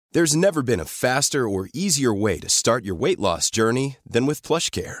There's never been a faster or easier way to start your weight loss journey than with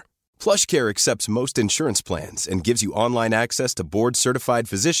PlushCare. PlushCare accepts most insurance plans and gives you online access to board-certified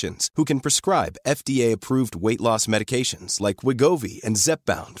physicians who can prescribe FDA-approved weight loss medications like Wegovy and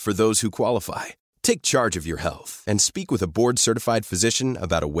Zepbound for those who qualify. Take charge of your health and speak with a board-certified physician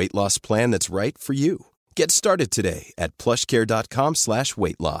about a weight loss plan that's right for you. Get started today at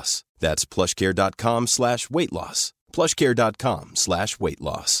plushcare.com/weight-loss. That's plushcare.com/weight-loss.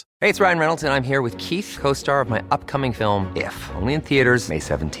 plushcare.com/weight-loss. Hey, it's Ryan Reynolds, and I'm here with Keith, co-star of my upcoming film, If, only in theaters May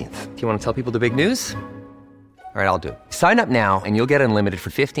 17th. Do you want to tell people the big news? All right, I'll do it. Sign up now and you'll get unlimited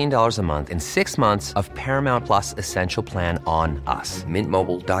for $15 a month and 6 months of Paramount Plus Essential Plan on us.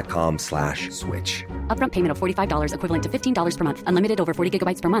 MintMobile.com/switch. Upfront payment of $45 equivalent to $15 per month. Unlimited over 40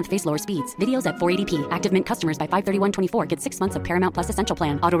 gigabytes per month. Face lower speeds. Videos at 480p. Active Mint customers by 531.24 get 6 months of Paramount Plus Essential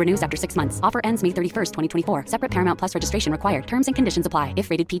Plan. Auto renews after 6 months. Offer ends May 31st, 2024. Separate Paramount Plus registration required. Terms and conditions apply if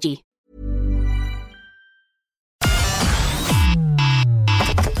rated PG.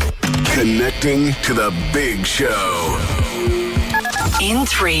 Connecting to the big show. In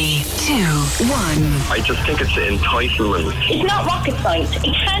 3, 2, 1. I just think it's entitlement. It's not rocket science.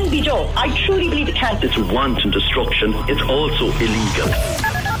 It can be done. I truly believe it can. It's want and destruction. It's also illegal.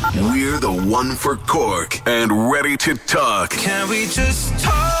 We're the one for Cork and ready to talk. Can we just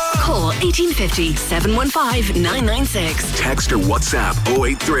talk? Call 1850 715 996. Text or WhatsApp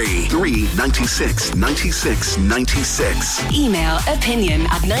 083 396 96 96. Email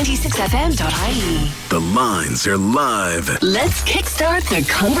opinion@96fm.ie. The lines are live. Let's kickstart the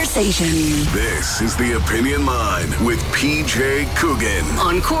conversation. This is the Opinion Line with PJ Coogan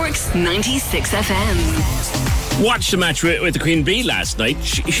On Cork's 96 FM. Watched the match with the Queen Bee last night.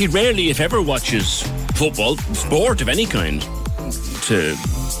 She rarely, if ever, watches football, sport of any kind, to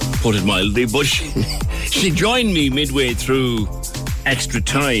put it mildly, but she joined me midway through extra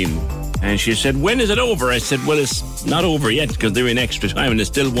time and she said, "When is it over?" I said, "Well, it's not over yet because they're in extra time and there's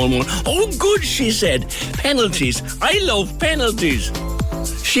still 1-1. "Oh, good," she said. "Penalties. I love penalties."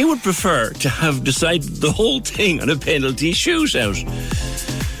 She would prefer to have decided the whole thing on a penalty shootout.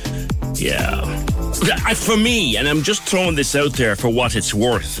 Yeah. For me, and I'm just throwing this out there for what it's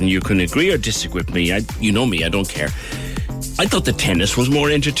worth, and you can agree or disagree with me, you know me, I don't care. I thought the tennis was more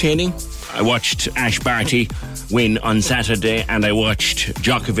entertaining. I watched Ash Barty win on Saturday and I watched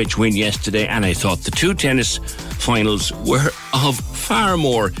Djokovic win yesterday, and I thought the two tennis finals were of far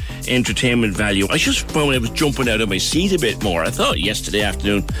more entertainment value. I just found I was jumping out of my seat a bit more. I thought yesterday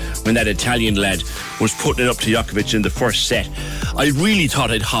afternoon when that Italian lad was putting it up to Djokovic in the first set, I really thought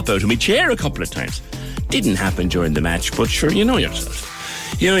I'd hop out of my chair a couple of times. Didn't happen during the match, but sure, you know yourself.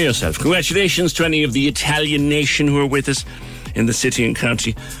 You know yourself. Congratulations to any of the Italian nation who are with us in the city and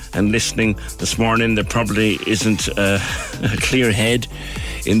county and listening this morning. There probably isn't a clear head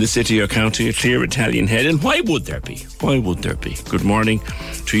in the city or county, a clear Italian head. And why would there be? Why would there be? Good morning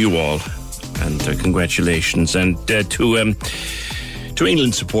to you all and congratulations. And to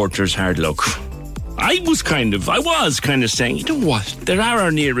England supporters, hard luck. I was kind of saying, you know what? There are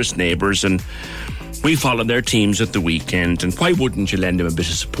our nearest neighbours and we follow their teams at the weekend, and why wouldn't you lend them a bit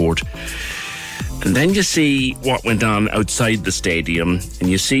of support? And then you see what went on outside the stadium, and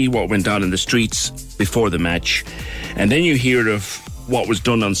you see what went on in the streets before the match, and then you hear of what was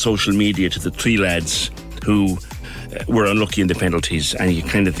done on social media to the three lads who were unlucky in the penalties, and you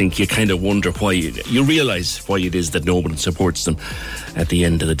kind of wonder why, you realise why it is that no one supports them at the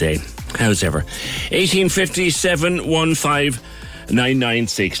end of the day. How's ever. 1850 715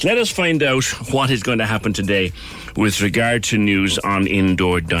 996. Let us find out what is going to happen today with regard to news on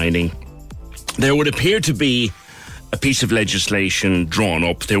indoor dining. There would appear to be a piece of legislation drawn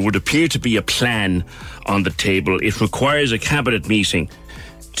up. There would appear to be a plan on the table. It requires a cabinet meeting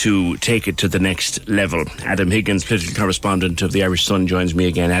to take it to the next level. Adam Higgins, political correspondent of the Irish Sun, joins me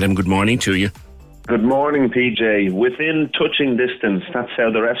again. Adam, good morning to you. Good morning, PJ. Within touching distance, that's how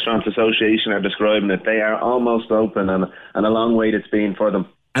the Restaurants Association are describing it. They are almost open, and a long wait it's been for them.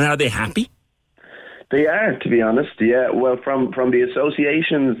 And are they happy? They are, to be honest, yeah. Well, from the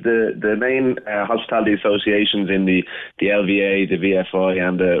associations, the main hospitality associations in the LVA, the VFI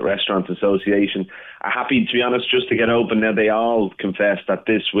and the Restaurants Association are happy, to be honest, just to get open. Now, they all confess that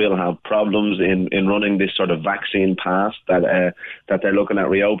this will have problems in running this sort of vaccine pass that they're looking at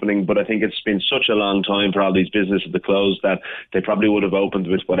reopening. But I think it's been such a long time for all these businesses to close that they probably would have opened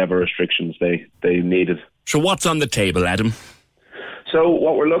with whatever restrictions they needed. So what's on the table, Adam? So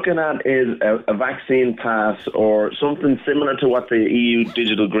what we're looking at is a vaccine pass or something similar to what the EU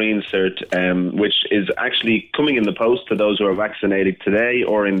Digital Green Cert, which is actually coming in the post to those who are vaccinated today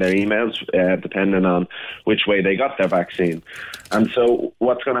or in their emails, depending on which way they got their vaccine. And so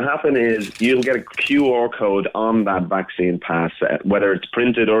what's going to happen is you'll get a QR code on that vaccine pass, whether it's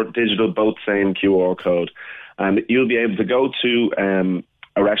printed or digital, both same QR code. And you'll be able to go to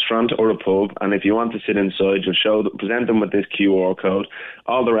a restaurant or a pub, and if you want to sit inside, you'll present them with this QR code.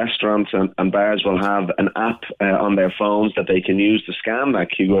 All the restaurants and bars will have an app on their phones that they can use to scan that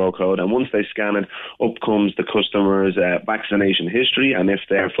QR code, and once they scan it, up comes the customer's vaccination history, and if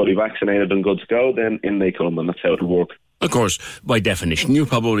they're fully vaccinated and good to go, then in they come, and that's how it'll work. Of course, by definition, you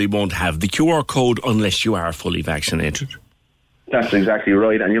probably won't have the QR code unless you are fully vaccinated. That's exactly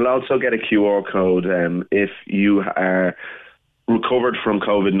right, and you'll also get a QR code if you are recovered from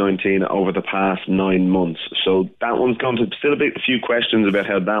COVID-19 over the past 9 months. So that one's going to still a few questions about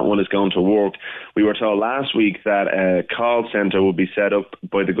how that one is going to work. We were told last week that a call centre would be set up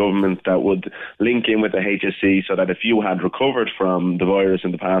by the government that would link in with the HSE so that if you had recovered from the virus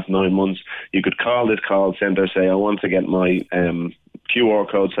in the past 9 months, you could call this call centre, say, I want to get my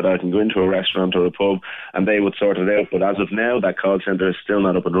QR code so that I can go into a restaurant or a pub, and they would sort it out. But as of now, that call centre is still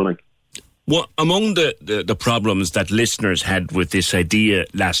not up and running. Well, among the problems that listeners had with this idea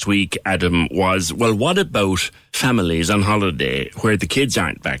last week, Adam, was, well, what about families on holiday where the kids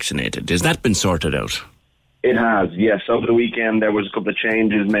aren't vaccinated? Has that been sorted out? It has, yes. Over the weekend, there was a couple of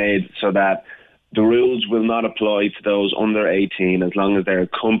changes made so that the rules will not apply to those under 18 as long as they're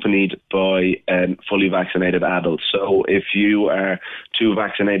accompanied by fully vaccinated adults. So if you are two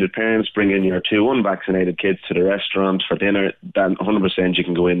vaccinated parents bringing your two unvaccinated kids to the restaurant for dinner, then 100% you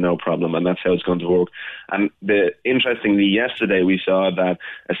can go in, no problem, and that's how it's going to work. And interestingly, yesterday we saw that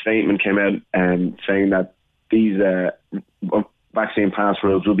a statement came out saying that these vaccine pass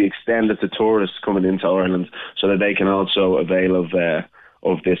rules will be extended to tourists coming into Ireland so that they can also avail of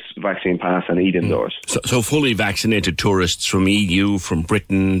this vaccine pass and eat indoors. So fully vaccinated tourists from EU, from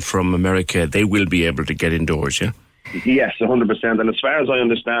Britain, from America, they will be able to get indoors, yeah? Yes, 100%. And as far as I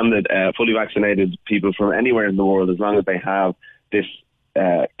understand it, fully vaccinated people from anywhere in the world, as long as they have this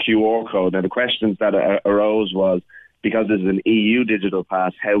QR code. Now, the questions that arose was, because this is an EU digital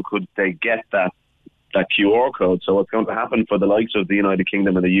pass, how could they get that QR code? So what's going to happen for the likes of the United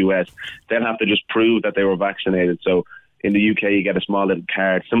Kingdom and the US, they'll have to just prove that they were vaccinated. So in the UK, you get a small little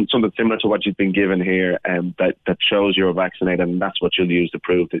card, something similar to what you've been given here, that shows you're vaccinated, and that's what you'll use to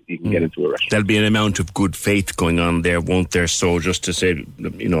prove that you can get into a restaurant. There'll be an amount of good faith going on there, won't there? So just to say,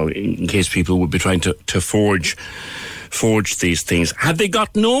 in case people would be trying to forge these things. Have they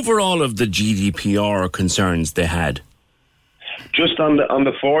gotten over all of the GDPR concerns they had? Just on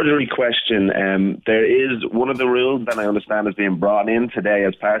the forgery question, there is one of the rules that I understand is being brought in today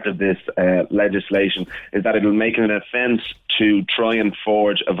as part of this legislation is that it'll make it an offence to try and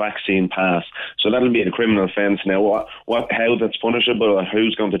forge a vaccine pass. So that'll be a criminal offence. Now, how that's punishable or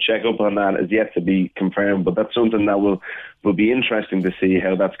who's going to check up on that is yet to be confirmed, but that's something that will be interesting to see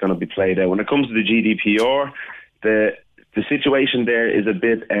how that's going to be played out. When it comes to the GDPR, the situation there is a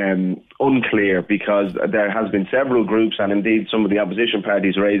bit unclear because there has been several groups and indeed some of the opposition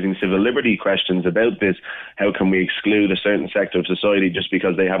parties raising civil liberty questions about this. How can we exclude a certain sector of society just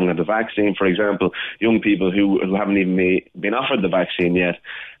because they haven't had the vaccine? For example, young people who haven't even been offered the vaccine yet,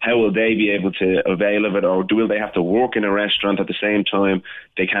 how will they be able to avail of it? Or will they have to work in a restaurant at the same time?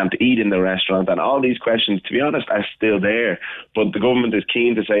 They can't eat in the restaurant. And all these questions, to be honest, are still there. But the government is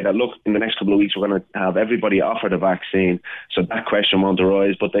keen to say that, look, in the next couple of weeks, we're going to have everybody offered a vaccine. So that question won't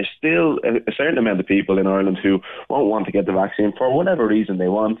arise. But there's still a certain amount of people in Ireland who won't want to get the vaccine for whatever reason they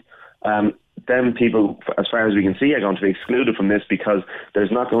want. Them people, as far as we can see, are going to be excluded from this because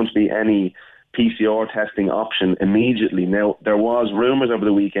there's not going to be any PCR testing option immediately. Now, there was rumours over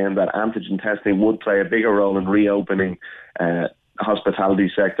the weekend that antigen testing would play a bigger role in reopening hospitality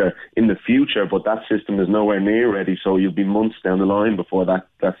sector in the future, but that system is nowhere near ready, so you'll be months down the line before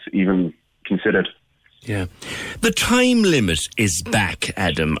that's even considered. Yeah. The time limit is back,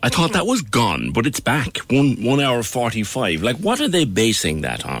 Adam. I thought that was gone, but it's back. 1 hour 45. Like, what are they basing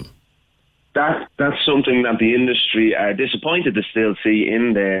that on? That's something that the industry are disappointed to still see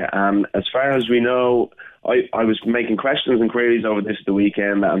in there. And as far as we know, I was making questions and queries over this the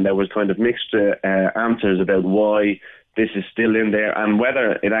weekend, and there was kind of mixed answers about why this is still in there and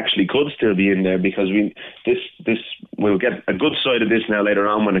whether it actually could still be in there, because we'll get a good side of this now later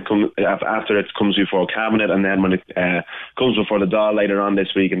on when it comes after it comes before Cabinet, and then when it comes before the Dáil later on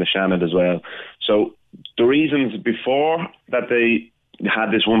this week in the Seanad as well. So the reasons before that they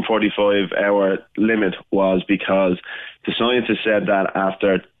had this 145-hour limit was because the scientists said that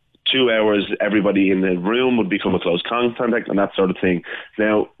after 2 hours, everybody in the room would become a close contact and that sort of thing.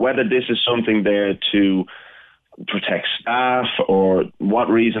 Now, whether this is something there to protect staff or what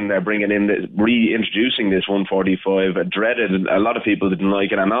reason they're bringing in reintroducing this 145 dreaded, a lot of people didn't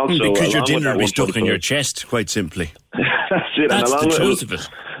like it, and also because your dinner will be stuck in your chest, quite simply. That's it. That's the truth of it.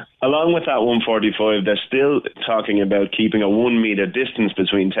 Along with that 145, they're still talking about keeping a 1 metre distance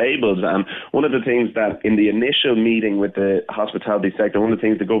between tables. And one of the things that in the initial meeting with the hospitality sector, one of the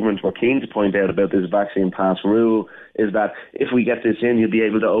things the government were keen to point out about this vaccine pass rule is that if we get this in, you'll be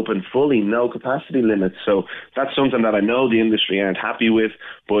able to open fully, no capacity limits. So that's something that I know the industry aren't happy with,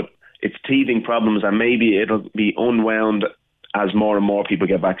 but it's teething problems, and maybe it'll be unwound as more and more people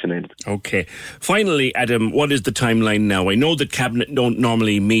get vaccinated. Okay. Finally, Adam, what is the timeline now? I know the Cabinet don't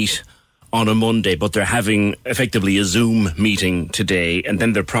normally meet on a Monday, but they're having effectively a Zoom meeting today and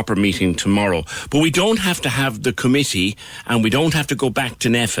then their proper meeting tomorrow. But we don't have to have the committee and we don't have to go back to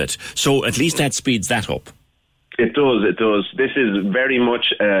NPHET. So at least that speeds that up. It does. This is very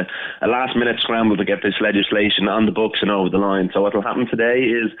much a last-minute scramble to get this legislation on the books and over the line. So what will happen today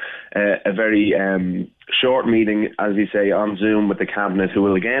is a very short meeting, as you say, on Zoom with the Cabinet, who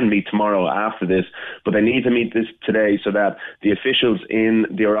will again meet tomorrow after this. But they need to meet this today so that the officials in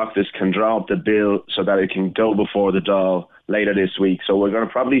the Oireachtas can draw up the bill so that it can go before the Dáil later this week. So we're going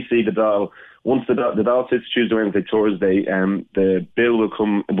to probably see the Dáil. Once the Dáil sits Tuesday, Wednesday, Thursday, the bill will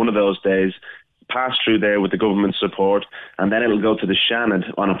come one of those days, pass through there with the government support, and then it'll go to the Seanad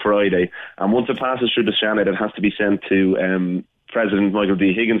on a Friday. And once it passes through the Seanad, it has to be sent to President Michael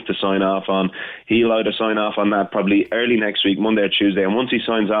D. Higgins to sign off on. He'll either sign off on that probably early next week, Monday or Tuesday, and once he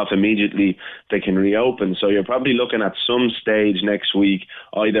signs off immediately, they can reopen. So you're probably looking at some stage next week,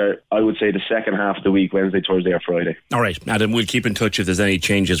 either, I would say, the second half of the week, Wednesday, Thursday or Friday. All right, Adam, we'll keep in touch if there's any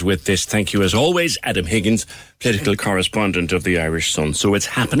changes with this. Thank you as always, Adam Higgins, political correspondent of the Irish Sun. So it's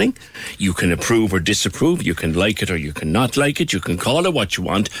happening. You can approve or disapprove. You can like it or you can not like it. You can call it what you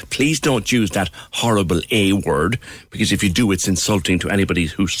want. Please don't use that horrible A word, because if you do, it's insulting to anybody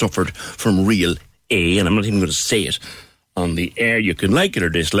who suffered from real A, and I'm not even going to say it on the air. You can like it or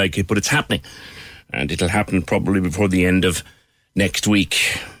dislike it, but it's happening. And it'll happen probably before the end of next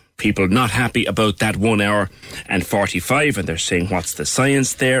week. People not happy about that 1 hour and 45, and they're saying, what's the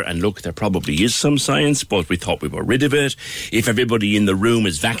science there? And look, there probably is some science, but we thought we were rid of it. If everybody in the room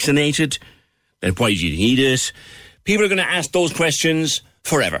is vaccinated, then why do you need it? People are going to ask those questions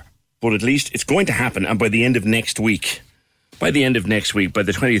forever. But at least it's going to happen, and by the end of next week, by the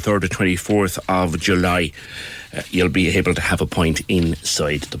 23rd or 24th of July, you'll be able to have a pint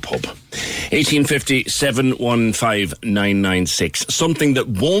inside the pub. 1850 715 996. Something that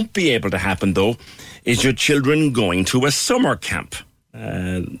won't be able to happen, though, is your children going to a summer camp.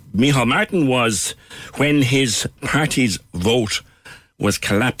 Micheál Martin was, when his party's vote was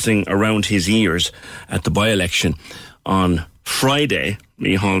collapsing around his ears at the by-election on Friday,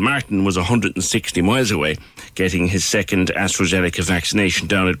 Micheál Martin was 160 miles away getting his second AstraZeneca vaccination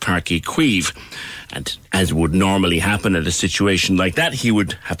down at Páirc Uí Chaoimh. And as would normally happen at a situation like that, he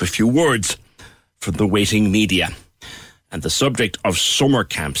would have a few words for the waiting media. And the subject of summer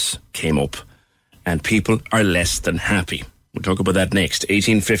camps came up, and people are less than happy. We'll talk about that next.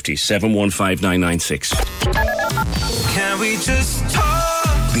 1850 715 996. Can we just talk?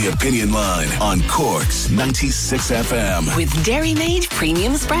 The Opinion Line on Cork's 96 FM. With Dairy Made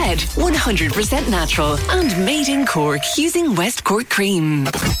Premium Spread, 100% natural and made in Cork using West Cork cream.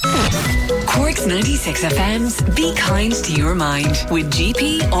 Cork's 96 FM's Be Kind to Your Mind with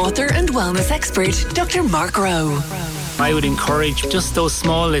GP, author and wellness expert Dr. Mark Rowe. I would encourage just those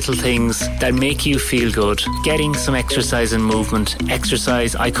small little things that make you feel good. Getting some exercise and movement.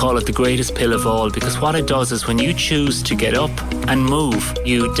 Exercise, I call it the greatest pill of all, because what it does is when you choose to get up and move,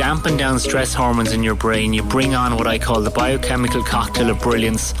 you dampen down stress hormones in your brain. You bring on what I call the biochemical cocktail of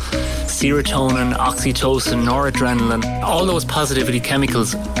brilliance. Serotonin, oxytocin, noradrenaline, all those positivity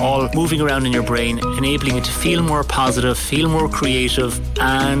chemicals all moving around in your brain, enabling you to feel more positive, feel more creative,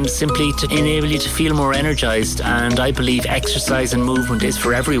 and simply to enable you to feel more energized. And I believe exercise and movement is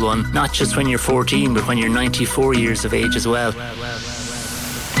for everyone, not just when you're 14, but when you're 94 years of age as well.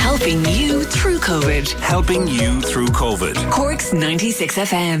 Helping you through COVID. Helping you through COVID. Cork's 96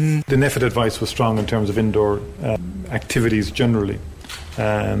 FM. The NPHET advice was strong in terms of indoor activities generally.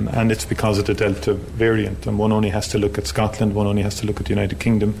 And it's because of the Delta variant, and one only has to look at Scotland, one only has to look at the United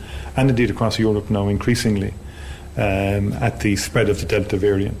Kingdom, and indeed across Europe now increasingly, at the spread of the Delta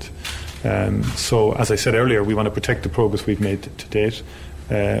variant. So as I said earlier, we want to protect the progress we've made to date.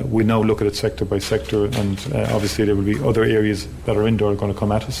 We now look at it sector by sector, and obviously there will be other areas that are indoor going to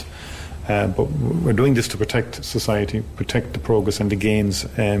come at us. But we're doing this to protect society, protect the progress and the gains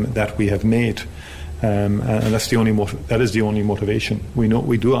that we have made, and that's the only that is the only motivation.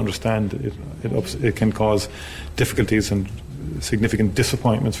 We do understand it can cause difficulties and significant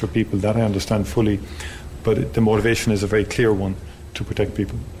disappointments for people. That I understand fully, but the motivation is a very clear one: to protect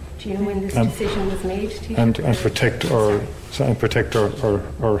people. Do you know when this decision was made? And protect our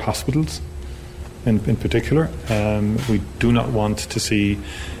hospitals in particular. We do not want to see.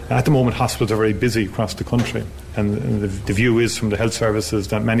 At the moment, hospitals are very busy across the country, and the view is from the health services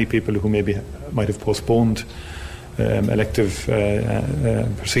that many people who might have postponed elective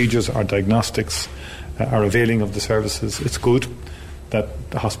procedures or diagnostics are availing of the services. It's good that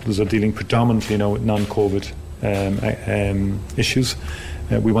the hospitals are dealing predominantly now with non-COVID issues.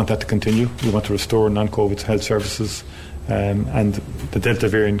 We want that to continue. We want to restore non-COVID health services, and the Delta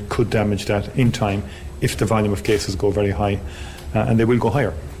variant could damage that in time if the volume of cases go very high, and they will go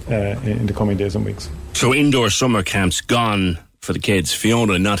higher in the coming days and weeks. So indoor summer camps gone for the kids.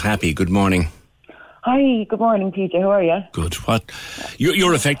 Fiona, not happy. Good morning. Hi, good morning, PJ. How are you? Good. What?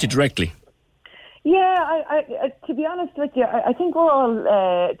 You're affected directly? Yeah, I to be honest with you, I think we're all,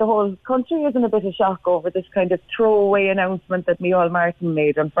 the whole country is in a bit of shock over this kind of throwaway announcement that Micheál Martin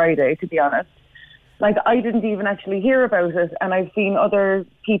made on Friday, to be honest. Like, I didn't even actually hear about it, and I've seen other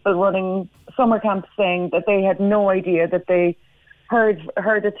people running summer camps saying that they had no idea, that they heard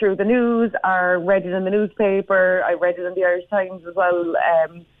it through the news or read it in the newspaper. I read it in the Irish Times as well,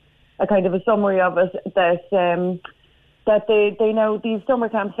 a kind of a summary of it, that they now, these summer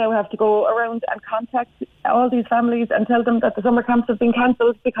camps now have to go around and contact all these families and tell them that the summer camps have been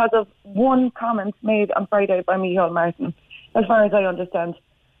cancelled because of one comment made on Friday by Micheál Martin, as far as I understand.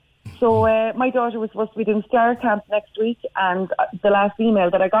 So my daughter was supposed to be doing Star Camp next week, and the last email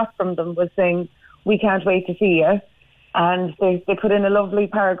that I got from them was saying, "We can't wait to see you." And they put in a lovely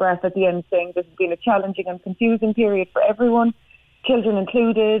paragraph at the end saying this has been a challenging and confusing period for everyone, children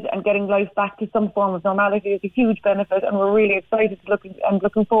included, and getting life back to some form of normality is a huge benefit, and we're really excited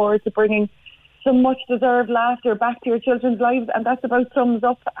looking forward to bringing some much deserved laughter back to your children's lives. And that's about sums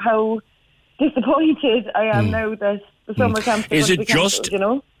up how disappointed I am now that the summer camps are Is going to it be cancelled, you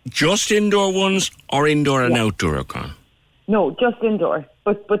know? just indoor ones, or indoor and outdoor, O'Connor? No, just indoor.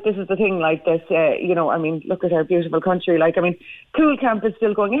 But this is the thing, like this, I mean, look at our beautiful country. Like, I mean, Cool Camp is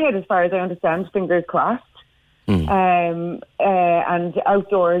still going ahead as far as I understand, fingers crossed. And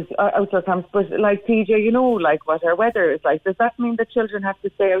outdoor camps. But like, PJ, you know, like what our weather is like. Does that mean that children have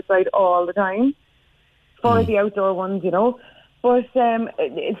to stay outside all the time for the outdoor ones, you know? But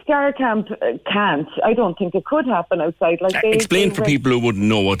Star Camp can't. I don't think it could happen outside. Like, explain for people who wouldn't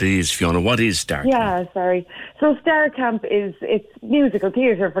know what it is, Fiona. What is Star Camp? Yeah, sorry. So Star Camp it's musical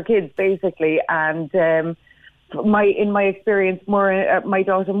theatre for kids, basically. And in my experience, my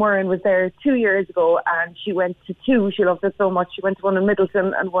daughter Maureen was there 2 years ago, and she went to two. She loved it so much. She went to one in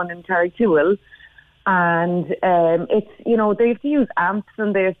Middleton and one in Carrigtwohill. And it's, you know, they have to use amps,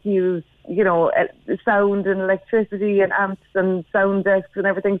 and they have to use, you know, sound and electricity and amps and sound desks and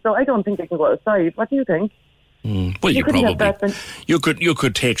everything. So I don't think they can go outside. What do you think? Well, you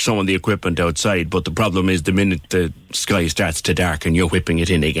could take some of the equipment outside, but the problem is the minute the sky starts to darken, you're whipping it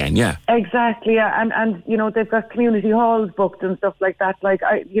in again. Yeah, exactly. Yeah, and you know, they've got community halls booked and stuff like that. Like,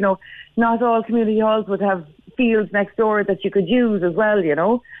 not all community halls would have fields next door that you could use as well, you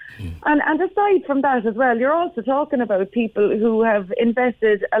know. And aside from that as well, you're also talking about people who have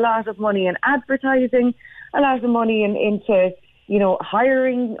invested a lot of money in advertising, a lot of money into, you know,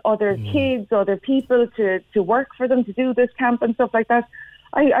 hiring other kids, other people to work for them to do this camp and stuff like that.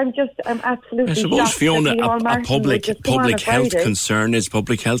 I'm absolutely I suppose, shocked. Fiona, a public health concern is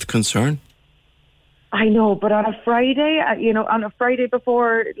public health concern. I know, but on a Friday, on a Friday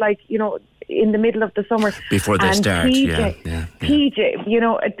before, like, you know, in the middle of the summer. Before they start, PJ, you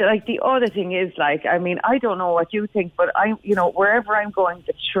know, like, the other thing is, like, I mean, I don't know what you think, but wherever I'm going,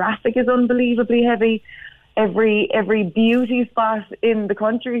 the traffic is unbelievably heavy. Every beauty spot in the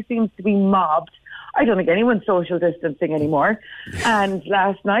country seems to be mobbed. I don't think anyone's social distancing anymore. And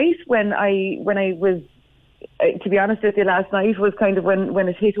last night, when I was, to be honest with you, last night was kind of when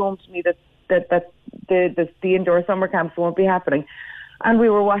it hit home to me that the indoor summer camps won't be happening. and we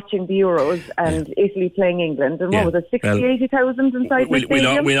were watching the Euros and Italy playing England, and what was it, 80,000 inside the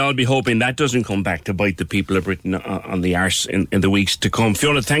stadium? We'll all be hoping that doesn't come back to bite the people of Britain on the arse in the weeks to come.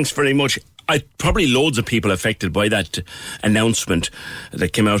 Fiona, thanks very much. Probably loads of people affected by that announcement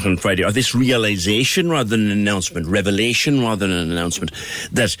that came out on Friday, or this realisation rather than an announcement, revelation rather than an announcement,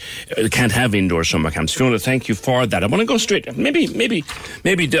 that can't have indoor summer camps. Fiona, thank you for that. I want to go straight. Maybe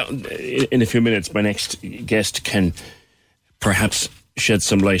in a few minutes, my next guest can perhaps shed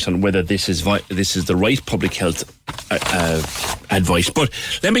some light on whether this is the right public health advice. But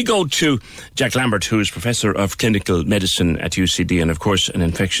let me go to Jack Lambert, who is Professor of Clinical Medicine at UCD and, of course, an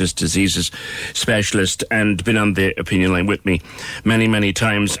infectious diseases specialist, and been on the opinion line with me many, many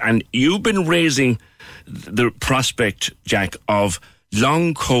times. And you've been raising the prospect, Jack, of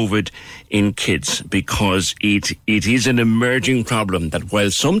long COVID in kids, because it is an emerging problem that while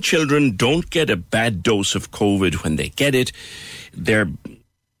some children don't get a bad dose of COVID when they get it, they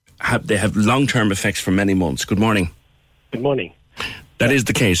have long-term effects for many months. Good morning. Good morning. That is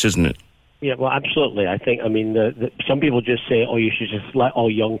the case, isn't it? Yeah, well, absolutely. I think, some people just say, you should just let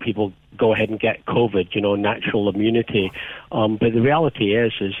all young people go ahead and get COVID, natural immunity. But the reality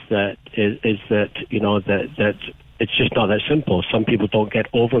is that it's just not that simple. Some people don't get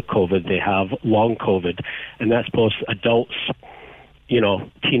over COVID. They have long COVID. And that's both adults,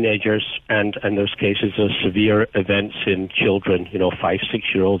 teenagers, and there's cases of severe events in children,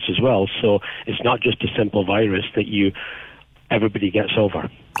 5-6-year-olds as well. So it's not just a simple virus that everybody gets over.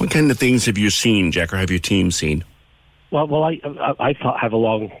 What kind of things have you seen, Jack, or have your team seen? Well, I have a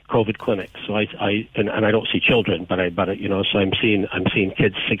long COVID clinic, so I don't see children, but so I'm seeing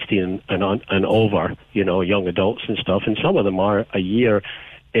kids 16 and over, young adults and stuff, and some of them are a year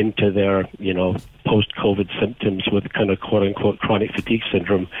into their, post-COVID symptoms with kind of quote-unquote chronic fatigue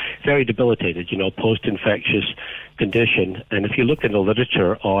syndrome, very debilitated, post-infectious condition. And if you look in the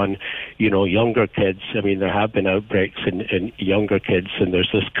literature on, younger kids, there have been outbreaks in younger kids, and there's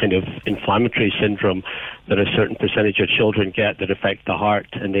this kind of inflammatory syndrome that a certain percentage of children get that affect the heart,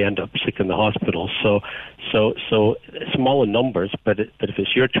 and they end up sick in the hospital. So small in numbers, but if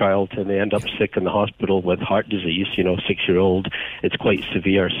it's your child and they end up sick in the hospital with heart disease, 6-year-old, it's quite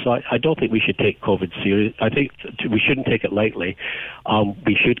severe. So I don't think we should take COVID serious. I think we shouldn't take it lightly.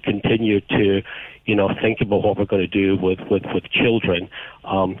 We should continue to, think about what we're going to do with children.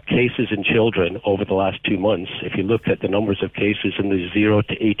 Cases in children over the last 2 months, if you look at the numbers of cases in the 0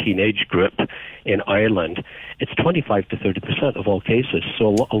 to 18 age group in Ireland, it's 25 to 30% of all cases.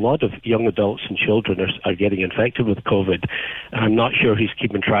 So a lot of young adults and children are getting infected with COVID. And I'm not sure he's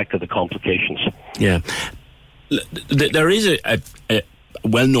keeping track of the complications. Yeah. There is a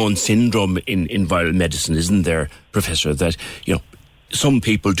well-known syndrome in viral medicine, isn't there, Professor, that, some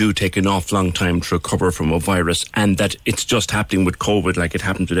people do take an awful long time to recover from a virus, and that it's just happening with COVID like it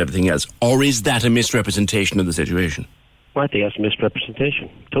happens with everything else? Or is that a misrepresentation of the situation? Well, I think that's a misrepresentation,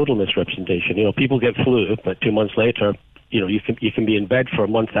 total misrepresentation. People get flu, but 2 months later, you can be in bed for a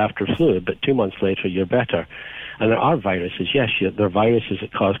month after flu, but 2 months later you're better. And there are viruses, yes, there are viruses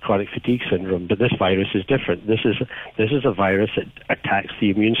that cause chronic fatigue syndrome, but this virus is different. This is a virus that attacks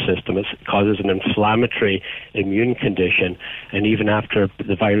the immune system. It causes an inflammatory immune condition, and even after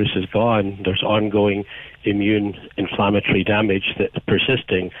the virus is gone, there's ongoing immune inflammatory damage that's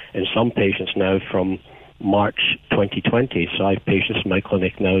persisting in some patients now from March 2020. So I have patients in my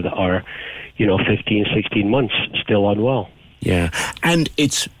clinic now that are, 15, 16 months still unwell. Yeah, and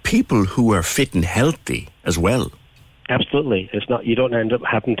it's people who are fit and healthy as well. Absolutely. It's not, you don't end up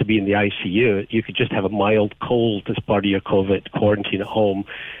having to be in the ICU. You could just have a mild cold as part of your COVID quarantine at home,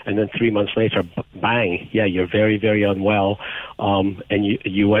 and then 3 months later, bang, you're very, very unwell, and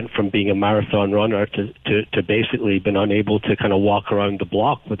you went from being a marathon runner to basically being unable to kind of walk around the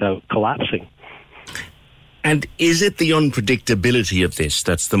block without collapsing. And is it the unpredictability of this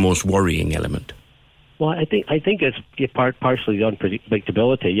that's the most worrying element? Well, I think it's partially the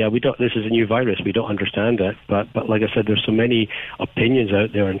unpredictability. Yeah, we don't. This is a new virus. We don't understand it. But like I said, there's so many opinions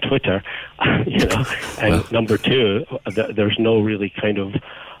out there on Twitter, And number two, there's no really kind of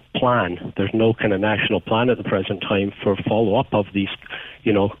plan. There's no kind of national plan at the present time for follow-up of these,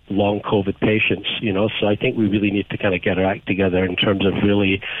 long COVID patients. So I think we really need to kind of get our act together in terms of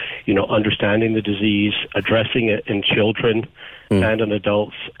really, understanding the disease, addressing it in children and in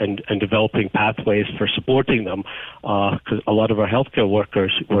adults, and developing pathways for supporting them, because a lot of our healthcare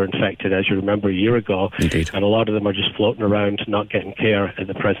workers were infected, as you remember, a year ago. Indeed. And a lot of them are just floating around, not getting care at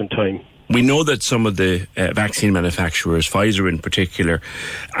the present time. We know that some of the vaccine manufacturers, Pfizer in particular,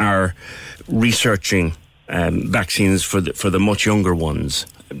 are researching vaccines for the much younger ones.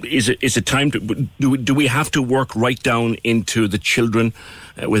 Is it time to do we have to work right down into the children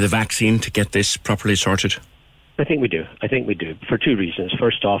with a vaccine to get this properly sorted? I think we do. For two reasons.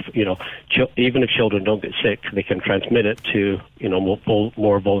 First off, even if children don't get sick, they can transmit it to,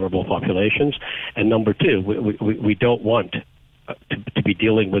 more vulnerable populations. And number two, we don't want to be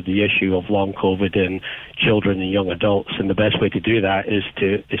dealing with the issue of long COVID in children and young adults, and the best way to do that is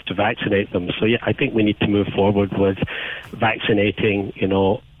to vaccinate them. So yeah, I think we need to move forward with vaccinating,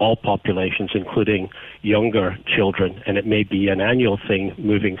 all populations, including younger children, and it may be an annual thing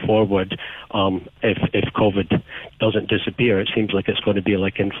moving forward. If COVID doesn't disappear, it seems like it's going to be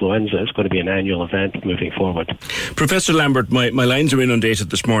like influenza. It's going to be an annual event moving forward. Professor Lambert, my lines are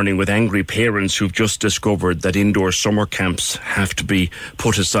inundated this morning with angry parents who've just discovered that indoor summer camps have to be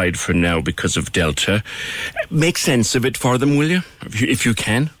put aside for now because of Delta. Make sense of it for them, will you, if you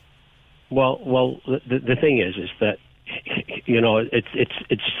can? Well, the thing is that,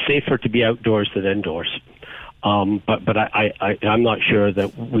 it's safer to be outdoors than indoors. But I'm not sure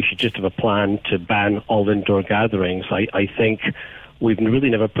that we should just have a plan to ban all indoor gatherings. I think we've really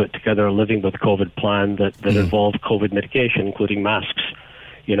never put together a living with COVID plan that involved COVID mitigation, including masks.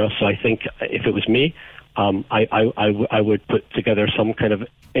 So I think if it was me, I would put together some kind of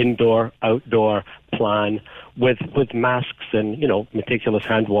indoor-outdoor plan with masks and, meticulous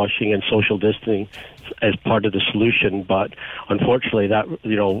hand washing and social distancing as part of the solution. But unfortunately, that,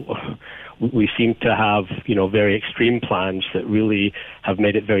 we seem to have, very extreme plans that really have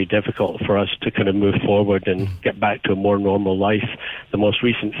made it very difficult for us to kind of move forward and get back to a more normal life. The most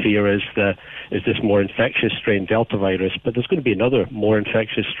recent fear is this more infectious strain, Delta virus, but there's going to be another more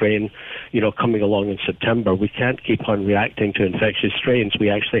infectious strain, coming along in September. We can't keep on reacting to infectious strains. We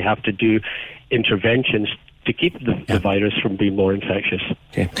actually have to do interventions to keep the virus from being more infectious.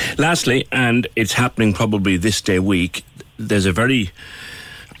 Okay. Lastly, and it's happening probably this day week, there's a very,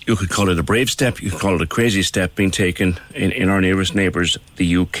 you could call it a brave step, you could call it a crazy step being taken in our nearest neighbours,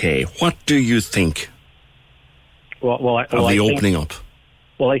 the UK. What do you think of the opening up?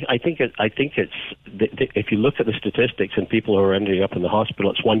 Well, I think it's if you look at the statistics and people who are ending up in the hospital,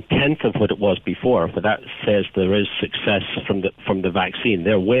 it's 1/10 of what it was before. But that says there is success from the vaccine.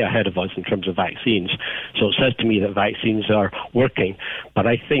 They're way ahead of us in terms of vaccines. So it says to me that vaccines are working. But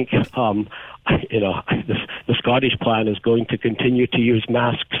I think the Scottish plan is going to continue to use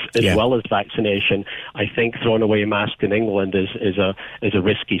masks as well as vaccination. I think throwing away a mask in England is a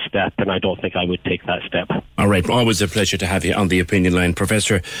risky step, and I don't think I would take that step. All right, always a pleasure to have you on the opinion line,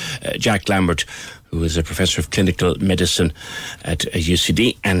 Professor Jack Lambert, who is a professor of clinical medicine at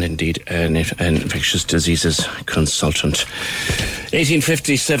UCD and indeed an infectious diseases consultant.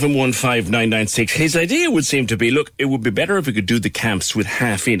 1850 715 996. His idea would seem to be, look, it would be better if we could do the camps with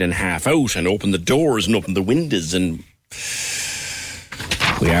half in and half out and open the doors and open the windows, and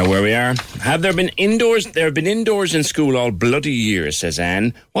we are where we are. Have there been indoors? There have been indoors in school all bloody year, says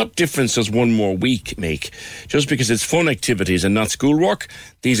Anne. What difference does one more week make? Just because it's fun activities and not schoolwork,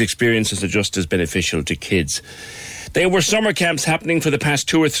 these experiences are just as beneficial to kids. There were summer camps happening for the past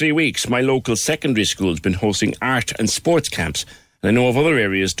 2 or 3 weeks. My local secondary school has been hosting art and sports camps, and I know of other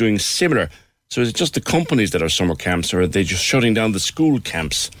areas doing similar. So is it just the companies that are summer camps, or are they just shutting down the school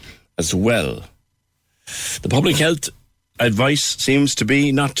camps as well? The public health advice seems to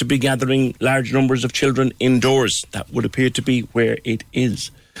be not to be gathering large numbers of children indoors. That would appear to be where it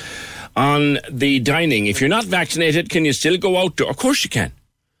is. On the dining, if you're not vaccinated, can you still go outdoor? Of course you can.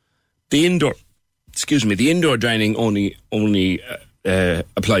 The indoor dining only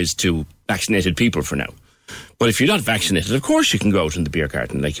applies to vaccinated people for now. But if you're not vaccinated, of course you can go out in the beer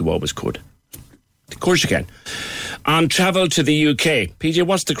garden like you always could. Of course you can. On travel to the UK, PJ,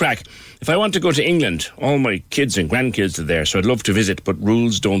 what's the crack? If I want to go to England, all my kids and grandkids are there, so I'd love to visit, but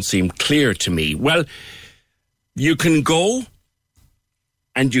rules don't seem clear to me. Well, you can go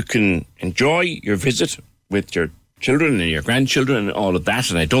and you can enjoy your visit with your children and your grandchildren and all of that,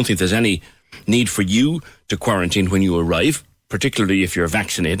 and I don't think there's any need for you to quarantine when you arrive, particularly if you're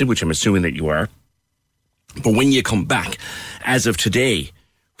vaccinated, which I'm assuming that you are. But when you come back, as of today,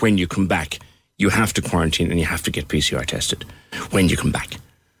 when you come back, you have to quarantine and you have to get PCR tested when you come back.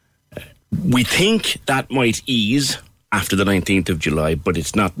 We think that might ease after the 19th of July, but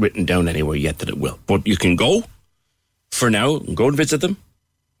it's not written down anywhere yet that it will. But you can go for now and go and visit them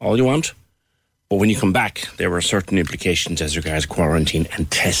all you want. But when you come back, there are certain implications as regards quarantine and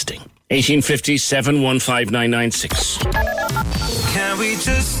testing. 1850 715 996. Can we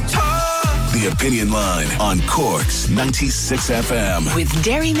just talk? The Opinion Line on Cork's 96 FM. With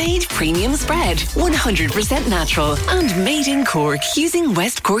Dairy Made Premium Spread, 100% natural and made in Cork using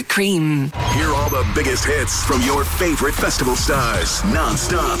West Cork cream. Hear all the biggest hits from your favorite festival stars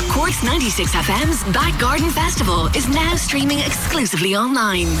non-stop. Cork's 96 FM's Back Garden Festival is now streaming exclusively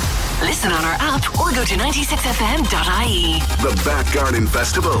online. Listen on our app or go to 96fm.ie. The Back Garden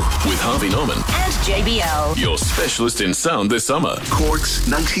Festival with Harvey Norman and JBL. Your specialist in sound this summer. Cork's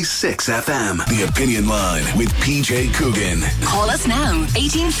 96 FM. The Opinion Line with PJ Coogan. Call us now,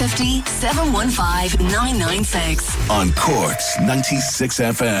 1850 715 996. On Cork's 96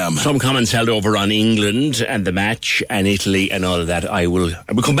 FM. Some comments held over on England and the match and Italy and all of that. I will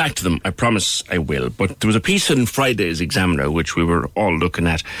come back to them. I promise I will. But there was a piece in Friday's Examiner which we were all looking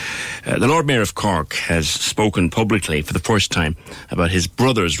at. The Lord Mayor of Cork has spoken publicly for the first time about his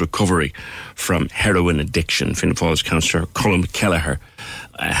brother's recovery from heroin addiction. Fianna Fáil's councillor Colm Kelleher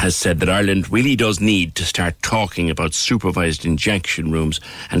has said that Ireland really does need to start talking about supervised injection rooms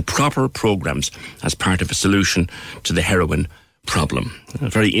and proper programmes as part of a solution to the heroin problem.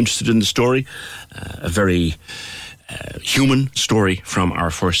 I'm very interested in the story, a very human story from our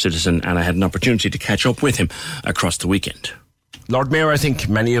first citizen, and I had an opportunity to catch up with him across the weekend. Lord Mayor, I think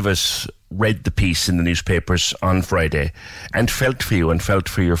many of us read the piece in the newspapers on Friday and felt for you and felt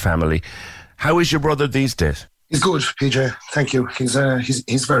for your family. How is your brother these days? He's good, PJ. Thank you.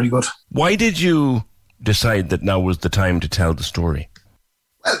 He's very good. Why did you decide that now was the time to tell the story?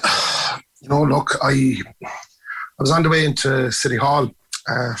 Well, look, I was on the way into City Hall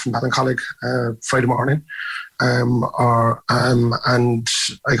from Ballincollig Friday morning, and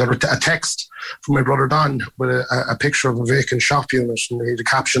I got a text from my brother Don with a picture of a vacant shop unit, and he had a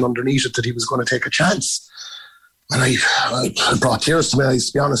caption underneath it that he was going to take a chance. And I brought tears to my eyes,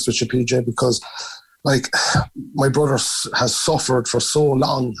 to be honest with you, PJ, because my brother has suffered for so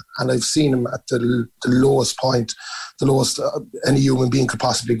long, and I've seen him at the lowest point, the lowest any human being could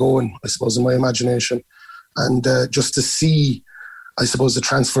possibly go in, I suppose, in my imagination. And just to see, I suppose, the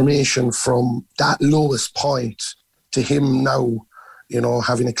transformation from that lowest point to him now,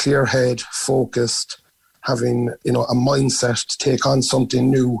 having a clear head, focused, having, a mindset to take on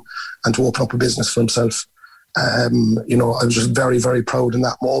something new and to open up a business for himself. I was just very, very proud in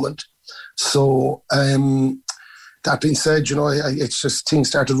that moment. So that being said, it's just things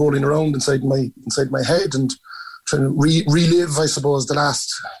started rolling around inside my head and trying to relive, I suppose, the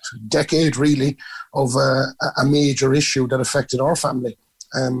last decade really of a major issue that affected our family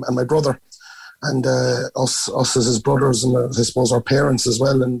and my brother and us as his brothers and I suppose our parents as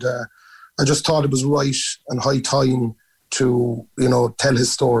well. And I just thought it was right and high time to tell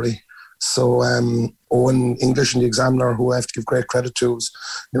his story. So Owen English and the Examiner, who I have to give great credit to, is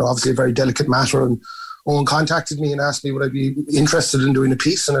obviously a very delicate matter, and Owen contacted me and asked me would I be interested in doing a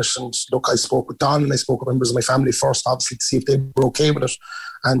piece in it. And look, I spoke with Don and I spoke with members of my family first, obviously, to see if they were okay with it,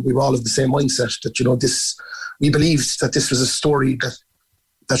 and we were all of the same mindset that we believed that this was a story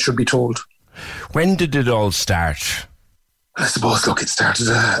that should be told. When did it all start? I suppose, look, it started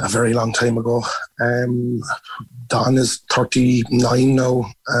a very long time ago. Don is 39 now.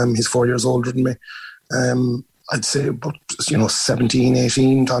 He's 4 years older than me. I'd say about 17,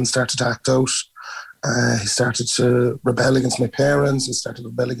 18, Don started to act out. He started to rebel against my parents. He started to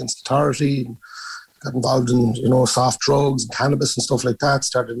rebel against authority. Got involved in, soft drugs and cannabis and stuff like that.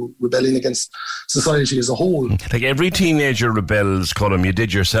 Started rebelling against society as a whole. Like every teenager rebels, Colm. You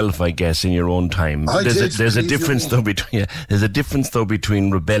did yourself, I guess, in your own time. There's a difference though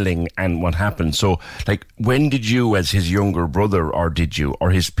between rebelling and what happened. So, when did you, as his younger brother, or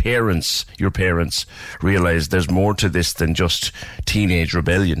his parents, your parents, realise there's more to this than just teenage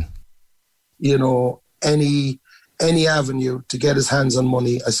rebellion? Any avenue to get his hands on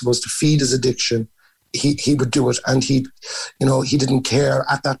money, I suppose, to feed his addiction, he would do it, and he didn't care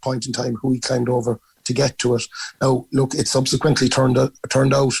at that point in time who he climbed over to get to it. Now, look, it subsequently turned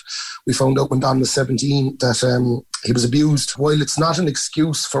out, we found out when Don was 17 that he was abused. While it's not an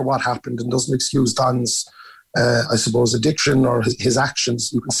excuse for what happened and doesn't excuse Don's, I suppose, addiction or his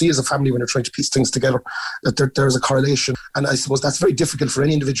actions, you can see as a family when you're trying to piece things together that there's a correlation. And I suppose that's very difficult for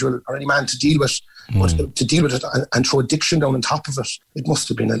any individual or any man to deal with. But to deal with it and throw addiction down on top of it, it must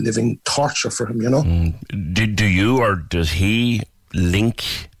have been a living torture for him, Do you or does he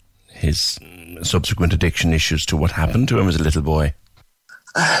link his subsequent addiction issues to what happened to him as a little boy?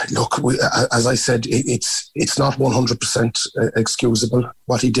 Look, as I said, it's not 100% excusable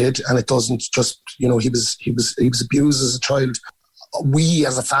what he did, and it doesn't just he was abused as a child. we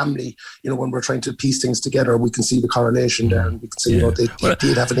as a family, when we're trying to piece things together, we can see the correlation there, and we can see, they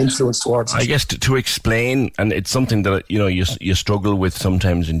did have an influence towards it. I guess to explain, and it's something that, you struggle with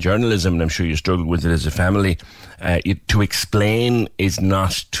sometimes in journalism, and I'm sure you struggle with it as a family. To explain is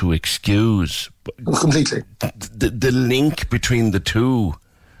not to excuse. Completely. The link between the two,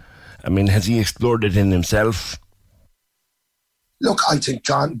 I mean, has he explored it in himself? Look, I think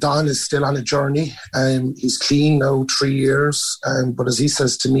Don is still on a journey. He's clean now 3 years. But as he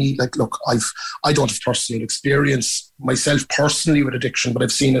says to me, look, I don't have personal experience myself personally with addiction, but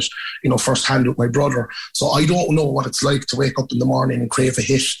I've seen it, firsthand with my brother. So I don't know what it's like to wake up in the morning and crave a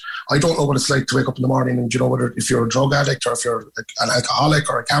hit. I don't know what it's like to wake up in the morning and, whether if you're a drug addict or if you're an alcoholic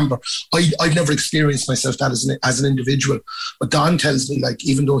or a gambler. I've never experienced myself that as an individual. But Don tells me,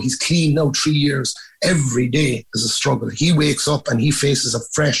 even though he's clean now 3 years, every day is a struggle. He wakes up and he faces a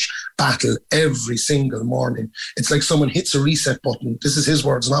fresh battle every single morning. It's like someone hits a reset button. This is his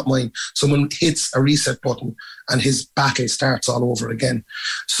words, not mine. Someone hits a reset button and his battle starts all over again.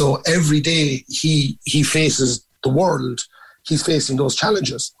 So every day he faces the world, he's facing those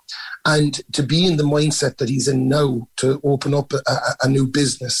challenges. And to be in the mindset that he's in now, to open up a new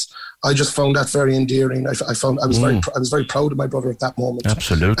business, I just found that very endearing. I was very proud of my brother at that moment.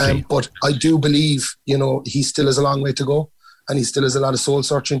 Absolutely. But I do believe, he still has a long way to go, and he still has a lot of soul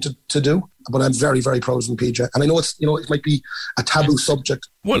searching to do. But I'm very, very proud of him, PJ. And I know it might be a taboo subject.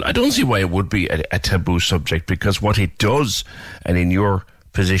 Well, I don't see why it would be a taboo subject, because what it does, and in your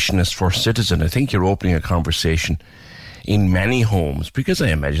position as First Citizen, I think you're opening a conversation in many homes, because I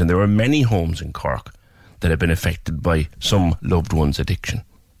imagine there are many homes in Cork that have been affected by some loved one's addiction.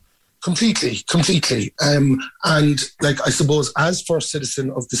 Completely. And I suppose as First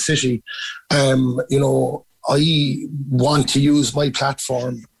Citizen of the city, I want to use my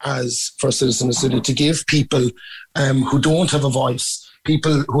platform as First Citizen of the city to give people who don't have a voice,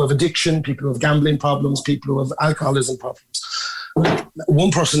 people who have addiction, people who have gambling problems, people who have alcoholism problems.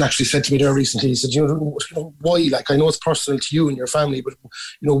 One person actually said to me there recently, he said, why, I know it's personal to you and your family, but,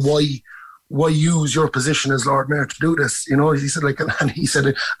 why use your position as Lord Mayor to do this? He said, and he said,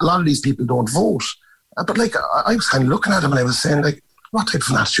 a lot of these people don't vote. But, I was kind of looking at him and I was saying, what type of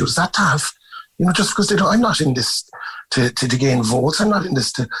an attitude is that to have? Just because they don't, I'm not in this to gain votes. I'm not in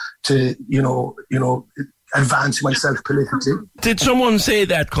this to advance myself politically. Did someone say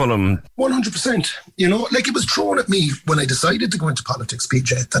that, Colm? 100%. It was thrown at me when I decided to go into politics,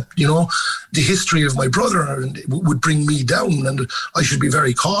 PJ, that, the history of my brother would bring me down and I should be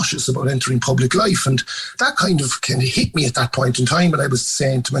very cautious about entering public life. And that kind of hit me at that point in time. And I was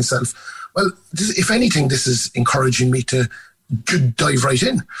saying to myself, well, if anything, this is encouraging me to dive right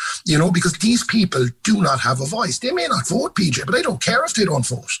in, because these people do not have a voice. They may not vote, PJ, but I don't care if they don't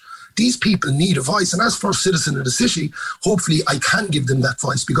vote. These people need a voice, and as First Citizen of the city, hopefully I can give them that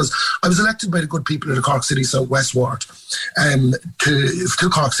voice, because I was elected by the good people of the Cork City South West Ward to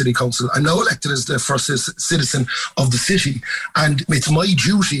Cork City Council. I'm now elected as the First Citizen of the city, and it's my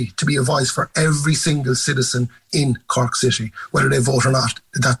duty to be a voice for every single citizen in Cork City, whether they vote or not.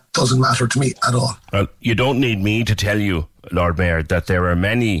 That doesn't matter to me at all. Well, you don't need me to tell you, Lord Mayor, that there are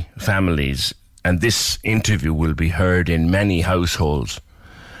many families, and this interview will be heard in many households,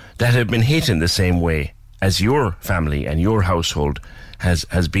 that have been hit in the same way as your family and your household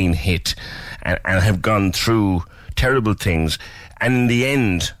has been hit and have gone through terrible things. And in the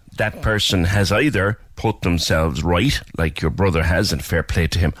end, that person has either put themselves right, like your brother has, and fair play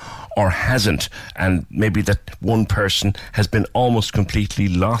to him, or hasn't. And maybe that one person has been almost completely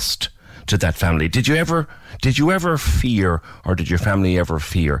lost to that family. Did you ever fear, or did your family ever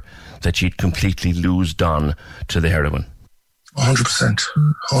fear, that you'd completely lose Don to the heroin? 100%.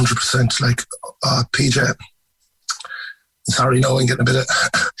 PJ, sorry, now I'm getting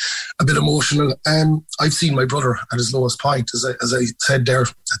a bit emotional. I've seen my brother at his lowest point, as I said there at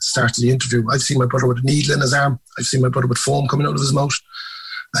the start of the interview. I've seen my brother with a needle in his arm. I've seen my brother with foam coming out of his mouth.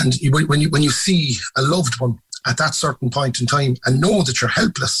 And when you see a loved one at that certain point in time and know that you're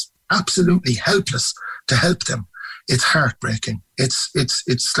helpless, absolutely helpless to help them, it's heartbreaking. It's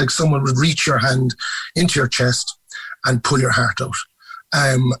like someone would reach your hand into your chest and pull your heart out.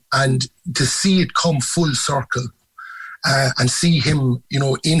 And to see it come full circle and see him,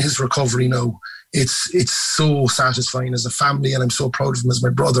 in his recovery now, it's so satisfying as a family, and I'm so proud of him as my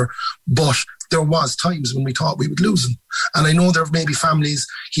brother. But there was times when we thought we would lose him. And I know there may be families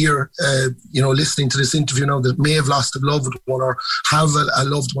here, listening to this interview now that may have lost a loved one or have a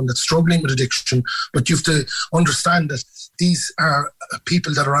loved one that's struggling with addiction. But you have to understand that these are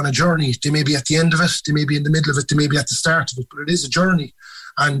people that are on a journey. They may be at the end of it, they may be in the middle of it, they may be at the start of it, but it is a journey.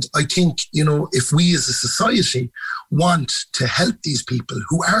 And I think, if we as a society want to help these people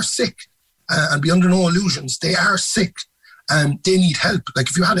who are sick, and be under no illusions, they are sick, and they need help. Like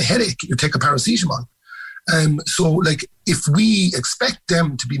if you had a headache, you take a paracetamol. So if we expect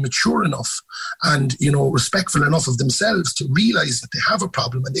them to be mature enough and, respectful enough of themselves to realise that they have a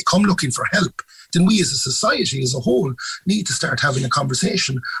problem and they come looking for help, then we as a society as a whole need to start having a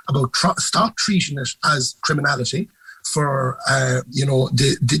conversation about stop treating it as criminality for,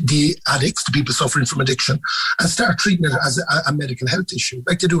 the addicts, the people suffering from addiction, and start treating it as a medical health issue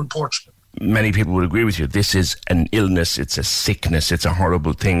like they do in Portugal. Many people would agree with you. This is an illness, it's a sickness, it's a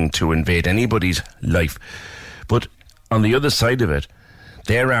horrible thing to invade anybody's life. But on the other side of it,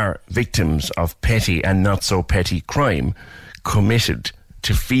 there are victims of petty and not so petty crime committed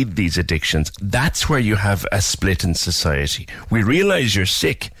to feed these addictions. That's where you have a split in society. We realise you're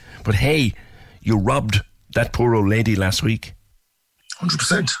sick, but hey, you robbed that poor old lady last week.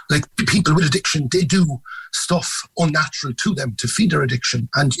 100%. Like people with addiction, they do stuff unnatural to them to feed their addiction,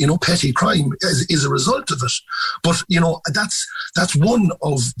 and petty crime is a result of it. But that's one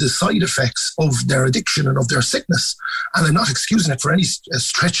of the side effects of their addiction and of their sickness. And I'm not excusing it for any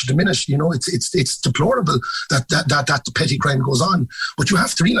stretch of the minute. It's deplorable that the petty crime goes on. But you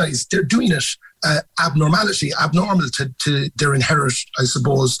have to realise they're doing it abnormal to their inherent, I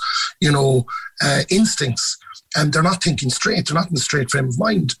suppose, instincts. And they're not thinking straight. They're not in a straight frame of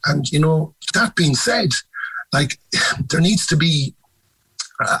mind. And, that being said, there needs to be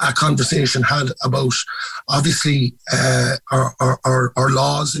a conversation had about, obviously, our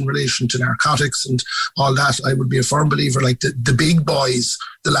laws in relation to narcotics and all that. I would be a firm believer, the big boys,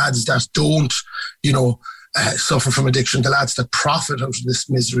 the lads that don't, suffer from addiction, the lads that profit out of this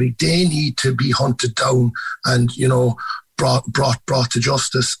misery, they need to be hunted down and, brought to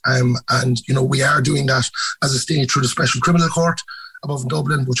justice. And we are doing that as a state through the Special Criminal Court above in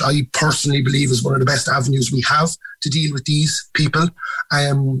Dublin, which I personally believe is one of the best avenues we have to deal with these people.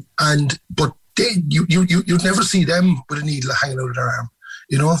 But you'd never see them with a needle hanging out of their arm.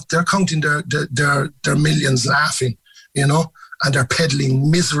 They're counting their millions laughing, and they're peddling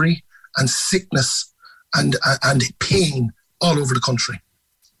misery and sickness and pain all over the country.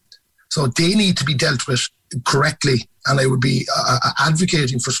 So they need to be dealt with correctly, and I would be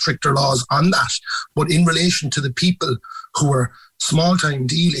advocating for stricter laws on that. But in relation to the people who are small-time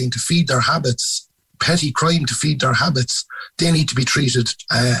dealing to feed their habits, petty crime to feed their habits, they need to be treated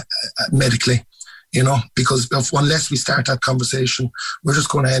medically, because unless we start that conversation, we're just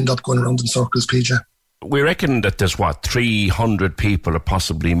going to end up going around in circles, PJ. We reckon that there's 300 people or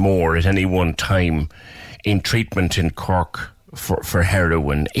possibly more at any one time in treatment in Cork for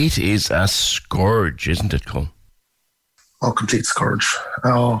heroin. It is a scourge, isn't it, Colm? Oh, complete scourge.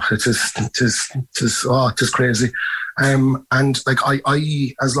 Oh, it is crazy. And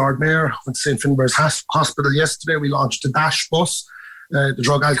I, as Lord Mayor, went to St. Finbarr's Hospital yesterday. We launched the DASH bus, the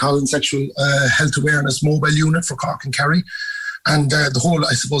Drug, Alcohol and Sexual Health Awareness Mobile Unit for Cork and Kerry. And the whole,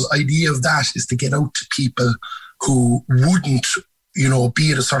 I suppose, idea of that is to get out to people who wouldn't,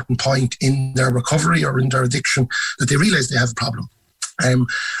 be at a certain point in their recovery or in their addiction, that they realise they have a problem. And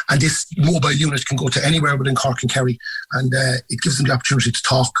this mobile unit can go to anywhere within Cork and Kerry, and it gives them the opportunity to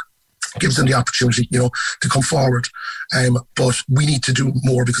talk, gives them the opportunity, to come forward. But we need to do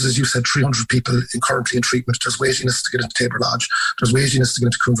more because, as you said, 300 people currently in treatment. There's waiting lists to get into Tabor Lodge. There's waiting lists to get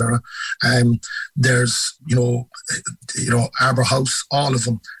into Coomvera. There's, Arbour House, all of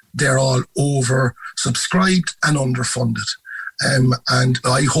them. They're all oversubscribed and underfunded. And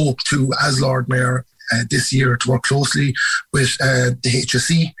I hope to, as Lord Mayor, this year to work closely with the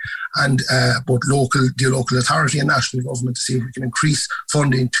HSE and both the local authority and national government to see if we can increase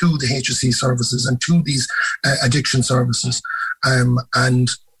funding to the HSE services and to these addiction services, and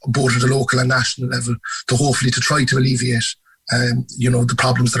both at the local and national level to hopefully to try to alleviate the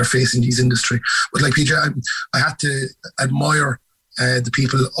problems that are facing these industry. But like PJ, I had to admire the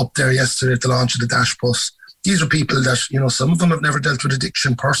people up there yesterday at the launch of the DASH bus. These are people that, some of them have never dealt with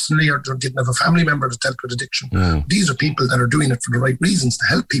addiction personally or didn't have a family member that dealt with addiction. Mm. These are people that are doing it for the right reasons, to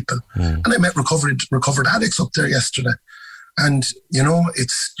help people. Mm. And I met recovered addicts up there yesterday. And, they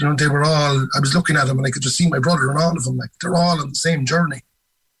were all, I was looking at them and I could just see my brother and all of them, they're all on the same journey.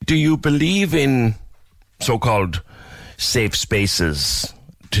 Do you believe in so-called safe spaces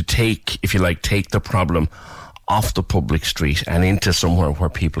to take the problem off the public street and into somewhere where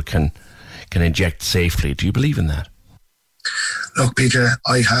people can inject safely? Do you believe in that? Look, PJ,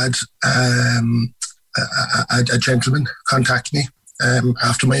 I had a gentleman contact me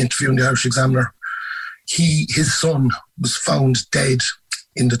after my interview in the Irish Examiner. His son was found dead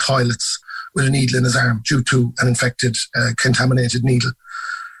in the toilets with a needle in his arm due to an infected, contaminated needle.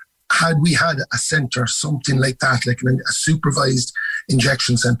 had we had a centre, something like that, like a supervised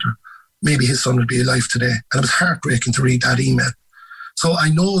injection centre, maybe his son would be alive today. And it was heartbreaking to read that email. So I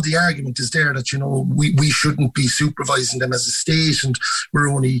know the argument is there that, we shouldn't be supervising them as a state, and we're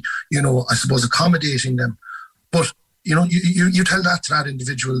only, I suppose, accommodating them. But, you tell that to that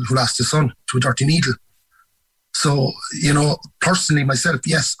individual who lost his son to a dirty needle. So, personally myself,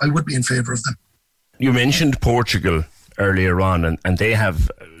 yes, I would be in favour of them. You mentioned Portugal earlier on, and they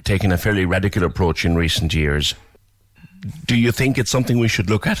have taken a fairly radical approach in recent years. Do you think it's something we should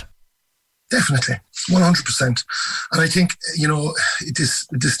look at? Definitely, 100%. And I think, this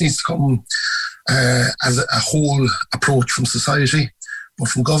needs to come as a whole approach from society, but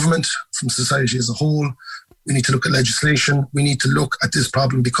from government, from society as a whole. We need to look at legislation. We need to look at this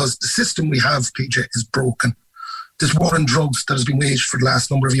problem because the system we have, PJ, is broken. This war on drugs that has been waged for the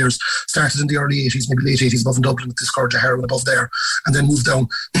last number of years started in the early 80s, maybe late 80s, above in Dublin with the scourge of heroin above there, and then moved down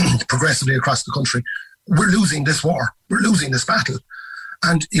progressively across the country. We're losing this war. We're losing this battle.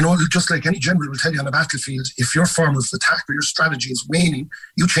 And, just like any general will tell you on a battlefield, if your form of attack or your strategy is waning,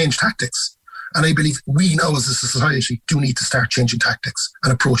 you change tactics. And I believe we now as a society do need to start changing tactics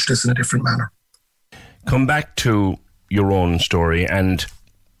and approach this in a different manner. Come back to your own story, and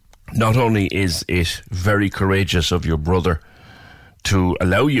not only is it very courageous of your brother to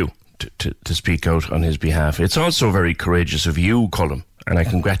allow you to speak out on his behalf, it's also very courageous of you, Colm, and I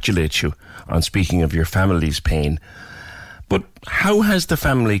congratulate you on speaking of your family's pain. But how has the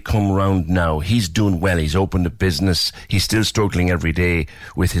family come round now? He's doing well, he's opened a business, he's still struggling every day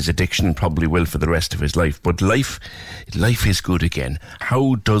with his addiction and probably will for the rest of his life. But life is good again.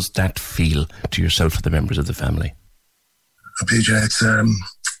 How does that feel to yourself and the members of the family? PJ,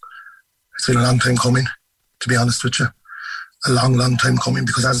 it's been a long time coming, to be honest with you. A long, long time coming,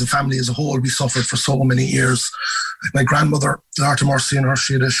 because as a family as a whole, we suffered for so many years. Like my grandmother, the Heart of Mercy in her,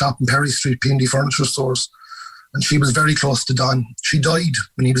 she had a shop in Perry Street, P&D Furniture Stores. And she was very close to Don. She died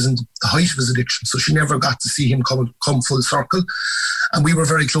when he was in the height of his addiction, so she never got to see him come full circle. And we were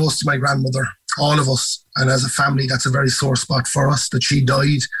very close to my grandmother, all of us. And as a family, that's a very sore spot for us, that she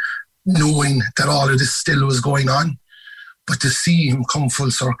died knowing that all of this still was going on. But to see him come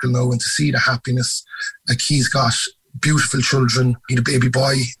full circle now and to see the happiness, like he's got beautiful children. He had a baby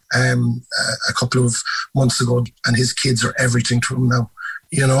boy a couple of months ago, and his kids are everything to him now,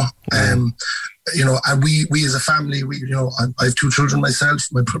 and we as a family, I have 2 children myself.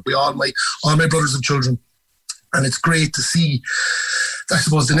 All my brothers have children, and it's great to see, I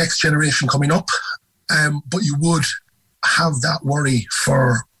suppose, the next generation coming up. But you would have that worry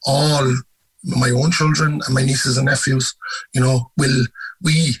for all my own children and my nieces and nephews. Will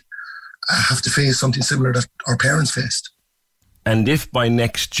we have to face something similar that our parents faced? And if by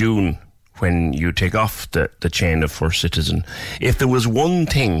next June, when you take off the chain of First Citizen, if there was one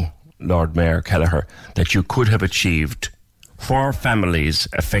thing, Lord Mayor Kelleher, that you could have achieved for families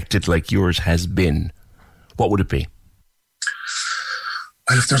affected like yours has been, what would it be?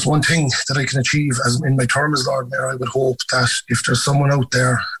 Well, if there's one thing that I can achieve as in my term as Lord Mayor, I would hope that if there's someone out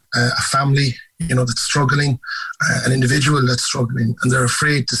there, a family, that's struggling, an individual that's struggling, and they're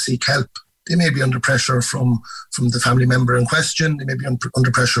afraid to seek help. They may be under pressure from the family member in question. They may be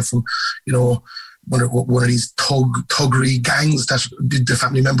under pressure from, one of these thuggery gangs that the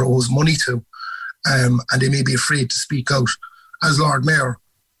family member owes money to, and they may be afraid to speak out. As Lord Mayor,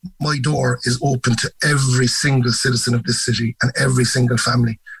 my door is open to every single citizen of this city and every single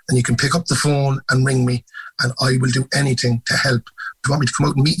family. And you can pick up the phone and ring me, and I will do anything to help. If you want me to come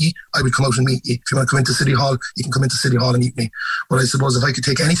out and meet you, I will come out and meet you. If you want to come into City Hall, you can come into City Hall and meet me. But I suppose if I could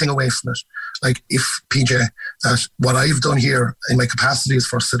take anything away from it, like if, PJ, that what I've done here in my capacity as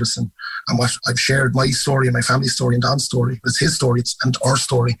First Citizen, and what I've shared, my story and my family's story and Don's story, it's his story and our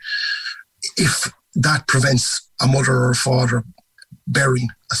story, if that prevents a mother or a father burying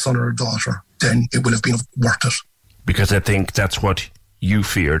a son or a daughter, then it will have been worth it. Because I think that's what you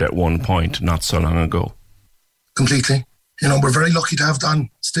feared at one point not so long ago. Completely. We're very lucky to have Don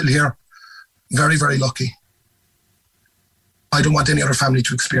still here. Very, very lucky. I don't want any other family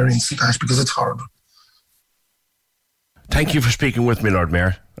to experience that because it's horrible. Thank you for speaking with me, Lord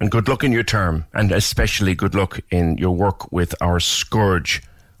Mayor, and good luck in your term, and especially good luck in your work with our scourge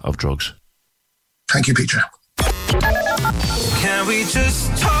of drugs. Thank you, PJ. Can we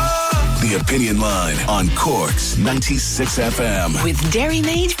just talk? The Opinion Line on Cork's 96 FM. With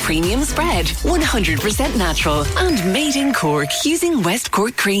Dairymaid Premium Spread, 100% natural and made in Cork using West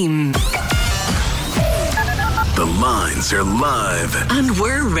Cork cream. The lines are live. And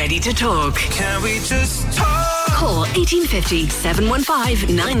we're ready to talk. Can we just talk? Call 1850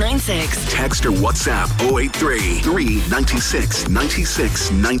 715 996. Text or WhatsApp 083 396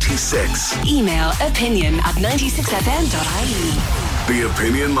 96 96. Email opinion@96fm.ie. The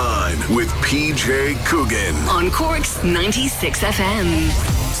Opinion Line with PJ Coogan on Cork's 96 FM.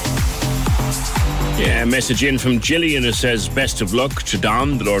 Yeah, a message in from Gillian who says, best of luck to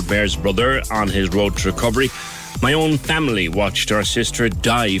Don, the Lord Mayor's brother, on his road to recovery. My own family watched our sister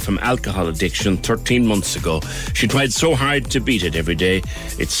die from alcohol addiction 13 months ago. She tried so hard to beat it every day.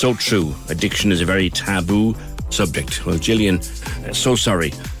 It's so true. Addiction is a very taboo subject. Well, Gillian, so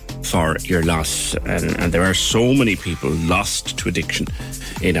sorry for your loss. And there are so many people lost to addiction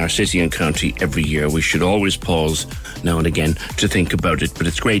in our city and county every year. We should always pause now and again to think about it. But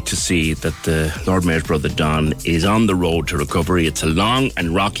it's great to see that the Lord Mayor's brother Don is on the road to recovery. It's a long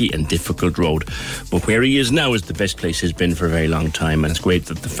and rocky and difficult road, but where he is now is the best place he's been for a very long time, and it's great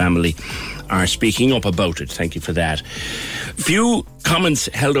that the family are speaking up about it. Thank you for that. Few comments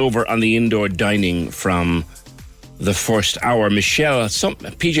held over on the indoor dining from the first hour. Michelle, some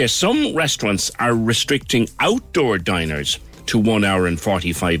restaurants are restricting outdoor diners to 1 hour and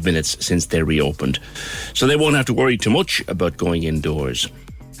 45 minutes since they reopened, so they won't have to worry too much about going indoors.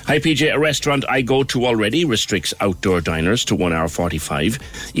 Hi PJ, a restaurant I go to already restricts outdoor diners to 1 hour 45,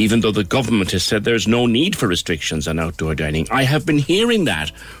 even though the government has said there's no need for restrictions on outdoor dining. I have been hearing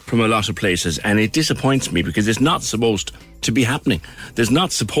that from a lot of places, and it disappoints me because it's not supposed to be happening. There's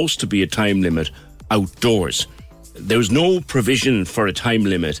not supposed to be a time limit outdoors. There's no provision for a time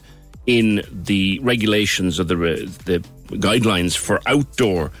limit in the regulations or the guidelines for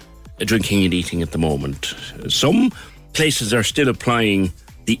outdoor drinking and eating at the moment. Some places are still applying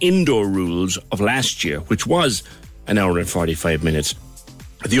the indoor rules of last year, which was 1 hour and 45 minutes.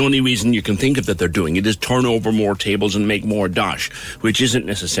 The only reason you can think of that they're doing it is turn over more tables and make more dosh, which isn't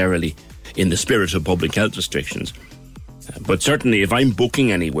necessarily in the spirit of public health restrictions. But certainly if I'm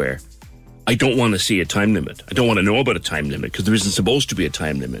booking anywhere, I don't want to see a time limit. I don't want to know about a time limit because there isn't supposed to be a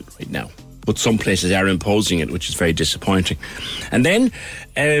time limit right now. But some places are imposing it, which is very disappointing. And then,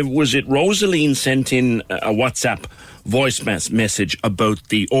 was it Rosaline sent in a WhatsApp voice message about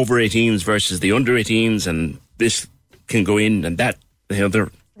the over 18s versus the under 18s, and this can go in and that, they're...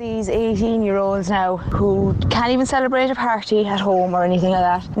 These 18-year-olds now who can't even celebrate a party at home or anything like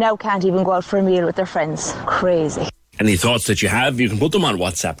that, now can't even go out for a meal with their friends. Crazy. Any thoughts that you have, you can put them on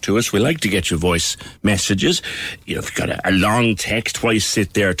WhatsApp to us. We like to get your voice messages. You know, if you've got a long text, why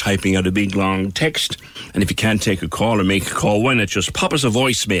sit there typing out a big long text? And if you can't take a call or make a call, why not just pop us a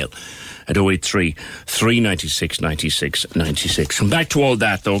voicemail at 083 396 96 96. And back to all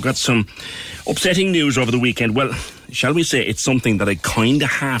that, though, got some upsetting news over the weekend. Well, shall we say it's something that I kind of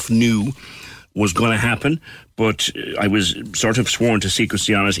half knew was going to happen, but I was sort of sworn to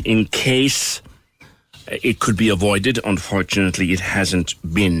secrecy on it in case it could be avoided. Unfortunately, it hasn't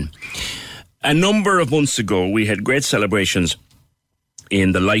been. A number of months ago, we had great celebrations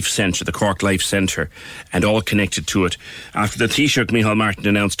in the Life Centre, the Cork Life Centre, and all connected to it, after the Taoiseach Micheál Martin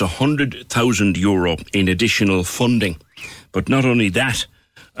announced €100,000 in additional funding. But not only that,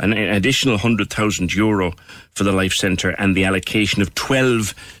 an additional €100,000 for the Life Centre and the allocation of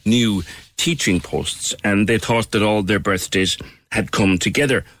 12 new teaching posts. And they thought that all their birthdays had come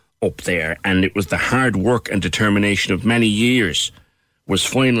together up there, and it was the hard work and determination of many years was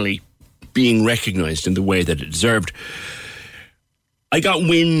finally being recognised in the way that it deserved. I got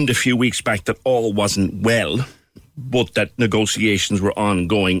wind a few weeks back that all wasn't well, but that negotiations were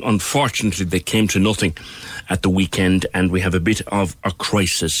ongoing. Unfortunately, they came to nothing at the weekend, and we have a bit of a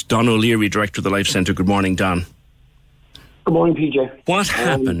crisis. Don O'Leary, Director of the Life Centre. Good morning, Don. Good morning, PJ. What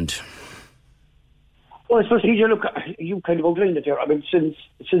happened? Well, I suppose, PJ, look, you kind of outlined it there. I mean, since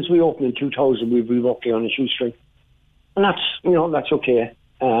we opened in 2000, we've been working on a shoestring. And that's okay.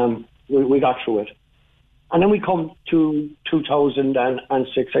 We got through it. And then we come to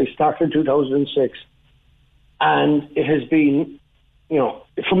 2006. I started in 2006. And it has been,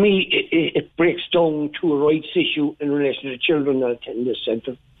 for me, it breaks down to a rights issue in relation to children that attend this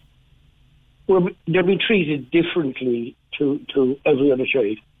centre. They're being treated differently to every other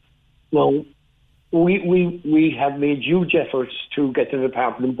child. Now, we have made huge efforts to get to the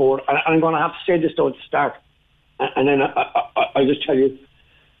department board. And I'm going to have to say this though at the start. And then I'll just tell you.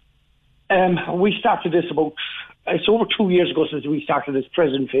 We started this it's over 2 years ago since we started this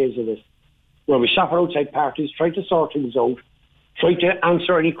present phase of this, where we shop outside parties, try to sort things out, try to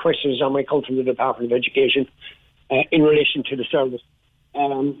answer any questions that might come from the Department of Education in relation to the service.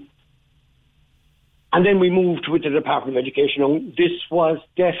 And then we moved with the Department of Education. And this was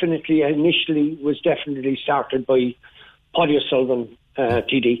initially started by Paddy O'Sullivan,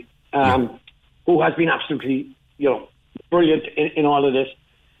 TD, who has been absolutely brilliant in all of this.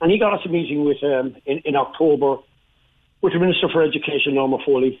 And he got us a meeting with in October with the Minister for Education, Norma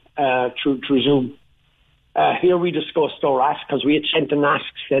Foley, through Zoom. Here we discussed our ask, because we had sent an ask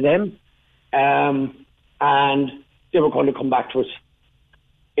to them, and they were going to come back to us.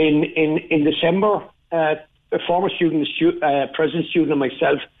 In December, a former student, present student and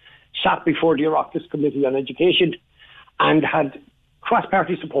myself sat before the Oireachtas Committee on Education and had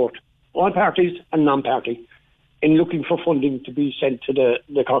cross-party support, all parties and non-party, in looking for funding to be sent to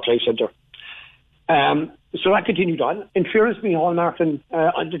the Cork Life Centre. So that continued on. In fairness, me, Hall Martin,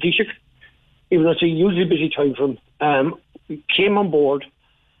 on the Taoiseach, even though it's a usually busy time for him, came on board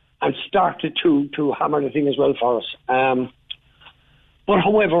and started to hammer the thing as well for us. But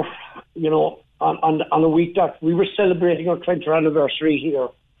however, on a week that we were celebrating our 20th anniversary here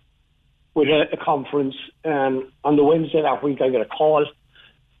with a conference, on the Wednesday that week I got a call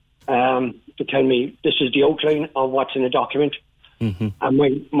to tell me this is the outline of what's in the document. Mm-hmm.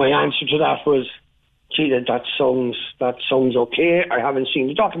 And my answer to that was, gee, that sounds okay. I haven't seen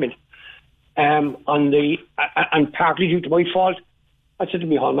the document. And partly due to my fault, I said to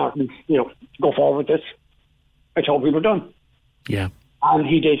Micheál Martin, go forward with this. I thought we were done. Yeah. And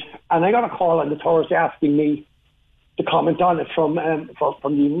he did. And I got a call on the Thursday asking me to comment on it from the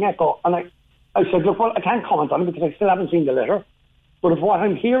Evening Echo. And I said, look, well, I can't comment on it because I still haven't seen the letter. But if what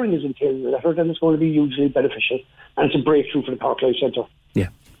I'm hearing is entailed in the letter, then it's going to be hugely beneficial. And it's a breakthrough for the Cork Life Centre. Yeah.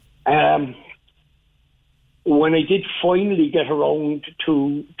 When I did finally get around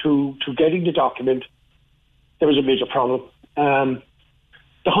to getting the document, there was a major problem.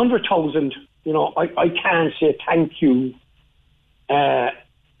 The 100,000, I can't say thank you. I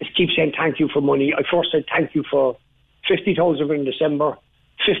keep saying thank you for money. I first said thank you for 50,000 in December,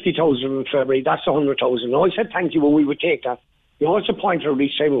 50,000 in February. That's 100,000. I said thank you when we would take that. It's a point at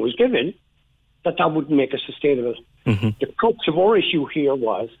each time it was given that wouldn't make us sustainable. Mm-hmm. The crux of our issue here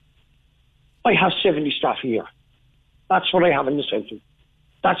was I have 70 staff here. That's what I have in the centre.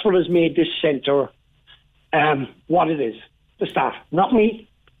 That's what has made this centre what it is. The staff, not me.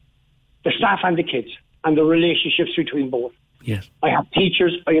 The staff and the kids and the relationships between both. Yes. I have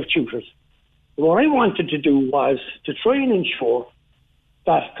teachers, I have tutors. What I wanted to do was to try and ensure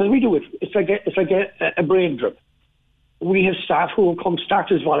that, because we do it, it's like a brain drip. We have staff who will come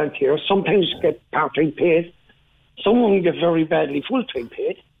start as volunteers, sometimes get part-time paid, some will get very badly full-time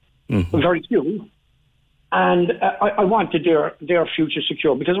paid, but very few. And I wanted their future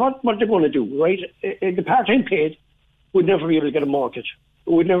secure, because what they're going to do, right? The part-time paid would never be able to get a mortgage,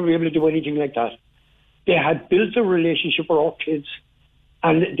 would never be able to do anything like that. They had built a relationship with our kids,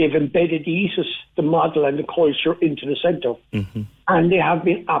 and they've embedded the ethos, the model and the culture into the centre. Mm-hmm. And they have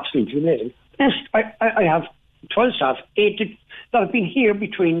been absolutely amazing. Yes, I have 12 staff, 8 that have been here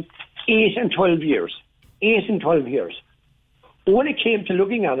between 8 and 12 years. 8 and 12 years. But when it came to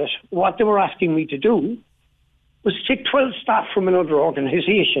looking at it, what they were asking me to do was take 12 staff from another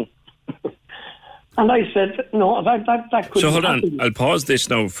organisation. And I said, no, that couldn't. So hold happen. on, I'll pause this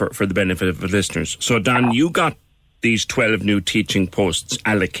now for the benefit of the listeners. So Don, you got these 12 new teaching posts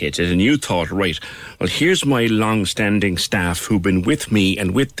allocated and you thought, right, well, here's my long-standing staff who've been with me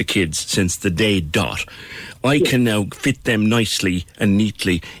and with the kids since the day dot. I can now fit them nicely and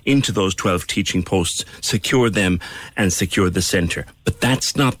neatly into those 12 teaching posts, secure them and secure the centre. But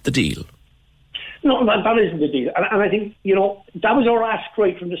that's not the deal. No, that isn't the deal. And I think, that was our ask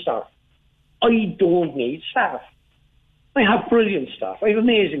right from the start. I don't need staff. I have brilliant staff. I have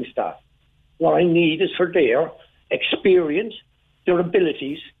amazing staff. What I need is for their experience, their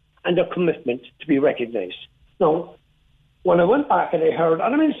abilities, and their commitment to be recognised. Now, when I went back and I heard,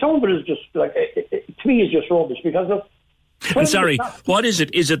 and I mean, some of it is just like, to me, is just rubbish because of. And sorry, what is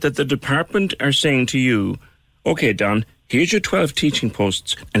it? Is it that the department are saying to you, okay, Don, here's your 12 teaching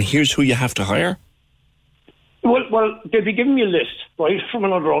posts, and here's who you have to hire? Well, they'll be giving me a list, right, from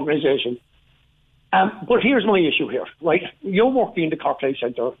another organisation. But here's my issue here, right? You're working in the Cork Life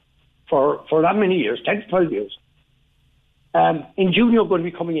Centre for that many years, 10 to 12 years. In June, you're going to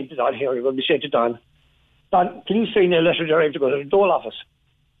be coming into Don here. You're going to be saying to Don, can you sign a letter there? I have to go to the Dole office.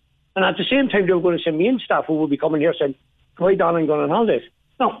 And at the same time, they're going to send me in staff who will be coming here saying, why, Don, I'm going on holidays.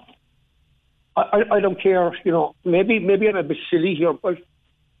 No, I don't care. Maybe I'm a bit silly here, but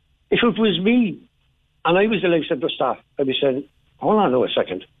if it was me and I was the Life Centre staff, I'd be saying, hold on a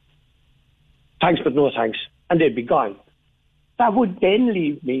second. Thanks, but no thanks. And they'd be gone. That would then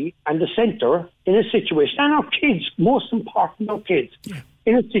leave me and the centre in a situation, and our kids, most important, our kids,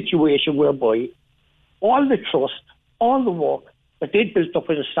 in a situation whereby all the trust, all the work that they'd built up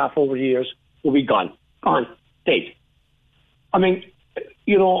with the staff over the years will be gone. Gone. Dead. I mean,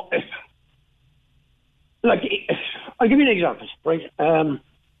 like, I'll give you an example,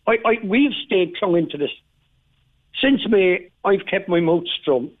 right? We've stayed clung into this. Since May, I've kept my mouth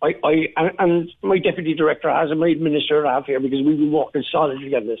strum. And my deputy director has, and my administrator have here, because we've been working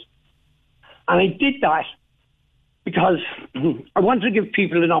solidly on this. And I did that because I wanted to give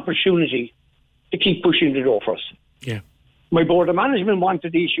people an opportunity to keep pushing the door for us. Yeah. My board of management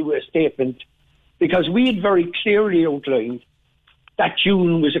wanted to issue a statement because we had very clearly outlined that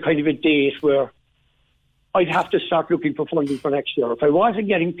June was a kind of a date where I'd have to start looking for funding for next year. If I wasn't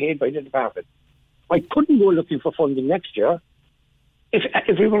getting paid by the department, I couldn't go looking for funding next year.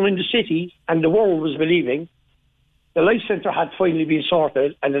 If we were in the city and the world was believing the Life Centre had finally been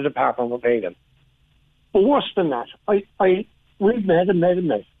sorted and the department were paying them. But worse than that, we've met.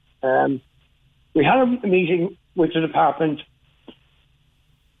 We had a meeting with the department,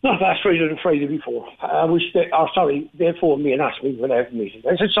 not last Friday, the Friday before. They phoned me and asked me when I had a meeting.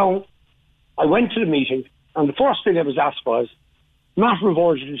 I said, so I went to the meeting, and the first thing I was asked was, matter of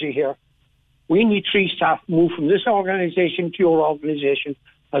urgency here. We need 3 staff moved from this organisation to your organisation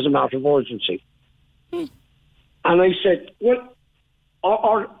as a matter of urgency. And I said, well,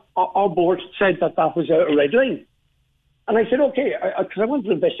 our board said that was a red line. And I said, okay, because I wanted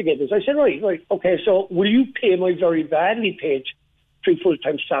to investigate this. I said, right, okay, so will you pay my very badly paid 3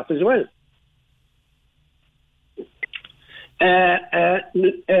 full-time staff as well?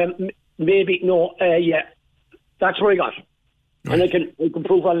 Maybe, no, yeah. That's what I got. Right. And I can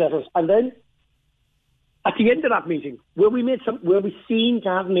prove on letters. And then, at the end of that meeting, where we seemed to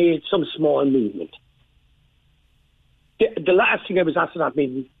have made some small movement, the last thing I was asked at that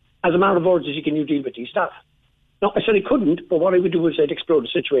meeting, as a matter of urgency, can you deal with these staff? No, I said I couldn't, but what I would do is I'd explore the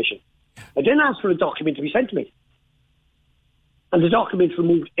situation. I then asked for a document to be sent to me. And the document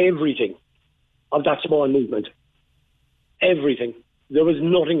removed everything of that small movement. Everything. There was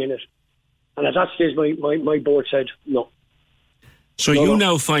nothing in it. And at that stage, my board said no. So you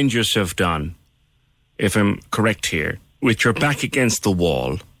now find yourself, Don, if I'm correct here, with your back against the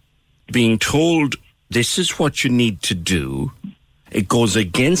wall, being told this is what you need to do. It goes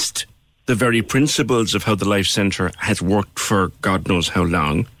against the very principles of how the Life Centre has worked for God knows how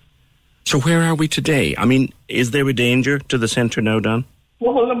long. So where are we today? I mean, is there a danger to the centre now, Don?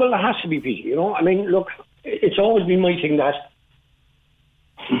 Well, there has to be, Peter. You know, I mean, look, it's always been my thing that,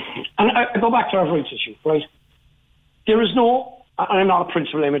 and I go back to our rights issue, right? There is no, and I'm not a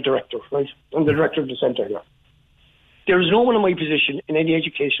principal, I'm a director, right? I'm the director of the centre here. There is no one in my position in any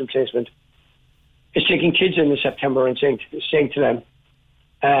educational placement is taking kids in September and saying to them,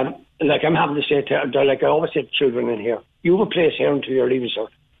 like I'm having to say to them, like I always say to children in here, you have a place here until you're leaving, sir.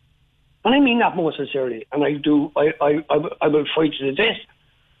 And I mean that most sincerely, and I will fight to the death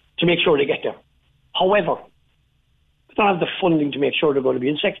to make sure they get there. However, I don't have the funding to make sure they're going to be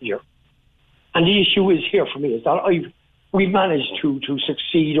in second year. And the issue is here for me is that we've managed to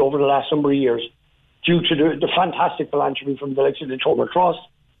succeed over the last number of years due to the fantastic philanthropy from the likes of the Turner Trust,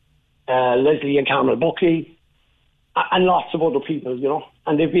 Leslie and Carmel Buckley, and lots of other people, you know,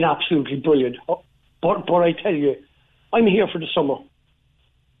 and they've been absolutely brilliant. But I tell you, I'm here for the summer,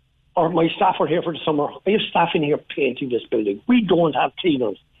 or my staff are here for the summer. I have staff in here painting this building. We don't have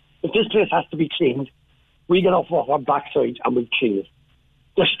cleaners. If this place has to be cleaned, we get off our backside and we clean it.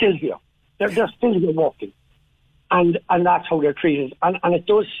 They're still here. They're still here working. And that's how they're treated. And it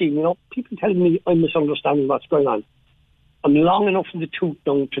does seem, you know, people telling me I'm misunderstanding what's going on. I'm long enough in the tooth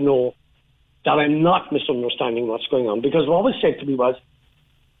now to know that I'm not misunderstanding what's going on. Because what was said to me was,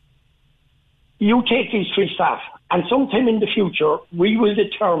 you take these 3 staff, and sometime in the future, we will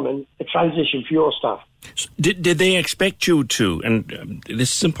determine a transition for your staff. Did they expect you to, and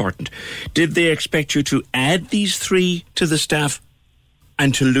this is important, did they expect you to add these 3 to the staff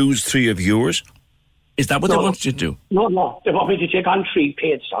and to lose 3 of yours? Is that what they wanted you to do? No. They want me to take on 3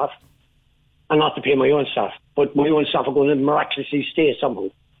 paid staff and not to pay my own staff. But my own staff are going to miraculously stay somehow.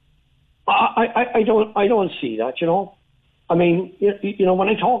 I don't see that, you know. I mean, you know, when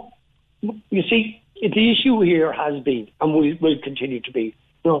I talk, you see, the issue here has been, and will continue to be,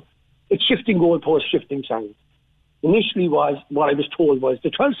 you know, it's shifting goalposts, shifting sands. Initially what I was told was the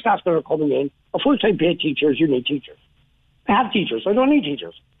 12 staff that are coming in are full-time paid teachers, you need teachers. I have teachers, I don't need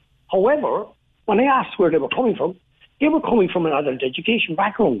teachers. However, when I asked where they were coming from an adult education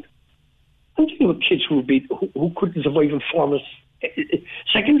background. I'm dealing with kids who couldn't survive in formal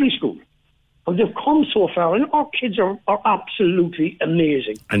secondary school. And they've come so far, and our kids are absolutely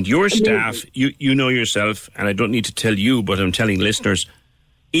amazing. And your staff, you know yourself, and I don't need to tell you, but I'm telling listeners,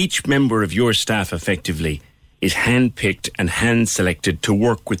 each member of your staff effectively is hand-picked and hand-selected to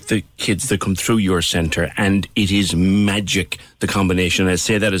work with the kids that come through your centre, and it is magic, the combination. I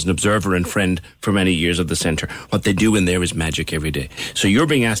say that as an observer and friend for many years of the centre. What they do in there is magic every day. So you're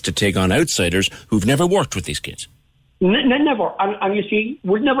being asked to take on outsiders who've never worked with these kids. Never. And you see,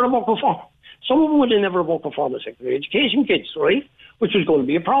 would never have worked before. Some of them would have never worked before the secondary education kids, right? Which was going to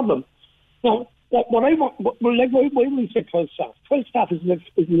be a problem. Now, what I want, like why we say 12 staff? 12 staff isn't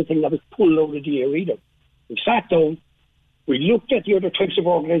the thing that was pulled out of the air either. We sat down, we looked at the other types of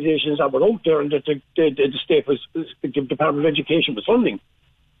organisations that were out there and that the state was, the Department of Education was funding,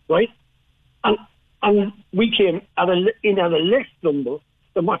 right? And we came in at a less number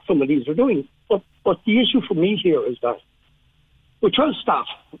than what some of these are doing. But the issue for me here is that with 12 staff,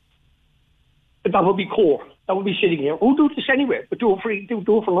 that would be core. That would be sitting here. Who do this anyway? But do it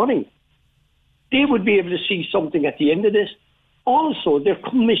for nothing. They would be able to see something at the end of this. Also, they're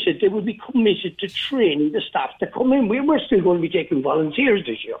committed. They would be committed to training the staff to come in. We're still going to be taking volunteers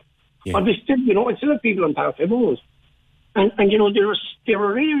this year. Yeah. And we still, I still have people on pathway boards. And there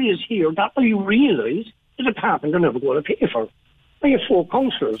are areas here that I realise the department are never going to pay for. I have 4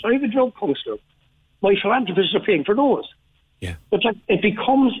 counsellors. I have a drug counsellor. My philanthropists are paying for those. Yeah. But it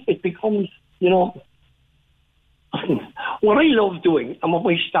becomes, what I love doing and what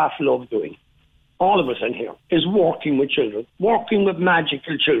my staff love doing, all of us in here, is working with children, working with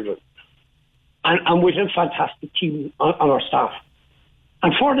magical children, and with a fantastic team on our staff.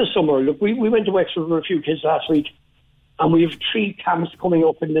 And for the summer, look, we went to Wexford with a few kids last week, and we have 3 camps coming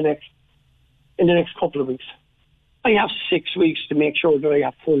up in the next couple of weeks. I have 6 weeks to make sure that I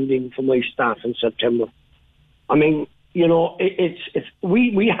have funding for my staff in September. I mean, we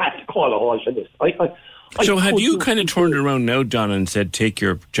had to call a halt for this. So have you kind of turned around now, Don, and said take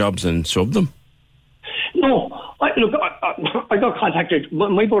your jobs and sub them? No, I got contacted.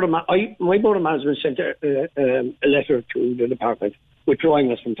 My board of management sent a letter to the department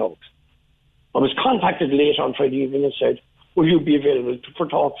withdrawing us from talks. I was contacted late on Friday evening and said, will you be available for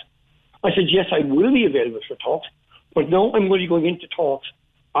talks? I said, yes, I will be available for talks, but now I'm really going into talks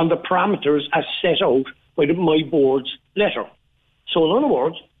on the parameters as set out by my board's letter. So in other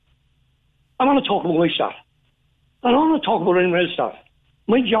words, I want to talk about my staff. I don't want to talk about anyone else's staff.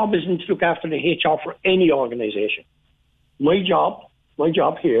 My job isn't to look after the HR for any organisation. My job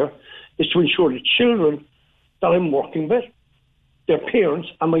here is to ensure the children that I'm working with, their parents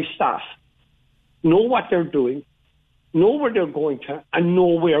and my staff know what they're doing, know where they're going to, and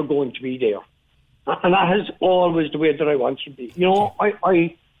know we're going to be there. And that is always the way that I want to be.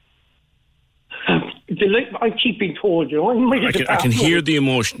 I keep being told, I can hear the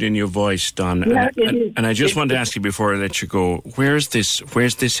emotion in your voice, Don. Yeah, and I just want to ask you before I let you go, where's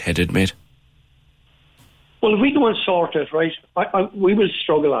this headed, mate? Well, if we don't sort it, right, we will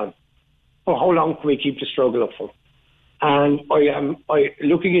struggle on. For how long can we keep the struggle up for? And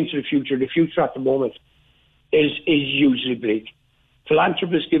looking into the future. The future at the moment is hugely bleak.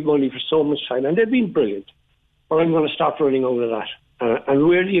 Philanthropists give money for so much time, and they've been brilliant. But I'm going to start running out of that. And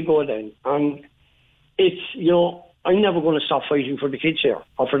where do you go then? And it's, I'm never going to stop fighting for the kids here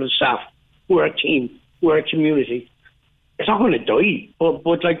or for the staff. We're a team. We're a community. It's not going to die, but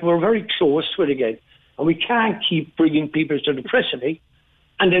we're very close to it again. And we can't keep bringing people to the precipice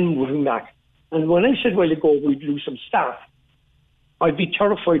and then moving back. And when I said a while ago we'd lose some staff, I'd be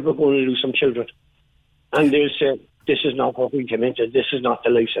terrified we're going to lose some children. And they'll say, this is not what we came into. This is not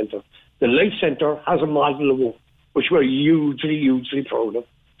the Life Centre. The Life Centre has a model of work which we're hugely, hugely proud of.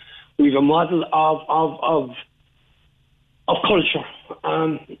 We have a model of culture.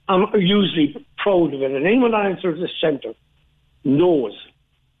 I'm hugely proud of it. And anyone that enters this centre knows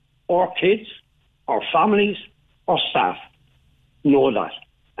our kids, our families, our staff know that.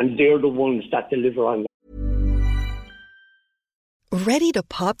 And they're the ones that deliver on that. Ready to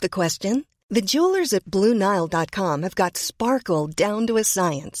pop the question? The jewelers at BlueNile.com have got sparkle down to a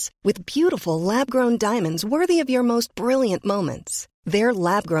science with beautiful lab-grown diamonds worthy of your most brilliant moments. Their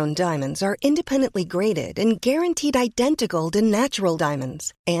lab-grown diamonds are independently graded and guaranteed identical to natural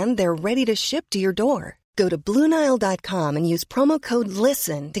diamonds. And they're ready to ship to your door. Go to BlueNile.com and use promo code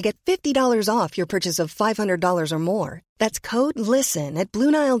LISTEN to get $50 off your purchase of $500 or more. That's code LISTEN at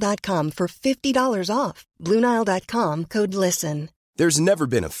BlueNile.com for $50 off. BlueNile.com, code LISTEN. There's never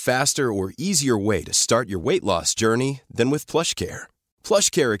been a faster or easier way to start your weight loss journey than with PlushCare.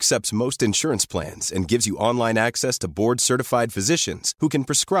 PlushCare accepts most insurance plans and gives you online access to board-certified physicians who can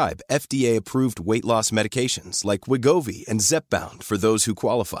prescribe FDA-approved weight loss medications like Wegovy and Zepbound for those who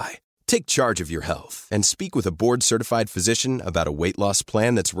qualify. Take charge of your health and speak with a board-certified physician about a weight loss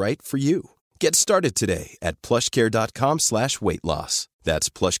plan that's right for you. Get started today at plushcare.com/weight loss. That's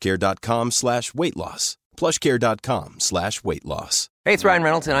plushcare.com/weight loss. PlushCare.com/weight loss. Hey, it's Ryan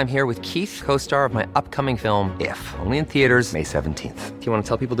Reynolds, and I'm here with Keith, co-star of my upcoming film, If, only in theaters May 17th. Do you want to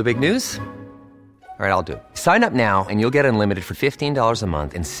tell people the big news? All right, I'll do it. Sign up now and you'll get unlimited for $15 a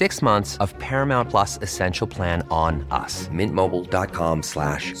month and 6 months of Paramount Plus Essential Plan on us.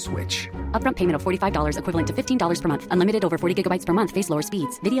 MintMobile.com/switch. Upfront payment of $45 equivalent to $15 per month. Unlimited over 40 gigabytes per month. Face lower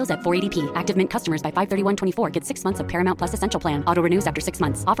speeds. Videos at 480p. Active Mint customers by 531.24 get 6 months of Paramount Plus Essential Plan. Auto renews after 6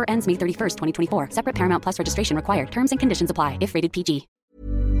 months. Offer ends May 31st, 2024. Separate Paramount Plus registration required. Terms and conditions apply if rated PG.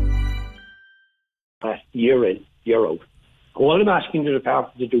 Year in, year out. All I'm asking the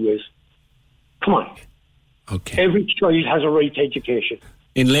department to do is, come on. Okay. Every child has a right to education.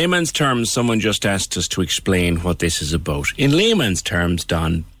 In layman's terms, someone just asked us to explain what this is about. In layman's terms,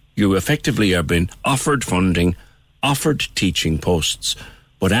 Don, you effectively have been offered funding, offered teaching posts,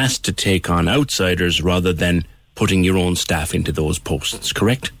 but asked to take on outsiders rather than putting your own staff into those posts,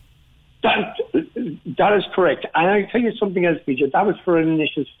 correct? That is correct. And I'll tell you something else, PJ. That was for an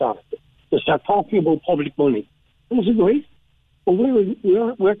initial start. To start talking about public money. It was great. But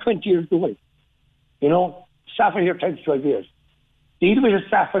we're 20 years away. You know, staff are here 10 to 12 years. Deal with a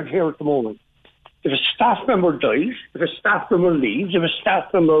staff are here at the moment. If a staff member dies, if a staff member leaves, if a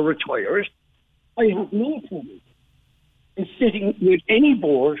staff member retires, I have no problem in sitting with any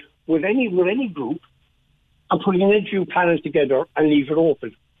board, with any group, and putting an interview panel together and leave it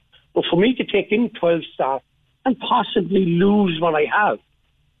open. But for me to take in 12 staff and possibly lose what I have,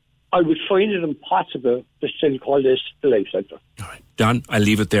 I would find it impossible to still call this the Life Centre. All right. Don, I'll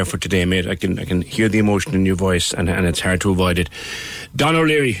leave it there for today, mate. I can hear the emotion in your voice, and it's hard to avoid it. Don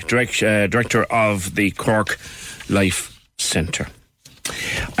O'Leary, Director of the Cork Life Centre.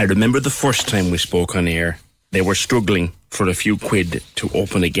 I remember the first time we spoke on air, they were struggling for a few quid to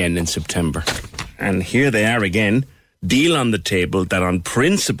open again in September. And here they are again, deal on the table that on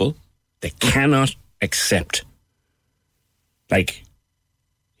principle they cannot accept. Like,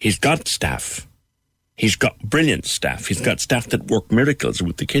 he's got staff. He's got brilliant staff. He's got staff that work miracles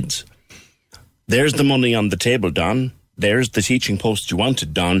with the kids. There's the money on the table, Don. There's the teaching post you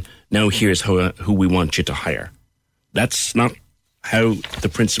wanted, Don. Now here's who we want you to hire. That's not how the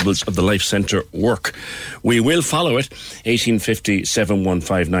principles of the Life Centre work. We will follow it. 1850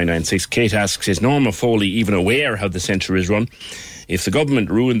 715 996. Kate asks, is Norma Foley even aware how the centre is run? If the government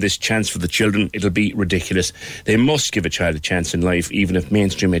ruined this chance for the children, it'll be ridiculous. They must give a child a chance in life, even if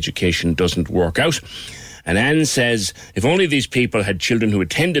mainstream education doesn't work out. And Anne says, if only these people had children who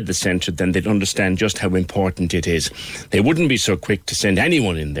attended the centre, then they'd understand just how important it is. They wouldn't be so quick to send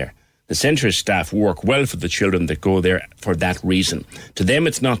anyone in there. The centre's staff work well for the children that go there for that reason. To them,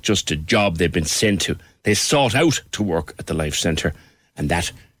 it's not just a job they've been sent to. They sought out to work at the Life Centre, and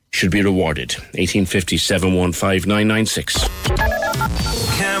that should be rewarded. 1850 715 996.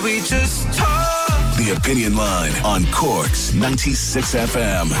 Can we just talk? The Opinion Line on Cork's 96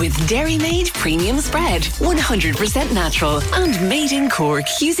 FM. With Dairy Made Premium Spread, 100% natural and made in Cork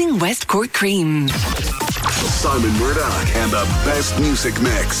using West Cork cream. Simon Murdoch and the best music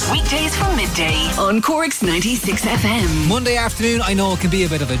mix. Weekdays from midday on Cork's 96 FM. Monday afternoon, I know it can be a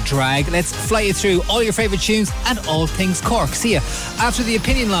bit of a drag. Let's fly you through all your favourite tunes and all things Cork. See you after the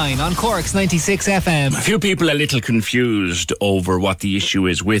Opinion Line on Cork's 96 FM. A few people are a little confused over what the issue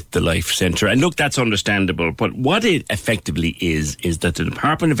is with the Life Centre. And look, that's understandable. But what it effectively is that the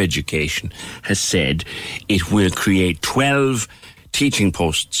Department of Education has said it will create 12 teaching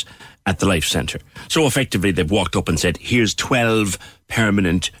posts at the Life Centre. So effectively they've walked up and said, here's 12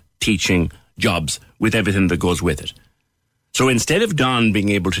 permanent teaching jobs with everything that goes with it. So instead of Don being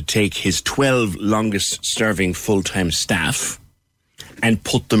able to take his 12 longest serving full-time staff and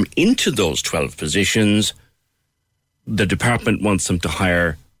put them into those 12 positions, the department wants them to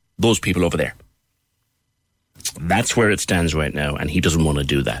hire those people over there. That's where it stands right now, and he doesn't want to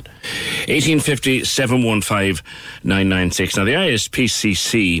do that. 1850 715 996. Now, the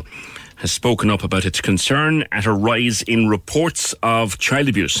ISPCC has spoken up about its concern at a rise in reports of child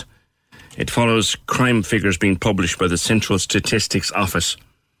abuse. It follows crime figures being published by the Central Statistics Office,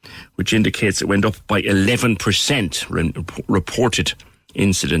 which indicates it went up by 11% reported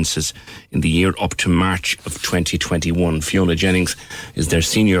incidences in the year up to March of 2021. Fiona Jennings is their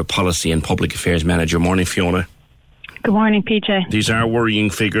Senior Policy and Public Affairs Manager. Morning, Fiona. Good morning, PJ. These are worrying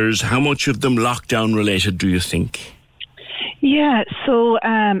figures. How much of them lockdown related, do you think? Yeah, so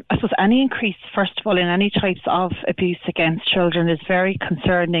I suppose any increase, first of all, in any types of abuse against children is very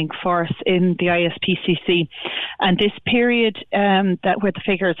concerning for us in the ISPCC. And this period where the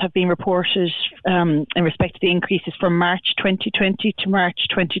figures have been reported in respect to the increases from March 2020 to March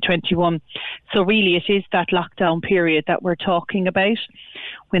 2021. So really it is that lockdown period that we're talking about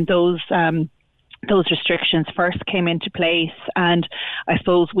when those those restrictions first came into place, and I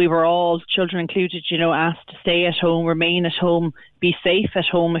suppose we were all, children included, asked to stay at home, remain at home, be safe at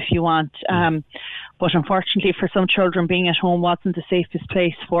home if you want. But unfortunately for some children, being at home wasn't the safest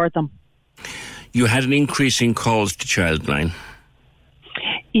place for them. You had an increase in calls to Childline.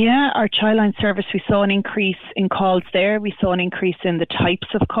 Yeah, our Childline service, we saw an increase in calls there. We saw an increase in the types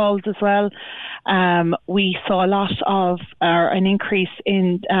of calls as well. We saw a lot of an increase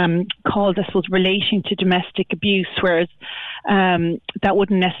in calls, I suppose, relating to domestic abuse, whereas that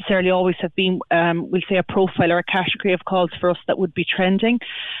wouldn't necessarily always have been, we'll say, a profile or a category of calls for us that would be trending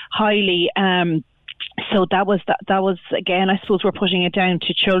highly. So that was again, I suppose we're putting it down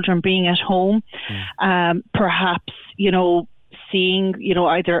to children being at home, perhaps, seeing,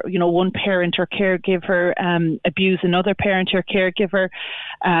 either, one parent or caregiver abuse another parent or caregiver,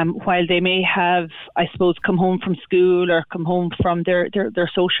 while they may have, I suppose, come home from school or come home from their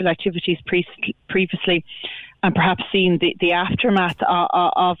social activities previously, and perhaps seeing the aftermath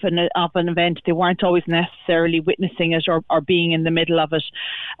of an event. They weren't always necessarily witnessing it or being in the middle of it.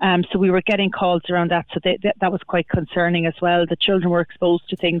 So we were getting calls around that. So that was quite concerning as well. The children were exposed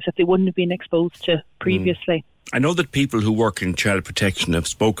to things that they wouldn't have been exposed to previously. I know that people who work in child protection have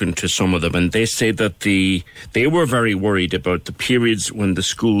spoken to some of them, and they say that they were very worried about the periods when the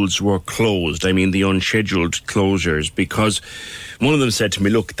schools were closed. I mean, the unscheduled closures, because one of them said to me,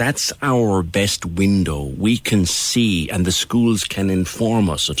 look, that's our best window. We can see, and the schools can inform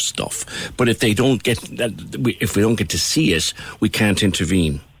us of stuff. But if they don't get that, if we don't get to see it, we can't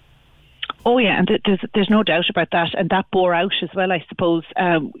intervene. Oh yeah, and there's no doubt about that, and that bore out as well, I suppose.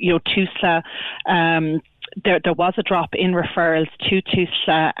 TUSLA, there was a drop in referrals to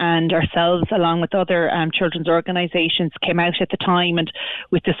TUSLA, and ourselves, along with other children's organisations, came out at the time, and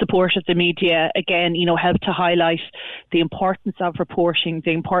with the support of the media, again, helped to highlight the importance of reporting,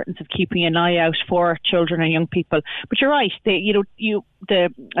 the importance of keeping an eye out for children and young people. But you're right,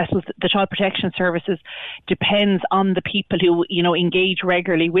 I suppose the Child Protection Services depends on the people who, engage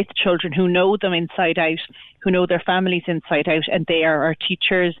regularly with children, who know them inside out, who know their families inside out, and they are our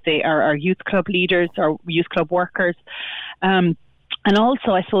teachers, they are our youth club leaders, our youth club workers, and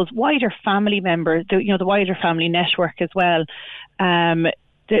also, I suppose, wider family members, the wider family network as well.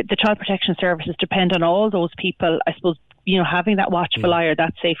 The Child Protection Services depend on all those people, I suppose, having that watchful eye or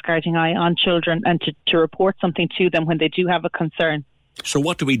that safeguarding eye on children, and to report something to them when they do have a concern. So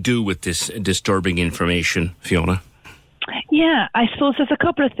what do we do with this disturbing information, Fiona? Yeah, I suppose there's a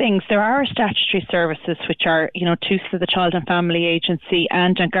couple of things. There are statutory services, which are, TUSLA, the Child and Family Agency,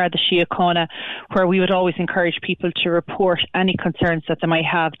 and An Garda Síochána, where we would always encourage people to report any concerns that they might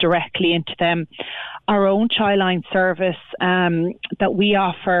have directly into them. Our own Childline service that we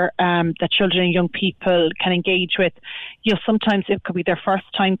offer, that children and young people can engage with, sometimes it could be their first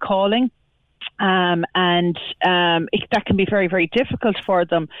time calling. That can be very, very difficult for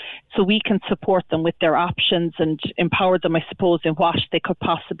them. So we can support them with their options and empower them, I suppose, in what they could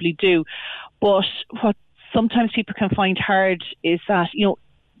possibly do. But what sometimes people can find hard is that,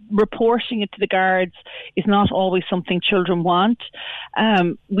 reporting it to the guards is not always something children want.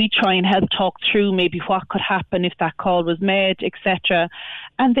 We try and help talk through maybe what could happen if that call was made, etc.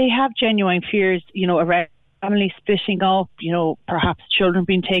 And they have genuine fears, around families splitting up, perhaps children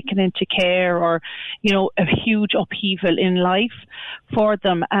being taken into care, or, a huge upheaval in life for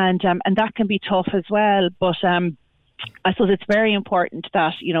them. And that can be tough as well. But I suppose it's very important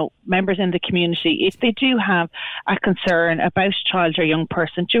that, members in the community, if they do have a concern about a child or young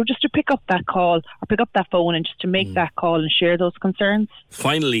person, just to pick up that call or pick up that phone and just to make that call and share those concerns.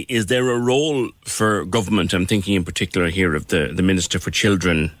 Finally, is there a role for government? I'm thinking in particular here of the Minister for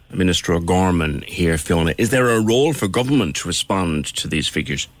Children, Minister O'Gorman here, Fiona. Is there a role for government to respond to these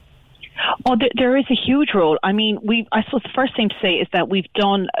figures? Oh, there is a huge role. I mean, I suppose the first thing to say is that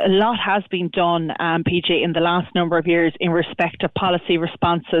a lot has been done, PJ, in the last number of years in respect of policy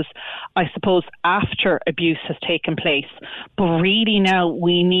responses, I suppose, after abuse has taken place. But really now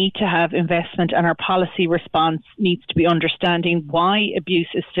we need to have investment, and our policy response needs to be understanding why abuse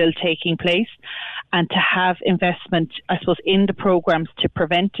is still taking place, and to have investment, I suppose, in the programmes to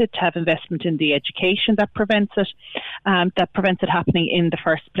prevent it, to have investment in the education that prevents it happening in the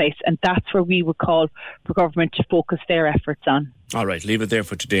first place. And that's where we would call for government to focus their efforts on. All right, leave it there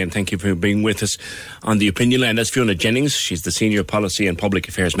for today, and thank you for being with us on the Opinion Line. That's Fiona Jennings. She's the Senior Policy and Public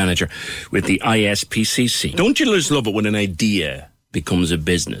Affairs Manager with the ISPCC. Don't you just love it when an idea becomes a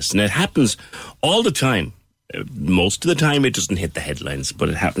business? And it happens all the time. Most of the time it doesn't hit the headlines, but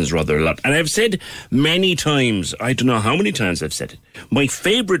it happens rather a lot. And I've said many times, I don't know how many times I've said it, my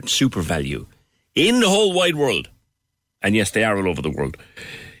favourite super value in the whole wide world, and yes, they are all over the world,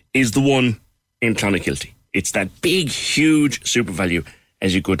 is the one in Clonakilty. It's that big, huge Super Value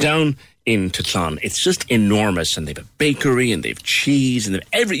as you go down into Clon. It's just enormous, and they've a bakery, and they've cheese, and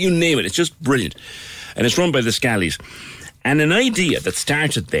they've you name it. It's just brilliant. And it's run by the Scallies. And an idea that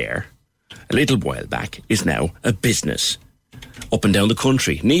started there a little while back is now a business up and down the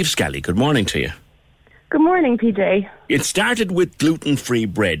country. Niamh Scally, good morning to you. Good morning, PJ. It started with gluten-free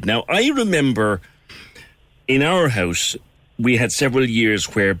bread. Now, I remember in our house, we had several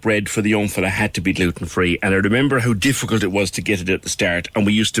years where bread for the young fella had to be gluten-free, and I remember how difficult it was to get it at the start, and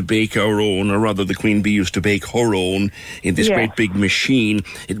we used to bake our own, or rather the Queen Bee used to bake her own in this great big machine.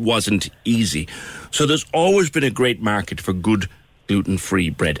 It wasn't easy. So there's always been a great market for good gluten-free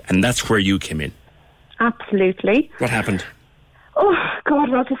bread, and that's where you came in. Absolutely. What happened? Oh,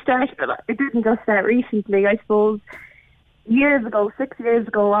 God, well, to start, but it didn't just start recently. I suppose years ago, 6 years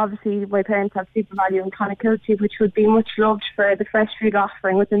ago, obviously my parents have Super Value in Clonakilty, which would be much loved for the fresh food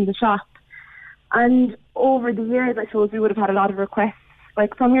offering within the shop. And over the years, I suppose we would have had a lot of requests,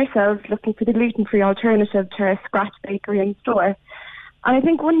 like from yourselves, looking for the gluten-free alternative to a scratch bakery in store. And I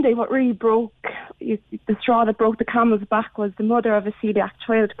think one day what really broke, the straw that broke the camel's back, was the mother of a celiac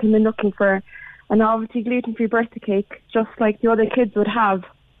child came in looking for a novelty gluten-free birthday cake, just like the other kids would have.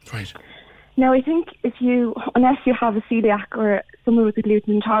 Right. Now, I think unless you have a celiac or someone with a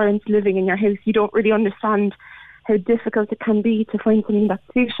gluten intolerance living in your house, you don't really understand how difficult it can be to find something that's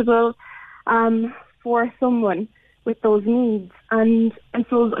suitable for someone with those needs. And I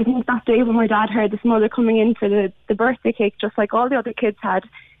think that day when my dad heard this mother coming in for the birthday cake, just like all the other kids had,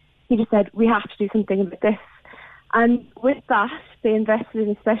 he just said, we have to do something about this. And with that, they invested in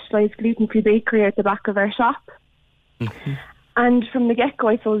a specialised gluten-free bakery at the back of our shop. Mm-hmm. And from the get-go,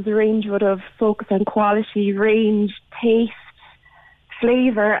 I suppose the range would have focused on quality, range, taste,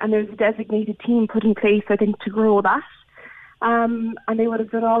 flavour, and there's a designated team put in place, I think, to grow that. And they would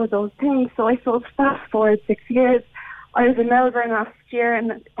have done all of those things. So I suppose fast forward 6 years, I was in Melbourne last year,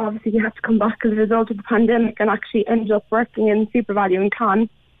 and obviously we had to come back as a result of the pandemic, and actually ended up working in Super Value in Con.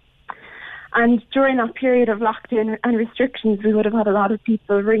 And during that period of lockdown and restrictions, we would have had a lot of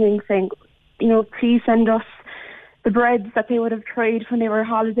people ringing saying, please send us the breads that they would have tried when they were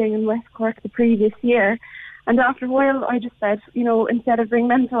holidaying in West Cork the previous year. And after a while, I just said, instead of bring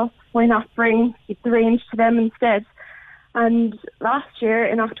them to us, why not bring the range to them instead? And last year,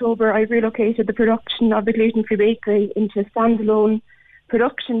 in October, I relocated the production of the gluten-free bakery into a standalone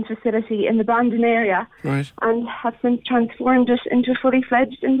production facility in the Bandon area, right, and have since transformed it into a fully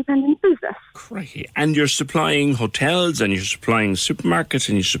fledged independent business. Crikey. And you're supplying hotels, and you're supplying supermarkets,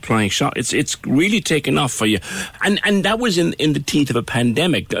 and you're supplying shops. It's really taken off for you. And that was in the teeth of a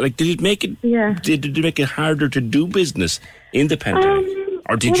pandemic. Like, did it make it? Yeah. Did it make it harder to do business in the pandemic,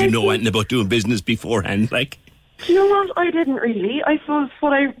 or did you know anything about doing business beforehand? Like, do you know what? I didn't really. I suppose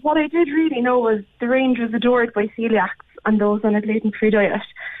what I did really know was the range was adored by celiacs and those on a gluten-free diet.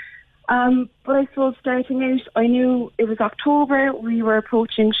 But I suppose starting out, I knew it was October. We were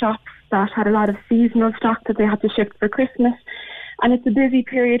approaching shops that had a lot of seasonal stock that they had to ship for Christmas. And it's a busy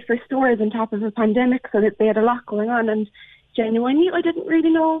period for stores on top of a pandemic, so that they had a lot going on. And genuinely, I didn't really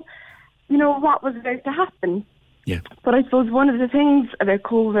know, what was about to happen. Yeah. But I suppose one of the things about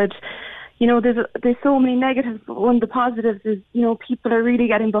COVID, there's so many negatives, but one of the positives is, people are really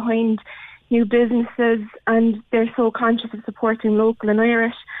getting behind new businesses, and they're so conscious of supporting local and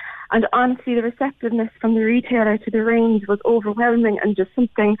Irish. And honestly, the receptiveness from the retailer to the range was overwhelming, and just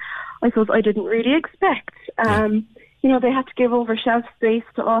something I suppose I didn't really expect. They had to give over shelf space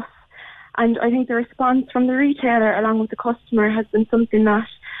to us, and I think the response from the retailer along with the customer has been something that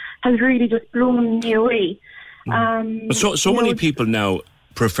has really just blown me away. So many people now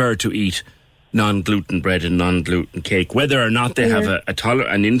prefer to eat non-gluten bread and non-gluten cake, whether or not they have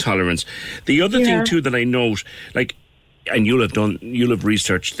an intolerance. The other thing too that I note, and you'll have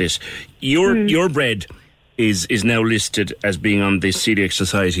researched this, your bread is now listed as being on the Celiac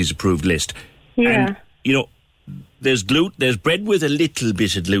Society's approved list. Yeah. And there's bread with a little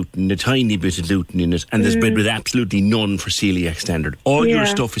bit of gluten, a tiny bit of gluten in it, and there's bread with absolutely none for celiac standard. All your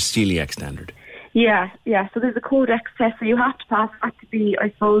stuff is celiac standard. Yeah. So there's a Codex test, so you have to pass that to be,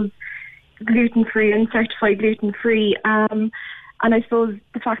 I suppose, gluten-free and certified gluten-free. And I suppose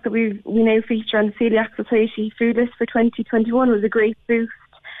the fact that we now feature on the Celiac Society food list for 2021 was a great boost.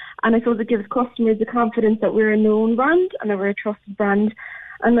 And I suppose it gives customers the confidence that we're a known brand and that we're a trusted brand.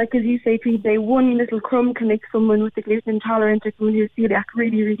 And as you say, PJ, one little crumb can make someone with a gluten intolerant or someone who's celiac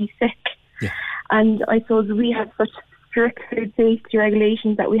really, really sick. Yeah. And I suppose we have such strict food safety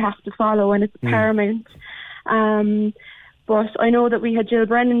regulations that we have to follow, and it's paramount. But I know that we had Jill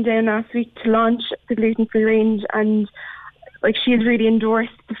Brennan down last week to launch the gluten-free range, and like, she has really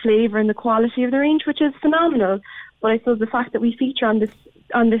endorsed the flavour and the quality of the range, which is phenomenal. But I suppose the fact that we feature on this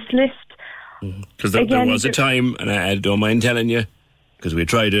list, because there was a time, and I don't mind telling you, because we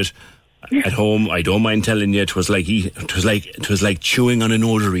tried it at home. I don't mind telling you, it was like chewing on an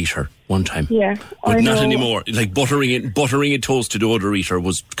odor eater one time. Yeah, but not anymore. Like buttering a toasted odor eater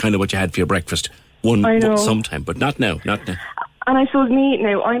was kind of what you had for your breakfast sometime, but not now. And I suppose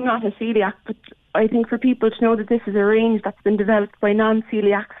now, I'm not a celiac, but I think for people to know that this is a range that's been developed by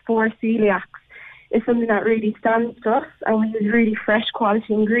non-celiacs for celiacs is something that really stands to us, and we use really fresh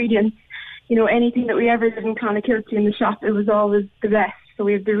quality ingredients. You know, anything that we ever did in Clonakilty in the shop, it was always the best. So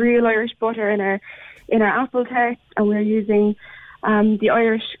we have the real Irish butter in our apple tarts, and we're using the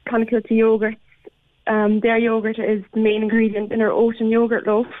Irish Clonakilty yogurt. Their yogurt is the main ingredient in our oat and yogurt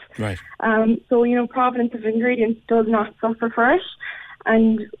loaf. Right. So, you know, provenance of ingredients does not suffer for it.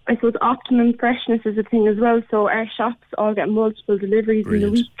 And I suppose optimum freshness is a thing as well. So our shops all get multiple deliveries in the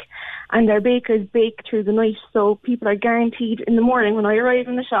week, and our bakers bake through the night. So people are guaranteed in the morning when I arrive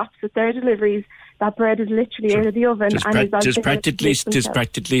in the shops with their deliveries, that bread is literally out of the oven just practically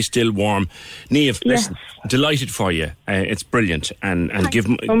still warm. Niamh, listen, delighted for you. It's brilliant, and give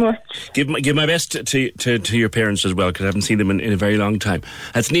my best to your parents as well, because I haven't seen them in a very long time.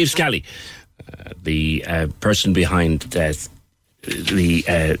 That's Niamh Scally, the person behind the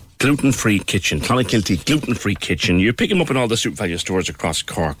gluten-free kitchen, Clonakilty gluten-free kitchen. You pick them up in all the Super Value stores across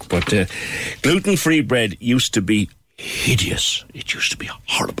Cork, but gluten-free bread used to be hideous. It used to be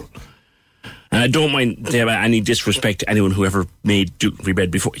horrible. And I don't mind any disrespect to anyone who ever made gluten-free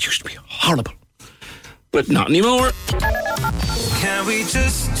bread before. It used to be horrible. But not anymore. Can we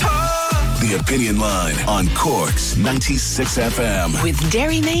just talk? The Opinion Line on Cork's 96 FM. With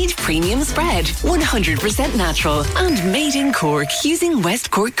Dairy Made Premium Spread, 100% natural and made in Cork using West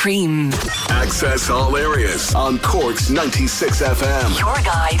Cork cream. Access all areas on Cork's 96 FM. Your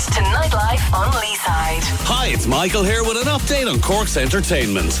guide to nightlife on Leaside. Hi, it's Michael here with an update on Cork's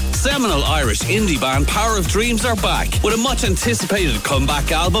entertainment. Seminal Irish indie band Power of Dreams are back with a much anticipated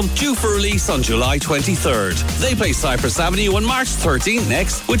comeback album due for release on July 23rd. They play Cypress Avenue on March 13th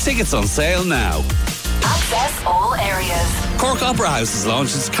next, with tickets on sale now. Access all areas. Cork Opera House has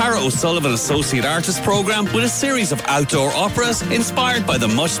launched its Cara O'Sullivan Associate Artist Programme with a series of outdoor operas inspired by the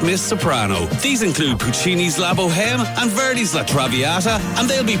much-missed soprano. These include Puccini's La Bohème and Verdi's La Traviata, and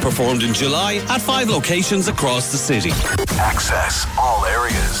they'll be performed in July at 5 locations across the city. Access all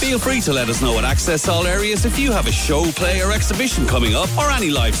areas. Feel free to let us know at Access All Areas if you have a show, play or exhibition coming up, or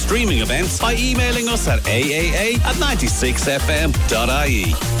any live streaming events, by emailing us at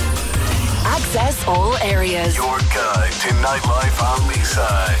aaa@96fm.ie. Access all areas. Your guide to nightlife on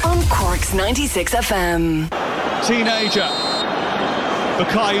Leaside. On Cork's 96 FM. Teenager,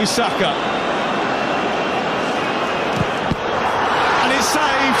 Bukayo Saka. And it's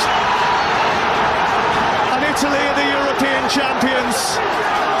saved. And Italy are the European champions.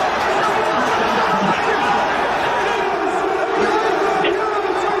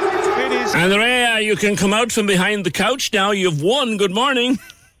 Andrea, you can come out from behind the couch now. You've won. Good morning.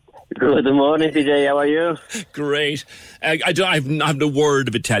 Good morning, PJ. How are you? Great. I have no word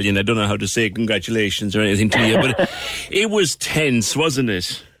of Italian. I don't know how to say congratulations or anything to you, but it was tense, wasn't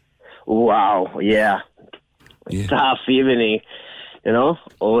it? Wow, yeah. Tough evening, you know,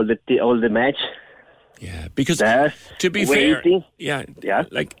 all the match. Yeah, because to be fair,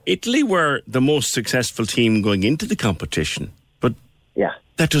 like Italy were the most successful team going into the competition, but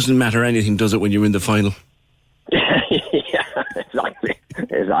that doesn't matter anything, does it, when you're in the final? Yeah,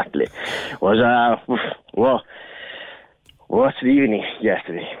 exactly. Was the evening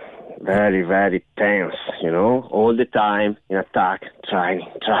yesterday? Very, very tense, you know, all the time in attack, trying.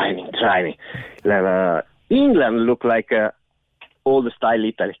 England look like all the style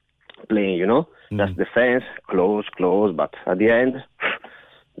Italy playing, you know. That's defense, close, but at the end,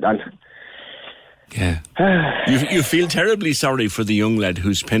 done. Yeah. You feel terribly sorry for the young lad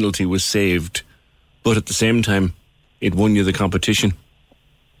whose penalty was saved, but at the same time, it won you the competition.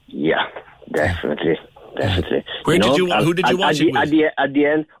 Yeah, definitely. Who did you watch it with? At the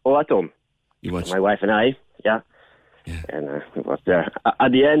end, at home. You watched? My wife and I, yeah. And it was there.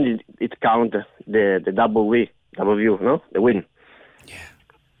 At the end, it counted the double W, no? The win. Yeah.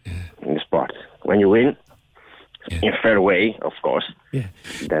 In the sport. When you win, in fair way, of course,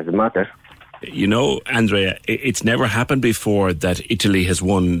 doesn't matter. You know, Andrea, it's never happened before that Italy has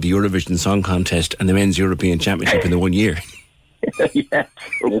won the Eurovision Song Contest and the Men's European Championship in the 1 year. Yeah,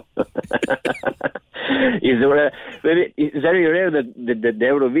 true. It's very rare that the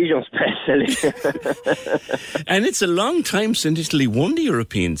Eurovision especially. And it's a long time since Italy won the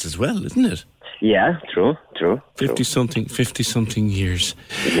Europeans as well, isn't it? Yeah, true. 50-something years.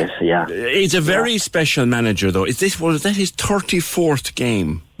 Yes, yeah. He's a very special manager, though. Was that his 34th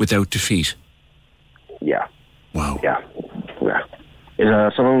game without defeat? Yeah. Wow. Yeah.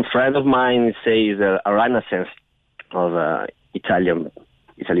 Some friend of mine says a renaissance of Italy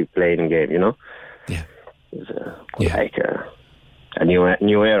playing game, you know? Yeah. It's like a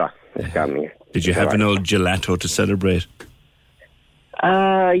new era is coming. Did you have an old gelato to celebrate?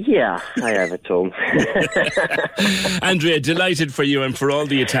 Yeah, I have at home. Andrea, delighted for you and for all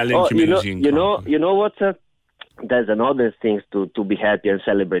the Italian community. You know what? There's another thing to be happy and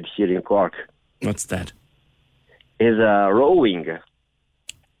celebrate here in Cork. What's that? Is rowing.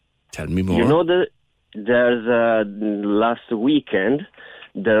 Tell me more. You know there's last weekend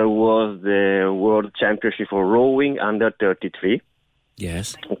there was the World Championship for rowing under 33.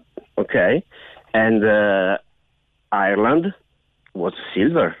 Yes. Okay, and Ireland was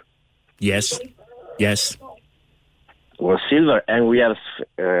silver. Yes. Was silver, and we have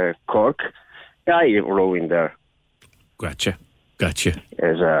Cork guy rowing there. Gotcha. As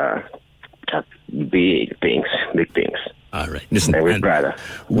big things. All right. Listen, and we're proud.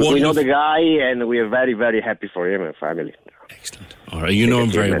 We know the guy, and we are very, very happy for him and family. Excellent. All right, you know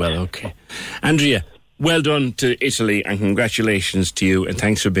him very well. Okay, Andrea. Well done to Italy, and congratulations to you, and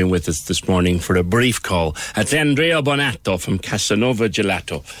thanks for being with us this morning for a brief call. It's Andrea Bonato from Casanova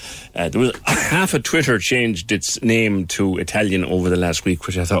Gelato. There was half of Twitter changed its name to Italian over the last week,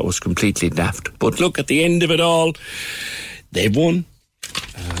 which I thought was completely daft. But look, at the end of it all, they've won.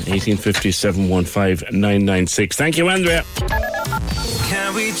 1850 715 996. Thank you, Andrea.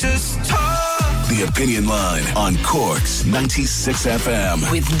 Can we just talk? The Opinion Line on Cork's 96 FM.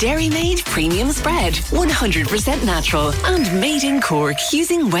 With Dairy Made Premium Spread, 100% natural and made in Cork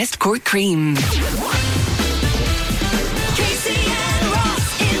using West Cork cream. Casey and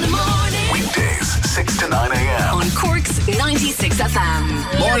Ross in the morning. Weekdays, 6 to 9 a.m. On Cork's 96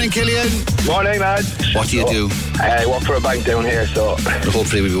 FM. Morning, Killian. Morning, lads. What do you do? I work for a bank down here, so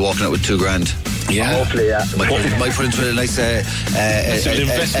hopefully we'll be walking out with $2,000. Yeah. Hopefully, yeah. Might put into a nice a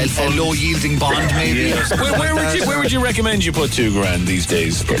low-yielding bond, maybe. Yeah. Where would you recommend you put $2,000 these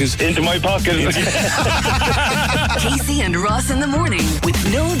days? Because into my pocket. Casey and Ross in the morning with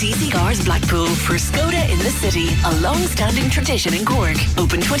No DC Cars Blackpool for Skoda in the city, a long-standing tradition in Cork.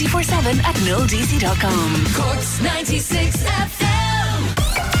 Open 24/7 at nodc.com. Cork's 96 FM.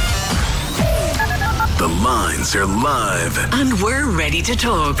 The lines are live. And we're ready to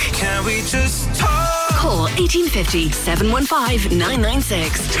talk. Can we just talk? Call 1850 715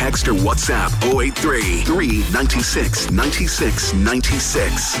 996. Text or WhatsApp 083 396 96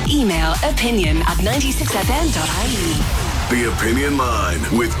 96. Email opinion@96fm.ie. The Opinion Line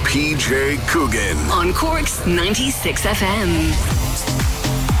with PJ Coogan. On Cork's 96 FM.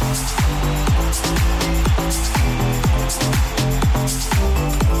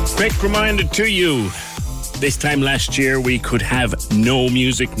 Quick reminder to you. This time last year, we could have no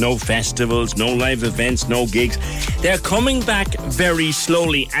music, no festivals, no live events, no gigs. They're coming back very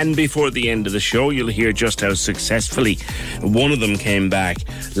slowly, and before the end of the show, you'll hear just how successfully one of them came back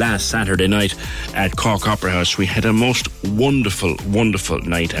last Saturday night at Cork Opera House. We had a most wonderful, wonderful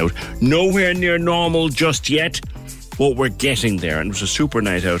night out. Nowhere near normal just yet, but we're getting there, and it was a super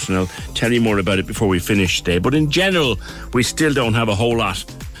night out, and I'll tell you more about it before we finish today. But in general, we still don't have a whole lot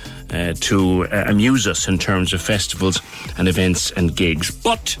to amuse us in terms of festivals and events and gigs.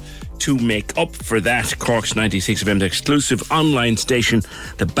 But to make up for that, Cork's 96 FM exclusive online station,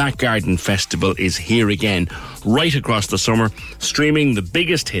 the Back Garden Festival, is here again, right across the summer, streaming the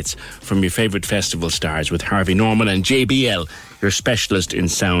biggest hits from your favourite festival stars with Harvey Norman and JBL, your specialist in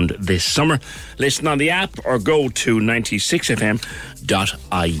sound this summer. Listen on the app or go to 96fm.ie.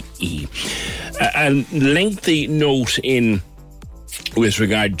 A lengthy note in with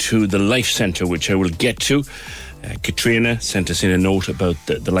regard to the Life Centre, which I will get to. Katrina sent us in a note about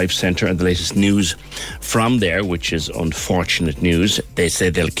the Life Centre and the latest news from there, which is unfortunate news. They say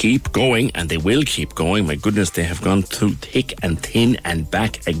they'll keep going, and they will keep going. My goodness, they have gone through thick and thin and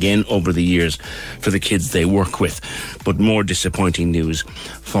back again over the years for the kids they work with. But more disappointing news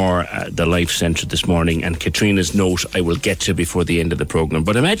for the Life Centre this morning, and Katrina's note I will get to before the end of the programme.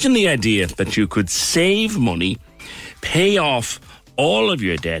 But imagine the idea that you could save money, pay off all of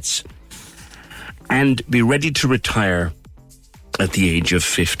your debts, and be ready to retire at the age of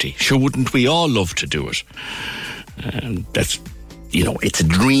 50. Sure, wouldn't we all love to do it? That's, it's a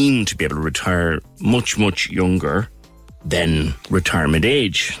dream to be able to retire much, much younger than retirement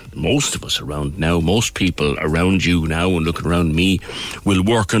age. Most of us around now, most people around you now and looking around me, will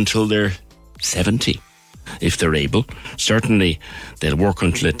work until they're 70, if they're able. Certainly, they'll work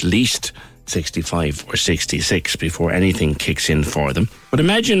until at least 65 or 66 before anything kicks in for them. But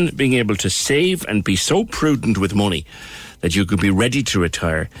imagine being able to save and be so prudent with money that you could be ready to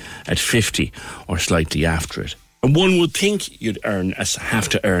retire at 50 or slightly after it. And one would think you'd have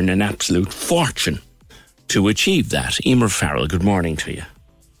to earn an absolute fortune to achieve that. Emer Farrell, good morning to you.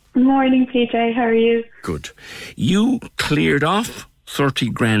 Good morning, PJ. How are you? Good. You cleared off 30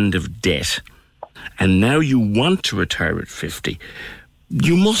 grand of debt and now you want to retire at 50.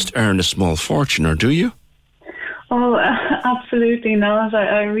 You must earn a small fortune, or do you? Oh, absolutely not.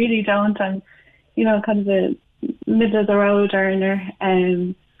 I really don't. I'm, kind of a middle of the road earner.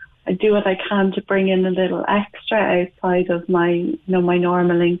 I do what I can to bring in a little extra outside of my, my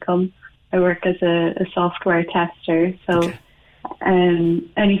normal income. I work as a software tester, so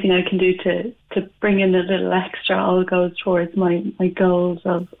anything I can do to bring in a little extra all goes towards my goals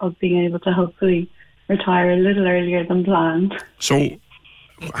of being able to hopefully retire a little earlier than planned. So,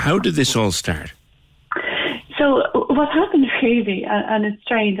 how did this all start? So what happened really, and it's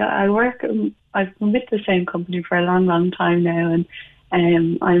strange, I've been with the same company for a long, long time now, and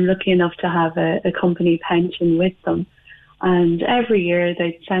I'm lucky enough to have a company pension with them. And every year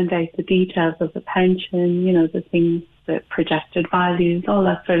they'd send out the details of the pension, the things, the projected values, all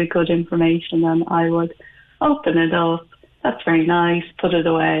that sort of good information, and I would open it up. That's very nice, put it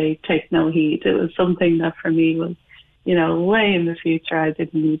away, take no heed. It was something that for me was, way in the future. I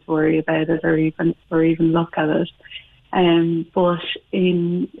didn't need to worry about it or even look at it. But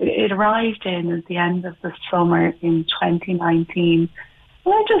it arrived in at the end of the summer in 2019.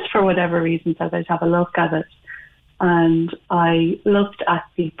 And I just, for whatever reason, said I'd have a look at it. And I looked at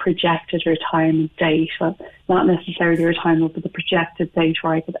the projected retirement date, well, not necessarily retirement, but the projected date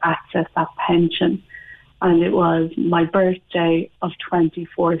where I could access that pension. And it was my birthday of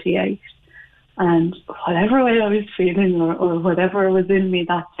 2048. And whatever way I was feeling or whatever was in me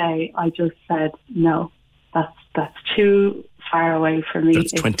that day, I just said, no, that's too far away for me.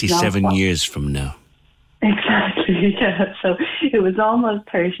 That's 27 years from now. Exactly, yeah. So it was almost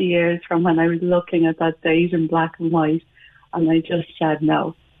 30 years from when I was looking at that date in black and white. And I just said,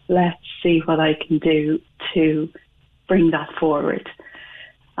 no, let's see what I can do to bring that forward.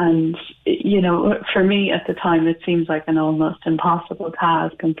 And, for me at the time, it seems like an almost impossible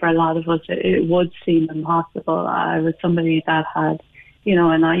task. And for a lot of us, it would seem impossible. I was somebody that had,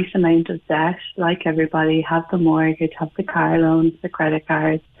 a nice amount of debt, like everybody, had the mortgage, had the car loans, the credit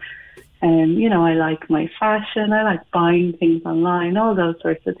cards. And, I like my fashion, I like buying things online, all those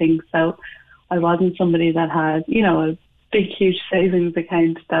sorts of things. So I wasn't somebody that had, a big, huge savings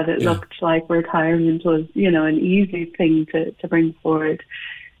account that it looked like retirement was, an easy thing to bring forward.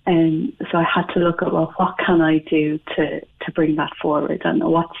 And so I had to look at, well, what can I do to bring that forward, and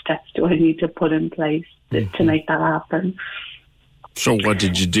what steps do I need to put in place to make that happen. So what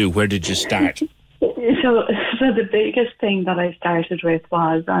did you do? Where did you start? So the biggest thing that I started with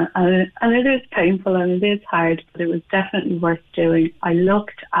was, and it is painful and it is hard, but it was definitely worth doing. I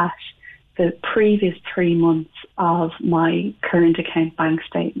looked at the previous 3 months of my current account bank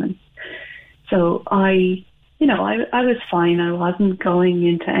statements. So I was fine. I wasn't going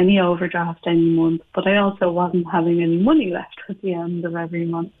into any overdraft any month, but I also wasn't having any money left at the end of every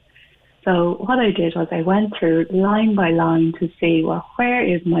month. So what I did was I went through line by line to see, well, where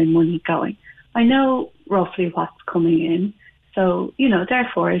is my money going? I know roughly what's coming in. So,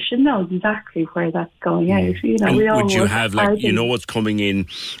 therefore I should know exactly where that's going out. And would you have, what's coming in,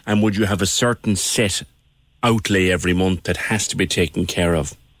 and would you have a certain set outlay every month that has to be taken care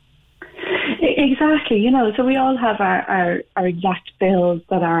of? Exactly, so we all have our exact bills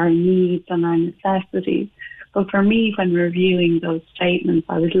that are our needs and our necessities. But for me, when reviewing those statements,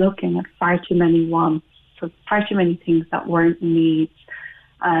 I was looking at far too many wants, so far too many things that weren't needs.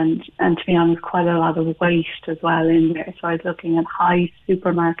 And to be honest, quite a lot of waste as well in there. So I was looking at high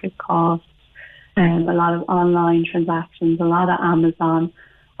supermarket costs, a lot of online transactions, a lot of Amazon,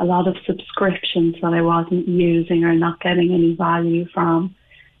 a lot of subscriptions that I wasn't using or not getting any value from.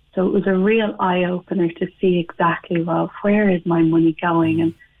 So it was a real eye-opener to see exactly, well, where is my money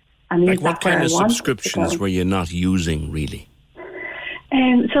going? And like what kind of subscriptions were you not using, really?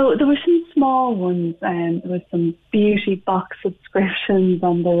 So there were some small ones, there was some beauty box subscriptions,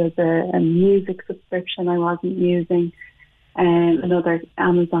 and there was a music subscription I wasn't using, another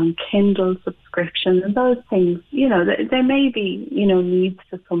Amazon Kindle subscription, and those things, they may be, needs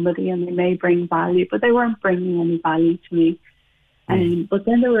to somebody and they may bring value, but they weren't bringing any value to me. But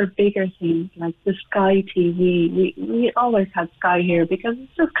then there were bigger things like the Sky TV. We always had Sky here because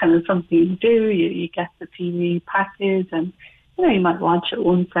it's just kind of something you do. You get the TV package and, you might watch it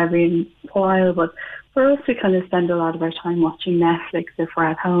once every while. But for us, we kind of spend a lot of our time watching Netflix if we're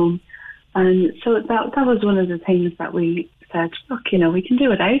at home. And so that was one of the things that we said, look, we can do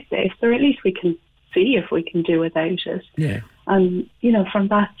without this, or at least we can see if we can do without it. Yeah. And, from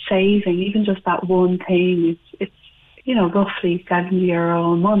that saving, even just that one thing, it's roughly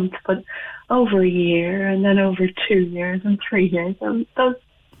 €70 a month, but over a year and then over 2 years and 3 years, those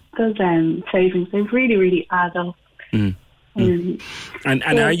savings, they really, really add up. And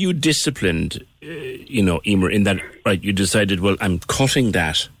are you disciplined, Emer, in that, right, you decided, well, I'm cutting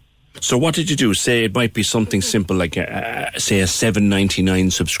that. So what did you do? Say it might be something simple like, say, a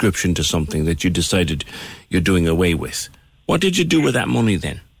 $7.99 subscription to something that you decided you're doing away with. What did you do with that money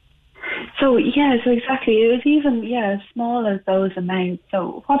then? So exactly. It was even, as small as those amounts.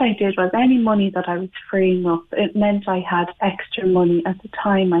 So what I did was any money that I was freeing up, it meant I had extra money. At the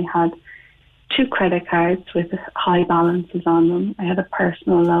time, I had 2 credit cards with high balances on them. I had a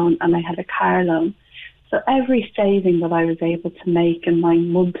personal loan and I had a car loan. So every saving that I was able to make in my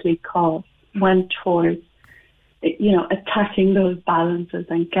monthly cost went towards, attacking those balances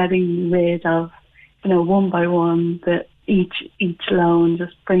and getting rid of, one by one, each loan,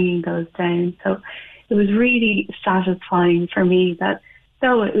 just bringing those down. So it was really satisfying for me that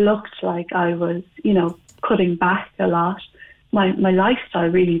though it looked like I was, cutting back a lot, my lifestyle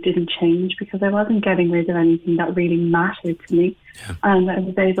really didn't change because I wasn't getting rid of anything that really mattered to me. Yeah. And I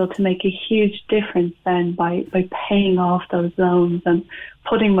was able to make a huge difference then by paying off those loans and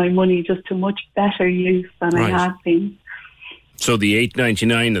putting my money just to much better use than I had been. So the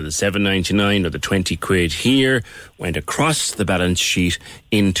 $8.99 or the $7.99 or the 20 quid here went across the balance sheet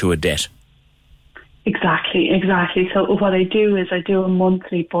into a debt. Exactly. So what I do is I do a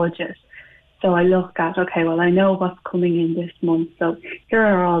monthly budget. So I look at, okay, well, I know what's coming in this month. So here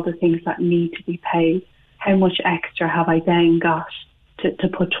are all the things that need to be paid. How much extra have I then got to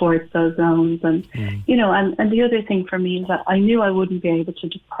put towards those loans? And, and the other thing for me is that I knew I wouldn't be able to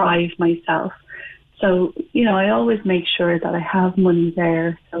deprive myself. So, I always make sure that I have money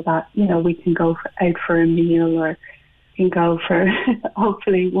there so that, we can go out for a meal or can go for,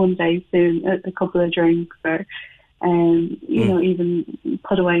 hopefully one day soon, a couple of drinks or, even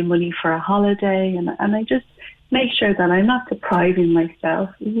put away money for a holiday. And I just make sure that I'm not depriving myself.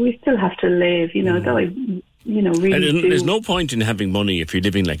 We still have to live, though I, really there's no point in having money if you're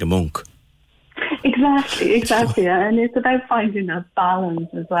living like a monk. Exactly. And it's about finding that balance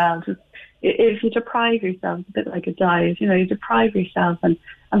as well. Just if you deprive yourself, it's a bit like a diet, you deprive yourself and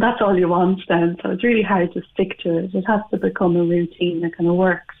that's all you want then. So it's really hard to stick to it. It has to become a routine that kind of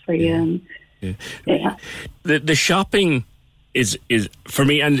works for you. Yeah. The shopping is for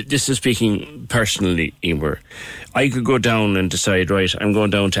me, and this is speaking personally, Emer, I could go down and decide, right, I'm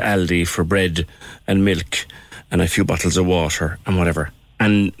going down to Aldi for bread and milk and a few bottles of water and whatever.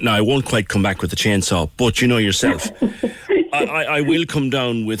 And now I won't quite come back with a chainsaw, but you know yourself, I will come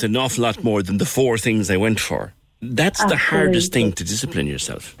down with an awful lot more than the 4 things I went for. That's Absolutely. The hardest thing to discipline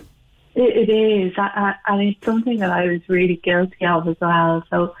yourself. It is, and it's something that I was really guilty of as well.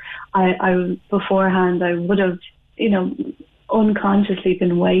 So I beforehand, I would have, unconsciously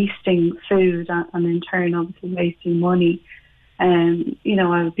been wasting food and in turn obviously wasting money.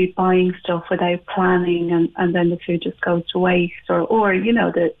 I would be buying stuff without planning and then the food just goes to waste or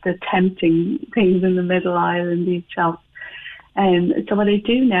the tempting things in the middle aisle in these shops. So what I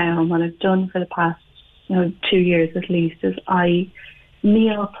do now and what I've done for the past 2 years at least is I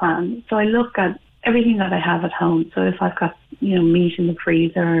meal plan. So I look at everything that I have at home. So if I've got, meat in the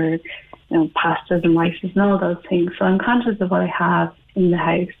freezer, pastas and rices and all those things. So I'm conscious of what I have in the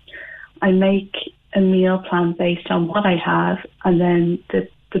house. I make a meal plan based on what I have and then the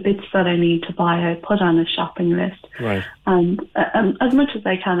bits that I need to buy I put on a shopping list. Right. And as much as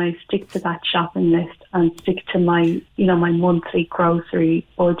I can, I stick to that shopping list and stick to my, my monthly grocery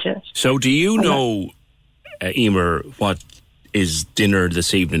budget. So do you know, Emer, what is dinner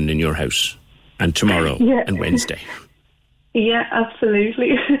this evening in your house and tomorrow and Wednesday? Yeah,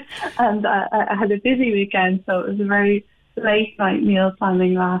 absolutely. And I had a busy weekend, so it was a very late night meal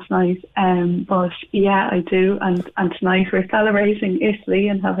planning last night. But yeah, I do. And tonight we're celebrating Italy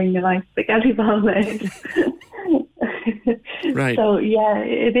and having a nice spaghetti bolognese. Right. So yeah,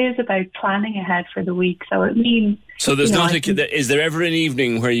 it is about planning ahead for the week. So it means. So there's is there ever an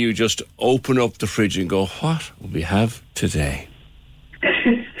evening where you just open up the fridge and go, what will we have today?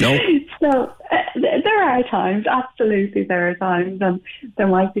 No. So there are times, absolutely there are times, and there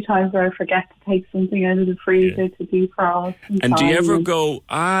might be times where I forget to take something out of the freezer to defrost. And do you ever go,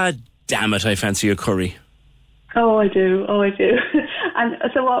 damn it, I fancy a curry? Oh, I do. And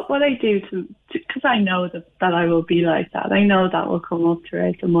so what I do because I know that I will be like that. I know that will come up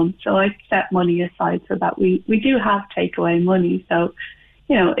throughout the month. So I set money aside so that we do have takeaway money. So,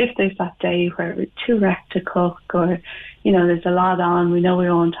 if there's that day where we're too wrecked to cook, or, there's a lot on, we know we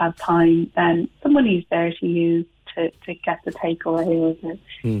won't have time, then the money's there to use to get the takeaway or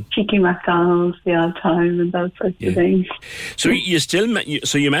the cheeky McDonald's the odd time and those sorts of things. So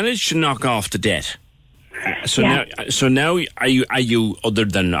you managed to knock off the debt. Now are you other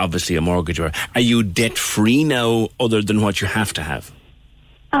than obviously a mortgage, or are you debt free now other than what you have to have?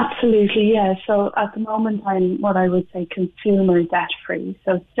 Absolutely, yeah. So at the moment I'm what I would say consumer debt free.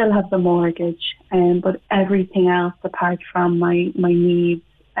 So still have the mortgage, but everything else apart from my needs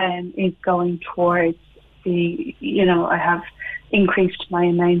is going towards I have increased my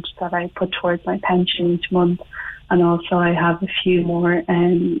amount that I put towards my pension each month, and also I have a few more,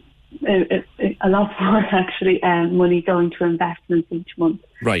 a lot more actually, money going to investments each month.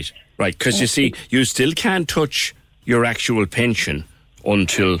 Right. Because you see, you still can't touch your actual pension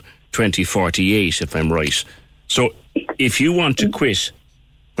until 2048, if I'm right. So if you want to quit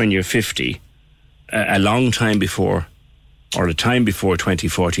when you're 50, a long time before, or a time before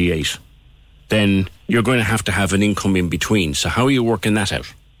 2048, then you're going to have an income in between. So how are you working that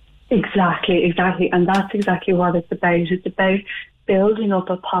out? Exactly. And that's exactly what it's about. It's about building up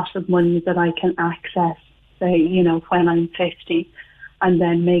a pot of money that I can access, say, when I'm 50, and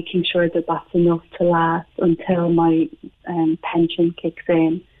then making sure that that's enough to last until my pension kicks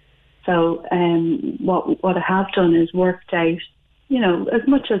in. So what I have done is worked out, as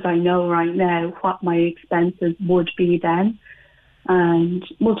much as I know right now, what my expenses would be then, and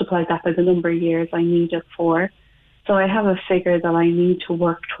multiply that by the number of years I need it for. So I have a figure that I need to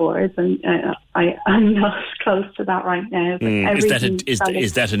work towards, and I'm not close to that right now. But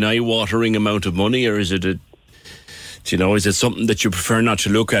is that an eye-watering amount of money, or is it is it something that you prefer not to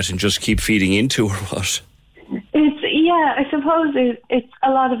look at and just keep feeding into, or what? I suppose it's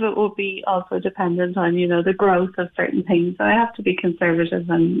a lot of it will be also dependent on the growth of certain things. So I have to be conservative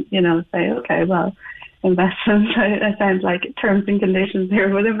and say, okay, well, investments, it sounds like terms and conditions here,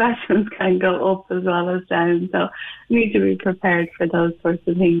 but investments can go up as well as down. So I need to be prepared for those sorts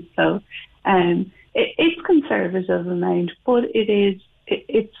of things. So it's conservative amount, but it's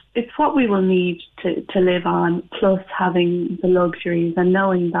what we will need to live on, plus having the luxuries and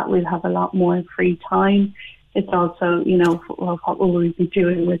knowing that we'll have a lot more free time. It's also, what will we be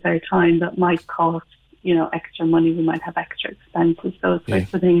doing with our time that might cost, extra money. We might have extra expenses, those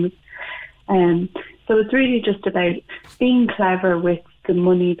sorts of things. So it's really just about being clever with the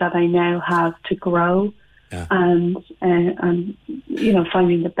money that I now have to grow, and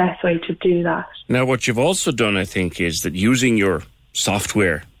finding the best way to do that. Now, what you've also done, I think, is that using your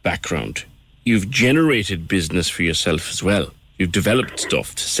software background, you've generated business for yourself as well. You've developed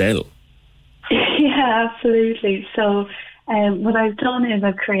stuff to sell. Yeah, absolutely. So what I've done is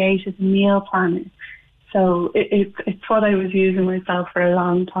I've created a meal planner. So it's what I was using myself for a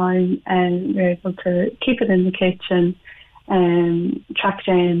long time, and you're able to keep it in the kitchen, track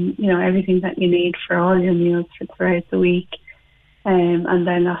down, everything that you need for all your meals for throughout the week. And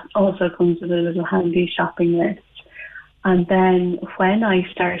then that also comes with a little handy shopping list. And then when I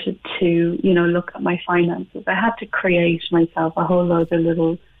started to, look at my finances, I had to create myself a whole load of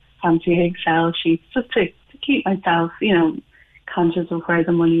little fancy Excel sheets just to keep myself, conscious of where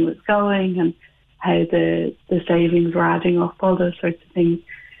the money was going and how the savings were adding up, all those sorts of things.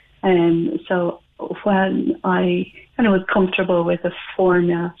 So when I kind of was comfortable with the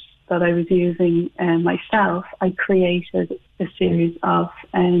format that I was using myself, I created a series of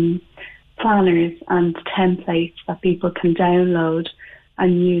planners and templates that people can download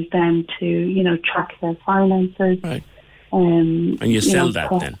and use them to, track their finances. Right. And you sell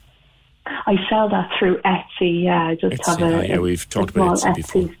that then? I sell that through Etsy, I just Etsy, have we've talked about small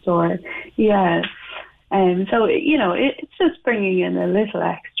Etsy before. store. Yeah. So, it's just bringing in a little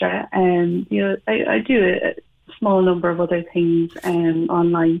extra. I do a small number of other things,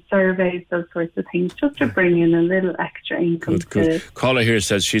 online surveys, those sorts of things, just to bring in a little extra income. Good. Caller here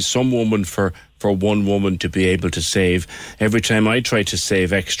says she's some woman for one woman to be able to save. Every time I try to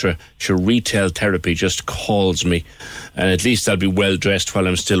save extra, sure, retail therapy just calls me, and at least I'll be well dressed while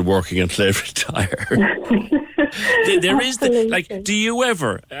I'm still working until I retire. There is do you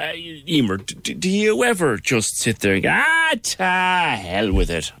ever, Emer, do you ever just sit there and go, ta hell with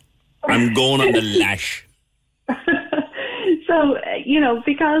it, I'm going on the lash? So,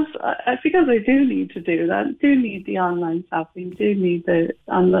 because I do need to do that, do need the online shopping, do need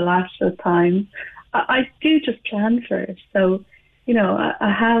on the lash at times, I do just plan for it. So,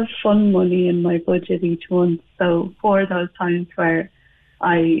 I have fun money in my budget each month. So for those times where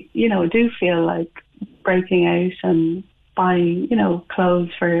I, do feel like breaking out and buying,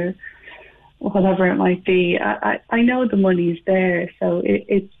 clothes for whatever it might be. I know the money's there, so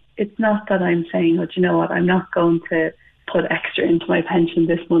it's not that I'm saying, oh, do you know what, I'm not going to put extra into my pension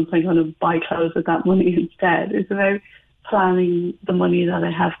this month, I'm going to buy clothes with that money instead. It's about planning the money that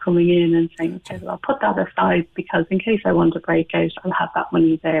I have coming in and saying, okay, well, I'll put that aside because in case I want to break out, I'll have that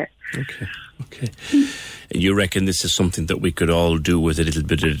money there. Okay. You reckon this is something that we could all do with a little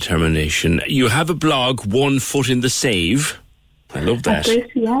bit of determination. You have a blog, One Foot in the Save. I love that. That's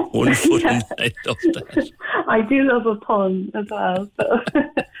it, yeah. 1 foot in, I love that. I do love a pun as well. So.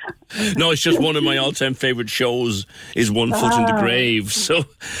 No, it's just one of my all-time favourite shows is One Foot in the Grave. So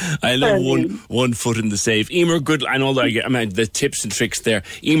I love one Foot in the Save. Emer, good. I know that I mean, the tips and tricks there.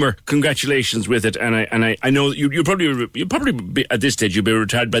 Emer, congratulations with it. And I know you'll probably be, at this stage you'll be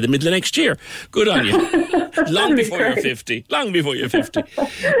retired by the middle of next year. Good on you. Long before you're 50. Long before you're 50.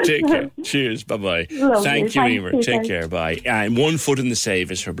 Take care. Cheers. Bye-bye. Lovely. Thank you, Emer. Take care. Bye. And One Foot in the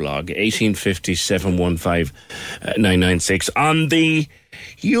Save is her blog. 1850 715 996. On the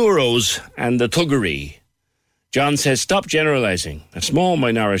Euros and the thuggery, John says, stop generalising. A small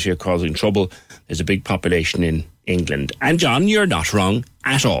minority are causing trouble. There's a big population in England. And John, you're not wrong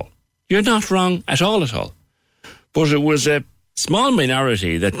at all. You're not wrong at all. But it was a small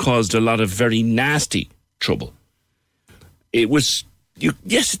minority that caused a lot of very nasty trouble. It was,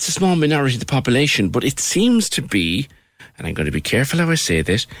 yes, it's a small minority of the population, but it seems to be, and I'm going to be careful how I say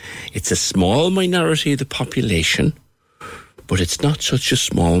this, it's a small minority of the population, but it's not such a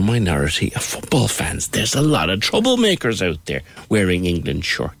small minority of football fans. There's a lot of troublemakers out there wearing England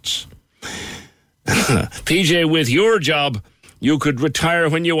shirts. PJ, with your job, you could retire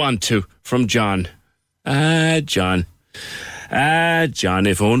when you want to. From John. John,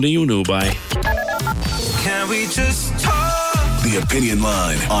 if only you knew by. Can we just talk? The Opinion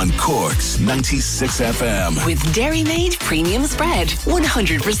Line on Cork's 96 FM. With Dairy Made Premium Spread,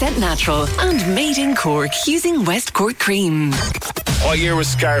 100% natural and made in Cork using West Cork cream. What year was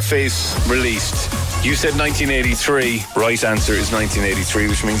Scarface released? You said 1983. Right answer is 1983,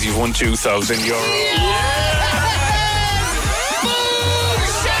 which means you've won €2,000.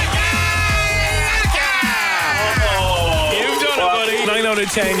 You've done it, buddy. 9 out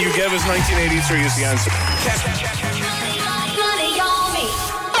of 10. You gave us 1983 is the answer.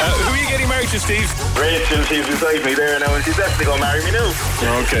 Who are you getting married to, Steve? Rachel, she's beside me there now and she's definitely going to marry me now.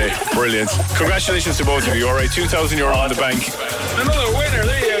 Okay, brilliant. Congratulations to both of you. All right, €2,000 on the bank. Another winner.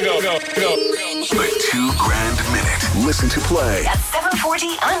 There you go. The $2,000 minute. Listen to play At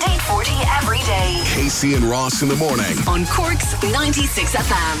 7:40 and 8:40 every day. Casey and Ross in the morning On Cork's 96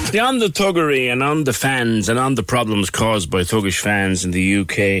 FM. On the thuggery and on the fans and on the problems caused by thuggish fans in the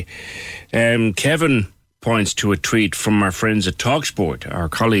UK, Kevin points to a tweet from our friends at TalkSport. Our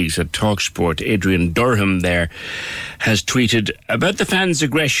colleagues at TalkSport, Adrian Durham there, has tweeted about the fans'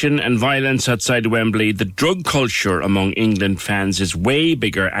 aggression and violence outside Wembley. The drug culture among England fans is way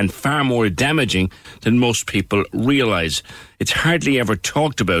bigger and far more damaging than most people realise. It's hardly ever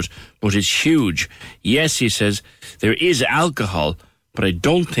talked about, but it's huge. Yes, he says, there is alcohol, but I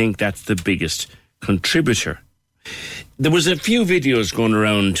don't think that's the biggest contributor. There was a few videos going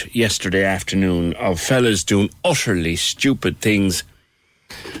around yesterday afternoon of fellas doing utterly stupid things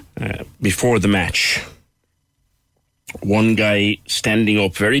before the match. One guy standing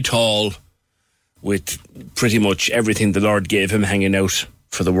up very tall with pretty much everything the Lord gave him hanging out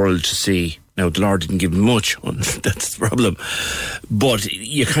for the world to see. Now, the Lord didn't give him much. That's the problem. But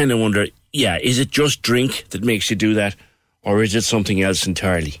you kind of wonder, is it just drink that makes you do that? Or is it something else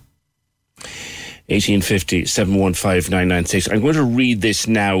entirely? 1850 715 996. I'm going to read this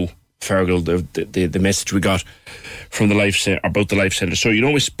now, Fergal, the message we got from the Life Centre, about the Life Centre. So,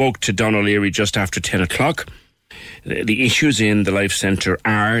 we spoke to Don O'Leary just after 10 o'clock. The issues in the Life Centre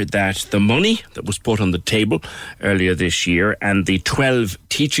are that the money that was put on the table earlier this year and the 12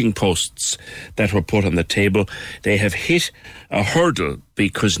 teaching posts that were put on the table, they have hit a hurdle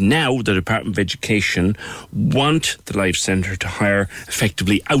because now the Department of Education want the Life Centre to hire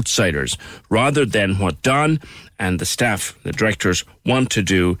effectively outsiders rather than what Don and the staff, the directors, want to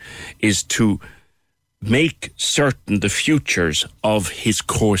do is to make certain the futures of his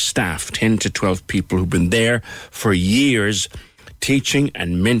core staff, 10 to 12 people who've been there for years, teaching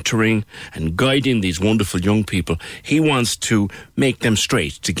and mentoring and guiding these wonderful young people. He wants to make them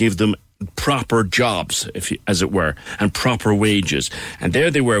straight, to give them proper jobs, as it were, and proper wages. And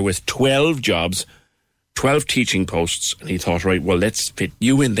there they were with 12 jobs, 12 teaching posts, and he thought, right, well, let's fit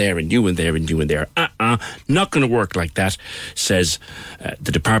you in there and you in there and you in there. Not going to work like that, says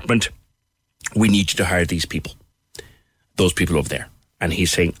the department. We need you to hire these people, those people over there. And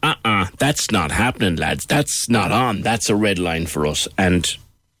he's saying, that's not happening, lads. That's not on. That's a red line for us. And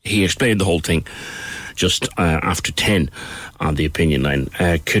he explained the whole thing just after 10 on the opinion line.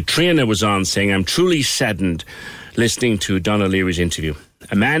 Katrina was on saying, I'm truly saddened listening to Don O'Leary's interview.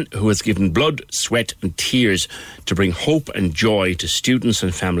 A man who has given blood, sweat and tears to bring hope and joy to students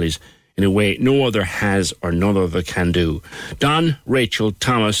and families in a way no other has or none other can do. Don, Rachel,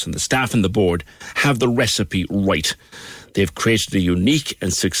 Thomas and the staff and the board have the recipe right. They've created a unique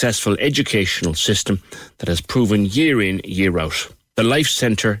and successful educational system that has proven year in, year out. The Life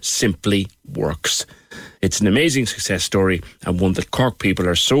Centre simply works. It's an amazing success story and one that Cork people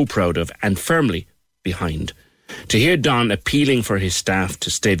are so proud of and firmly behind. To hear Don appealing for his staff to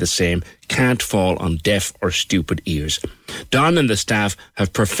stay the same can't fall on deaf or stupid ears. Don and the staff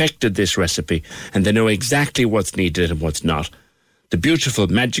have perfected this recipe and they know exactly what's needed and what's not. The beautiful,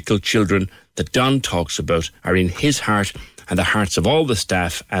 magical children that Don talks about are in his heart and the hearts of all the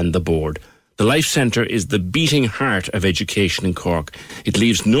staff and the board. The Life Centre is the beating heart of education in Cork. It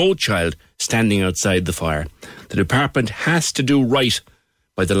leaves no child standing outside the fire. The department has to do right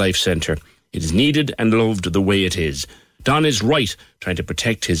by the Life Centre. It is needed and loved the way it is. Don is right trying to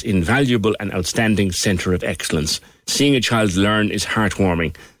protect his invaluable and outstanding centre of excellence. Seeing a child learn is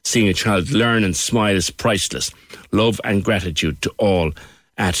heartwarming. Seeing a child learn and smile is priceless. Love and gratitude to all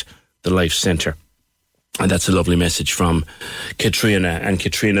at the Life Centre. And that's a lovely message from Katrina. And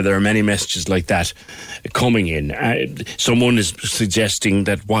Katrina, there are many messages like that coming in. Someone is suggesting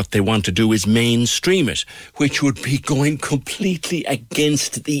that what they want to do is mainstream it, which would be going completely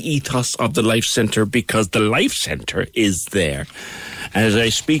against the ethos of the Life Centre, because the Life Centre is there. As I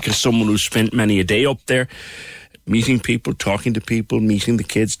speak as someone who spent many a day up there, meeting people, talking to people, meeting the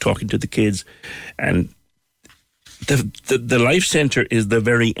kids, talking to the kids, and the Life Centre is the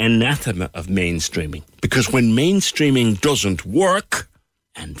very anathema of mainstreaming. Because when mainstreaming doesn't work,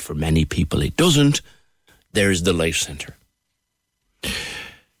 and for many people it doesn't, there's the Life Centre.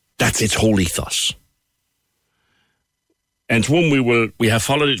 That's its whole ethos. And it's one we have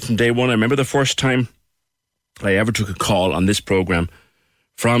followed it from day one. I remember the first time I ever took a call on this programme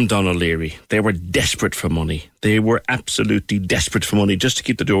from Don O'Leary. They were desperate for money. They were absolutely desperate for money just to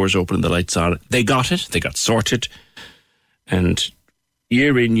keep the doors open and the lights on. They got it. They got sorted. And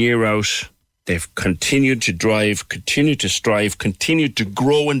year in, year out, they've continued to drive, continued to strive, continued to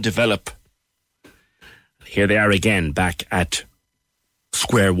grow and develop. Here they are again, back at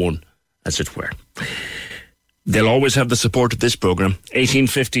square one, as it were. They'll always have the support of this programme.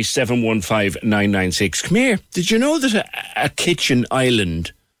 1850 715 996. Come here. Did you know that a kitchen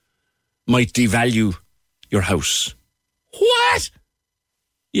island might devalue your house? What?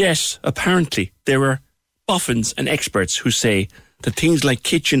 Yes, apparently there are boffins and experts who say that things like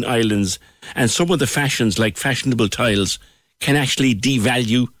kitchen islands and some of the fashions like fashionable tiles can actually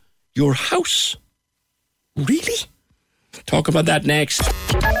devalue your house. Really? Talk about that next.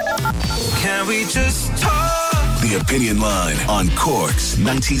 Can we just talk? The Opinion Line on Cork's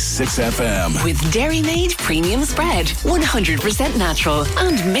 96 FM. With Dairy Made Premium Spread. 100% natural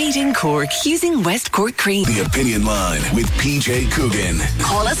and made in Cork using West Cork cream. The Opinion Line with PJ Coogan.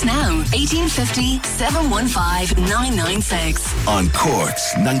 Call us now. 1850 715 996. On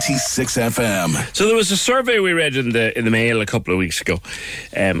Cork's 96 FM. So there was a survey we read in the Mail a couple of weeks ago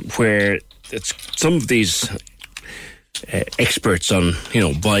where it's some of these experts on,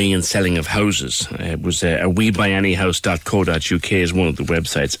 buying and selling of houses. It was a webuyanyhouse.co.uk is one of the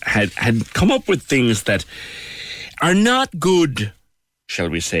websites, had come up with things that are not good, shall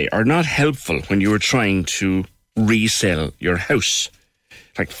we say, are not helpful when you were trying to resell your house.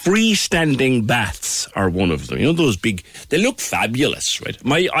 Like freestanding baths are one of them. Those big, they look fabulous, right?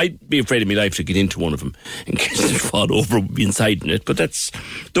 I'd be afraid of my life to get into one of them in case it fall over inside in it. But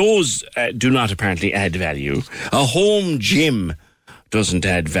those do not apparently add value. A home gym doesn't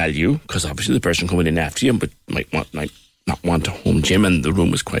add value because obviously the person coming in after you might not want a home gym and the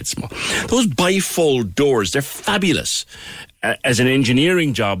room is quite small. Those bifold doors, they're fabulous. As an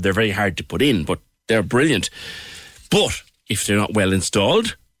engineering job, they're very hard to put in, but they're brilliant. But if they're not well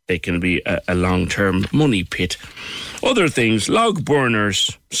installed, they can be a long-term money pit. Other things, log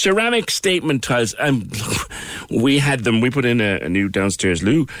burners, ceramic statement tiles. We had them. We put in a new downstairs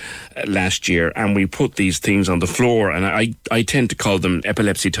loo last year, and we put these things on the floor. And I tend to call them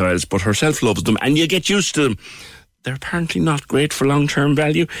epilepsy tiles, but herself loves them, and you get used to them. They're apparently not great for long-term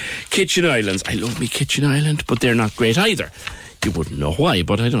value. Kitchen islands. I love me kitchen island, but they're not great either. You wouldn't know why,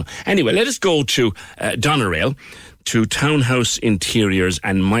 but I don't know. Anyway, let us go to Doneraile, to Townhouse Interiors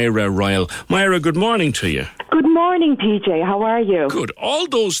and Myra Ryle. Myra, good morning to you. Good morning, PJ. How are you? Good. All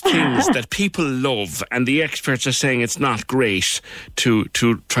those things that people love, and the experts are saying it's not great to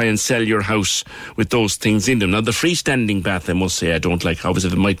try and sell your house with those things in them. Now, the freestanding bath, I must say, I don't like. How is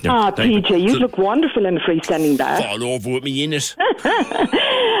it? It might not. PJ, you look wonderful in a freestanding bath. Fall over with me in it.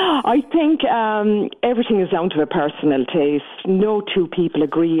 I think everything is down to a personal taste. No two people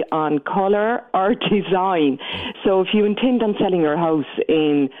agree on colour or design. So if you intend on selling your house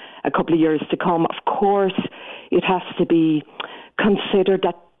in a couple of years to come, of course, it has to be considered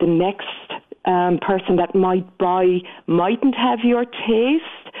that the next person that might buy mightn't have your taste.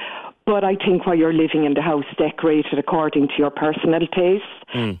 But I think while you're living in the house decorated according to your personal taste,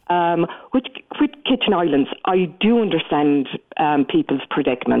 with kitchen islands, I do understand people's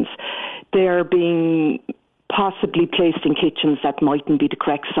predicaments. They're being possibly placed in kitchens that mightn't be the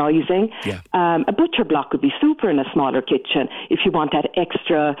correct sizing. Yeah. A butcher block would be super in a smaller kitchen if you want that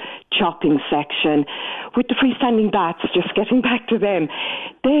extra chopping section. With the freestanding baths, just getting back to them,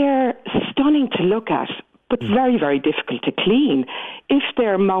 they're stunning to look at, but very, very difficult to clean. If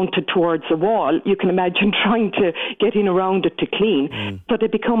they're mounted towards a wall, you can imagine trying to get in around it to clean. But they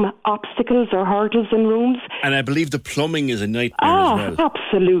become obstacles or hurdles in rooms. And I believe the plumbing is a nightmare as well.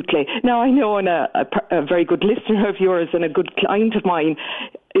 Absolutely. Now, I know a very good listener of yours and a good client of mine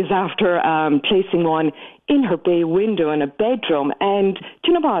is after placing one in her bay window in a bedroom. And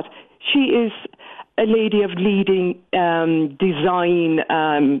do you know what? She is a lady of leading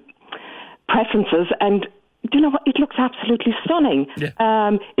design preferences, and do you know what? It looks absolutely stunning.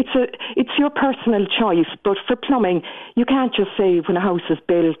 Yeah. It's your personal choice, but for plumbing, you can't just say when a house is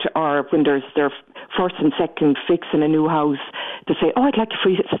built or when there's their first and second fix in a new house to say, oh, I'd like a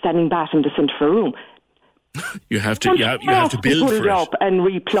freestanding bath in the centre of a room. You have to build for it. Up and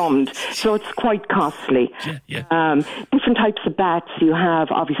replumbed, so it's quite costly. Yeah. Different types of baths you have,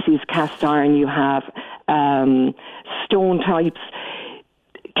 obviously, is cast iron. You have stone types.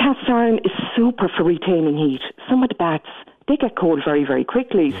 Cast iron is super for retaining heat. Some of the baths, they get cold very, very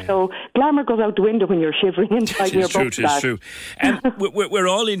quickly. Yeah. So glamour goes out the window when you're shivering inside your boat bath. It's true. And we're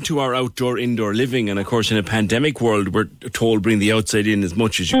all into our indoor living, and of course in a pandemic world we're told bring the outside in as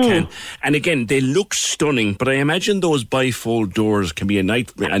much as you can. And again, they look stunning, but I imagine those bifold doors can be a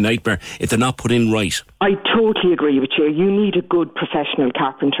nightmare if they're not put in right. I totally agree with you. You need a good professional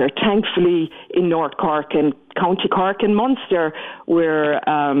carpenter. Thankfully, in North Cork and County Cork and Munster, we're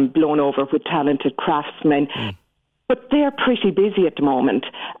blown over with talented craftsmen. But they're pretty busy at the moment.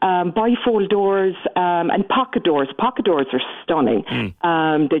 Bifold doors and pocket doors. Pocket doors are stunning.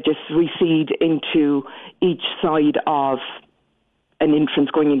 They just recede into each side of an entrance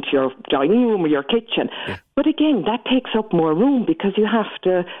going into your dining room or your kitchen. Yeah. But again, that takes up more room because you have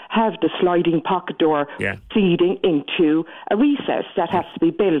to have the sliding pocket door feeding into a recess that has to be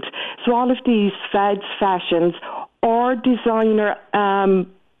built. So all of these fads, fashions, or designer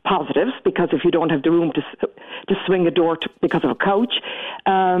positives, because if you don't have the room to swing a door because of a couch,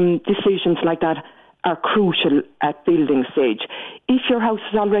 decisions like that are crucial at building stage. If your house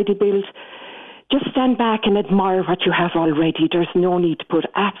is already built, just stand back and admire what you have already. There's no need to put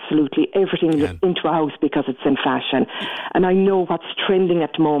absolutely everything into a house because it's in fashion. And I know what's trending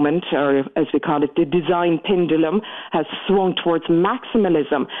at the moment, or as we call it, the design pendulum, has swung towards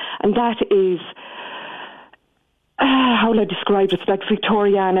maximalism. And that is, how will I describe it? It's like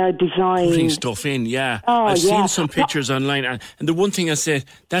Victoriana design. Putting stuff in, I've seen some pictures online. And the one thing I said,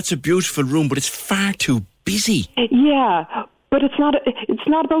 that's a beautiful room, but it's far too busy. Yeah. But it's not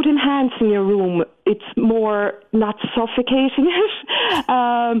about enhancing your room. It's more not suffocating it.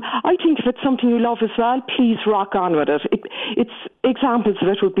 I think if it's something you love as well, please rock on with it. It's examples of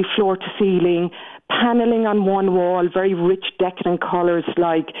it would be floor to ceiling, panelling on one wall, very rich decadent colours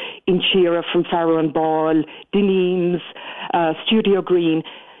like Inchira from Farrow and Ball, Deneen's, Studio Green,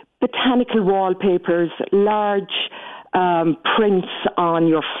 botanical wallpapers, large prints on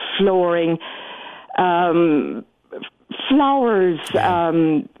your flooring, flowers,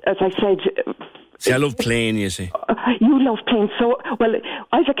 as I said. See, I love plain, you see. You love plain. So, well,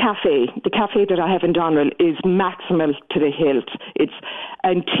 I have a cafe. The cafe that I have in Doneraile is maximal to the hilt. It's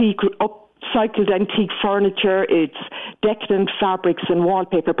antique, upcycled antique furniture. It's decadent fabrics and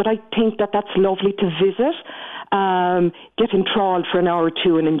wallpaper. But I think that that's lovely to visit, get enthralled for an hour or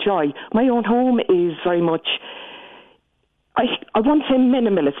two and enjoy. My own home is very much, I won't say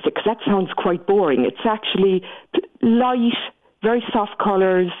minimalistic because that sounds quite boring. It's actually light, very soft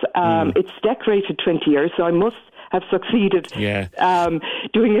colours. It's decorated 20 years, so I must have succeeded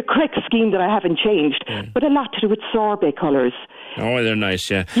doing a correct scheme that I haven't changed. But a lot to do with sorbet colours. Oh, they're nice,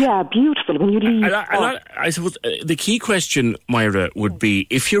 yeah. Yeah, beautiful when you leave. I suppose the key question, Myra, would be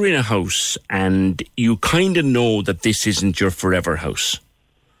if you're in a house and you kind of know that this isn't your forever house,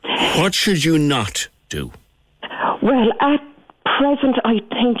 what should you not do? Well, at present, I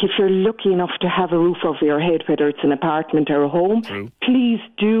think if you're lucky enough to have a roof over your head, whether it's an apartment or a home, please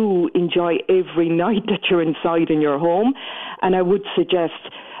do enjoy every night that you're inside in your home. And I would suggest,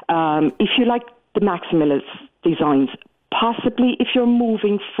 if you like the maximalist designs, possibly if you're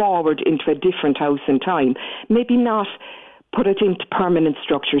moving forward into a different house in time, maybe not put it into permanent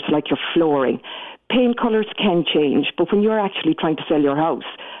structures like your flooring. Paint colours can change, but when you're actually trying to sell your house,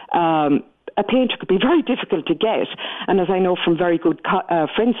 a painter could be very difficult to get. And as I know from very good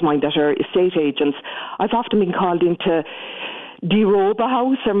friends of mine that are estate agents, I've often been called in to derobe a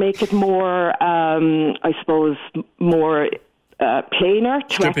house or make it more, I suppose, more plainer.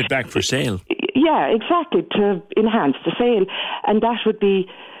 Strip it back for sale. Yeah, exactly, to enhance the sale. And that would be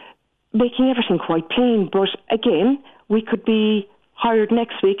making everything quite plain. But again, we could be hired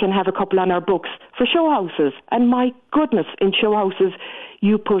next week and have a couple on our books for show houses. And my goodness, in show houses,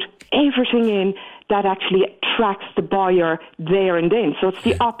 you put everything in that actually attracts the buyer there and then. So it's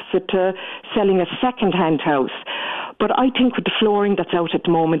the opposite to selling a second-hand house. But I think with the flooring that's out at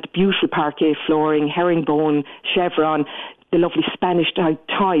the moment, beautiful parquet flooring, herringbone, chevron, the lovely Spanish-type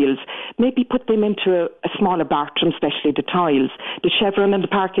tiles, maybe put them into a smaller bathroom, especially the tiles. The chevron and the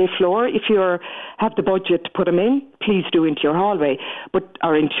parquet floor, if you have the budget to put them in, please do into your hallway,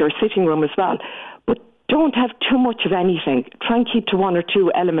 or into your sitting room as well. But don't have too much of anything. Try and keep to one or two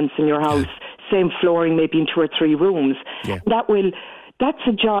elements in your house. Same flooring, maybe in 2 or 3 rooms. Yeah. That's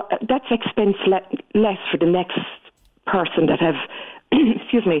expense less for the next person that have,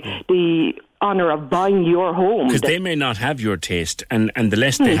 the honour of buying your home. Because they may not have your taste, and the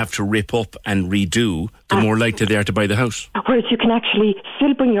less they have to rip up and redo, the more likely they are to buy the house. Whereas you can actually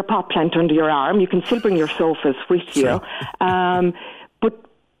still bring your pot plant under your arm, you can still bring your sofas with you, but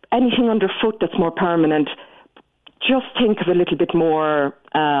anything underfoot that's more permanent, just think of a little bit more,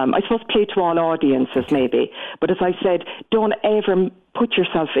 I suppose, play to all audiences maybe. But as I said, don't ever put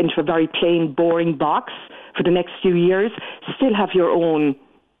yourself into a very plain, boring box for the next few years. Still have your own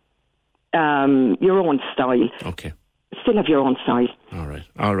style. Okay. Still have your own style.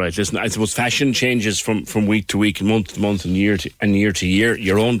 All right. Listen, I suppose fashion changes from week to week and month to month and year to year.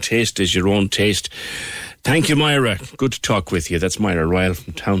 Your own taste is your own taste. Thank you, Myra. Good to talk with you. That's Myra Ryle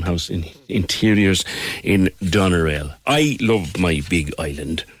from Townhouse Interiors in Doneraile. I love my big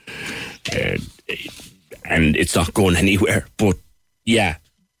island. And it's not going anywhere. But, yeah,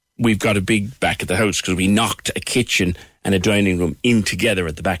 we've got a big back of the house because we knocked a kitchen and a dining room in together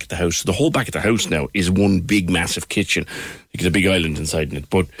at the back of the house. So the whole back of the house now is one big, massive kitchen. There's a big island inside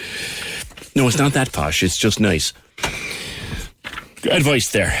it. But, no, it's not that posh. It's just nice. Advice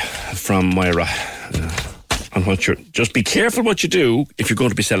there from Myra. On what just be careful what you do if you're going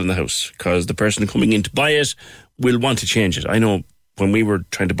to be selling the house, because the person coming in to buy it will want to change it. I know when we were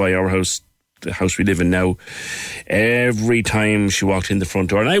trying to buy our house, the house we live in now, every time she walked in the front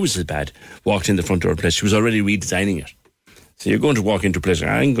door, and I was as bad, walked in the front door of a place, she was already redesigning it. So you're going to walk into a place,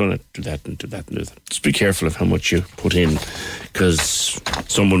 I'm going to do that and do that and do that. Just be careful of how much you put in, because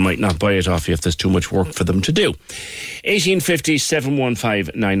someone might not buy it off you if there's too much work for them to do. 1850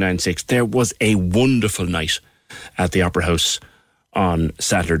 715 996. There was a wonderful night at the Opera House on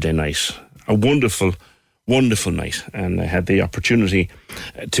Saturday night. A wonderful, wonderful night. And I had the opportunity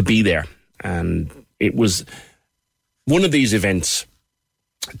to be there. And it was one of these events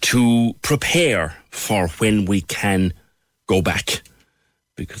to prepare for when we can go back,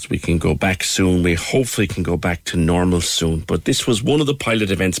 because we can go back soon. We hopefully can go back to normal soon. But this was one of the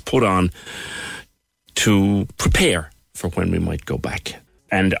pilot events put on to prepare for when we might go back.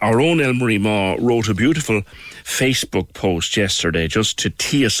 And our own Elmarie Maw wrote a beautiful Facebook post yesterday just to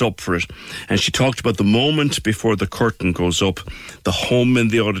tee us up for it. And she talked about the moment before the curtain goes up, the home in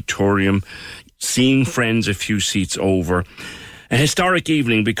the auditorium, seeing friends a few seats over. A historic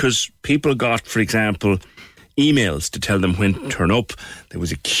evening because people got, for example, emails to tell them when to turn up. There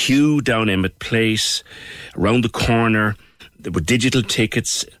was a queue down Emmett Place, around the corner. There were digital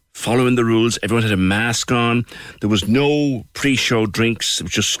tickets, following the rules. Everyone had a mask on. There was no pre-show drinks. It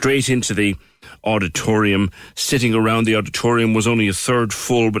was just straight into the auditorium. Sitting around the auditorium was only a third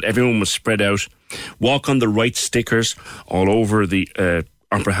full, but everyone was spread out. Walk on the right stickers all over the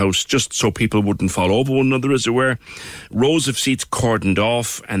Opera House, just so people wouldn't fall over one another, as it were. Rows of seats cordoned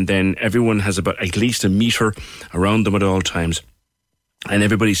off, and then everyone has about at least a metre around them at all times. And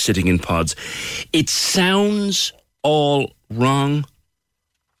everybody's sitting in pods. It sounds all wrong,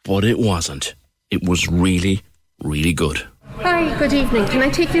 but it wasn't. It was really, really good. Hi, good evening. Can I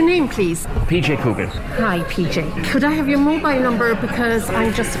take your name, please? PJ Coogan. Hi, PJ. Could I have your mobile number because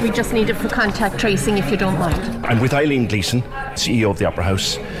we just need it for contact tracing, if you don't mind. I'm with Eileen Gleeson, CEO of the Opera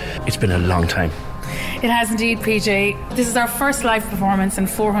House. It's been a long time. It has indeed, PJ. This is our first live performance in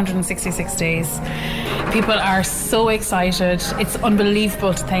 466 days. People are so excited. It's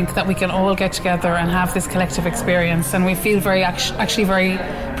unbelievable to think that we can all get together and have this collective experience, and we feel actually very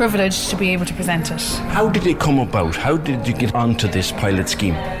privileged to be able to present it. How did it come about? How did you get onto this pilot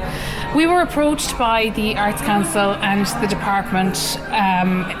scheme? We were approached by the Arts Council and the Department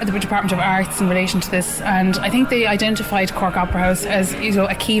of Arts in relation to this, and I think they identified Cork Opera House as, you know,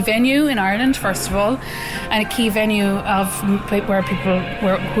 a key venue in Ireland, first of all, and a key venue of where people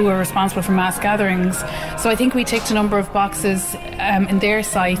who are responsible for mass gatherings. So I think we ticked a number of boxes in their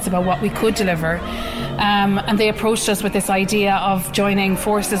sites about what we could deliver. And they approached us with this idea of joining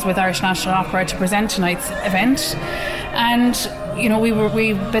forces with Irish National Opera to present tonight's event. And you know, we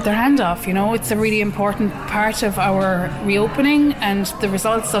bit their hand off. You know, it's a really important part of our reopening, and the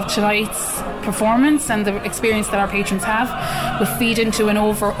results of tonight's performance and the experience that our patrons have will feed into an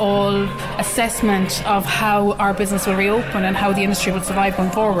overall assessment of how our business will reopen and how the industry will survive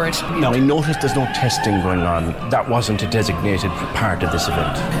going forward. Now, I noticed there's no testing going on. That wasn't a designated part of this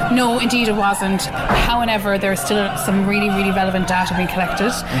event. No, indeed it wasn't. However, there's still some really, really relevant data being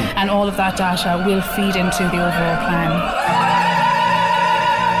collected, and all of that data will feed into the overall plan.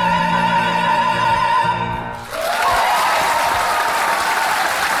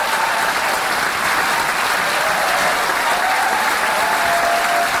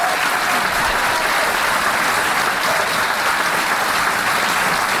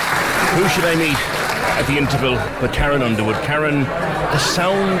 Who should I meet at the interval but Karen Underwood? Karen, the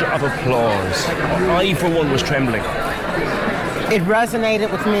sound of applause. I, for one, was trembling. It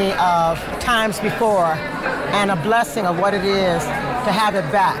resonated with me of times before, and a blessing of what it is to have it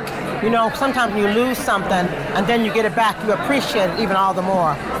back. You know, sometimes when you lose something and then you get it back, you appreciate it even all the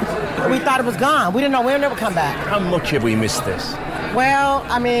more. We thought it was gone. We didn't know we'll never come back. How much have we missed this? Well,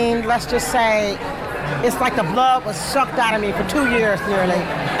 I mean, let's just say it's like the blood was sucked out of me for 2 years nearly,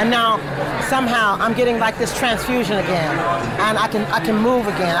 and now somehow I'm getting like this transfusion again, and I can move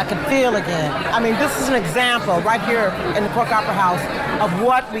again, I can feel again. I mean, this is an example right here in the Cork Opera House of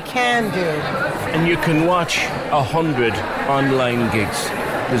what we can do. And you can watch 100 online gigs.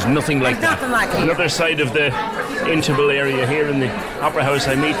 There's nothing like that. Nothing like it. Another side of the interval area here in the Opera House,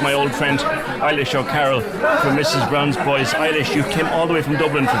 I meet my old friend Eilish O'Carroll from Mrs. Brown's Boys. Eilish, you came all the way from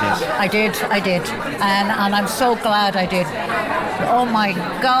Dublin for this. I did, and I'm so glad I did. Oh my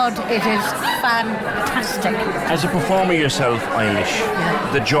God, it is fantastic. As a performer yourself,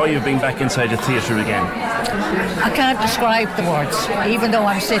 Eilish, the joy of being back inside a theatre again. I can't describe the words, even though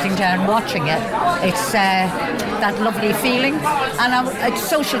I'm sitting down watching it. It's that lovely feeling, and it's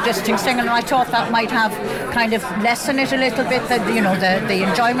social distancing, and I thought that might have kind of lessen it a little bit, the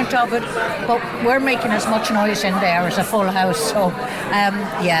enjoyment of it, but we're making as much noise in there as a full house, so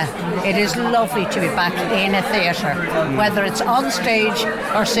it is lovely to be back in a theatre, whether it's on stage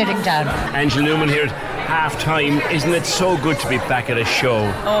or sitting down. Angela Newman here at half-time. Isn't it so good to be back at a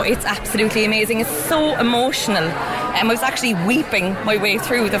show? Oh, it's absolutely amazing. It's so emotional. I was actually weeping my way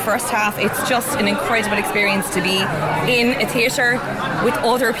through the first half. It's just an incredible experience to be in a theatre with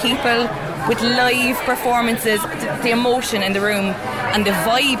other people, with live performances. The emotion in the room and the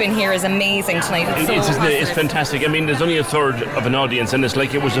vibe in here is amazing tonight. It's fantastic. I mean, there's only a third of an audience, and it's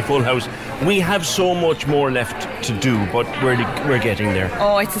like it was a full house. We have so much more left to do, but we're getting there.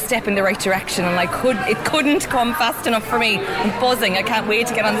 Oh, it's a step in the right direction, and it couldn't come fast enough for me. I'm buzzing. I can't wait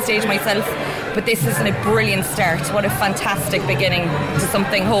to get on the stage myself. But this is a brilliant start. What a fantastic beginning to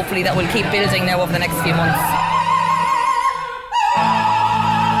something, hopefully, that will keep building now over the next few months.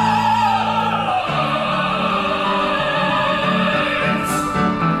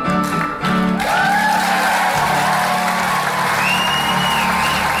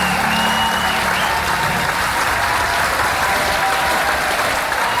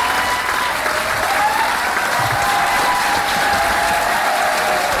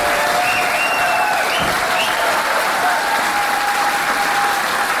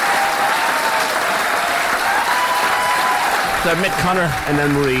 So I met Conor and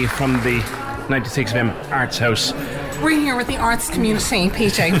Anne-Marie from the 96 FM Arts House. We're here with the arts community,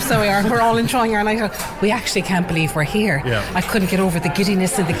 PJ, so we are. We're all enjoying our night out. We actually can't believe we're here. Yeah. I couldn't get over the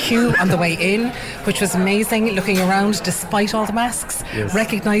giddiness in the queue on the way in, which was amazing, looking around despite all the masks,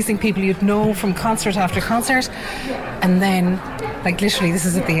 recognising people you'd know from concert after concert. And then, literally, this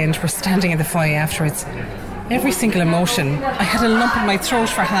is at the end, we're standing in the foyer afterwards. Every single emotion. I had a lump in my throat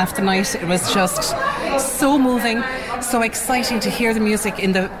for half the night. It was just so moving. So exciting to hear the music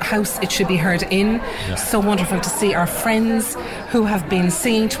in the house it should be heard in. Yeah. So wonderful to see our friends who have been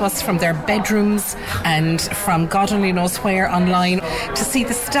singing to us from their bedrooms and from God only knows where online. To see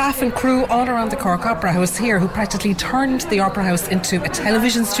the staff and crew all around the Cork Opera House here who practically turned the Opera House into a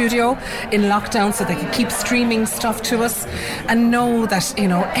television studio in lockdown so they could keep streaming stuff to us and know that, you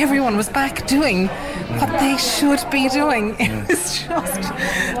know, everyone was back doing what they should be doing. It was just...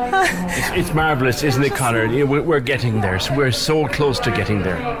 It's marvellous, isn't it, Conor? You know, we're getting there. So we're so close to getting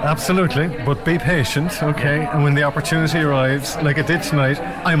there. Absolutely, but be patient, okay? And when the opportunity arrives, like it did tonight,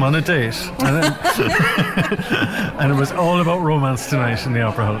 I'm on a date. And it was all about romance tonight in the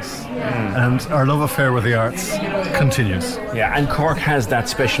Opera House. And our love affair with the arts continues. Yeah, and Cork has that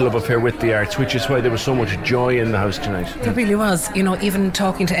special love affair with the arts, which is why there was so much joy in the house tonight. There really was. You know, even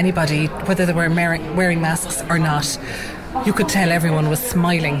talking to anybody, whether they were wearing masks or not, you could tell everyone was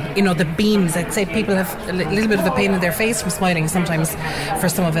smiling. You know, the beams, I'd say people have a little bit of a pain in their face from smiling sometimes for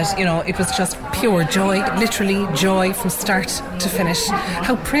some of it. You know, it was just pure joy, literally joy from start to finish.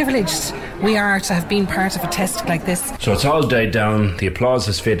 How privileged we are to have been part of a test like this. So it's all died down, the applause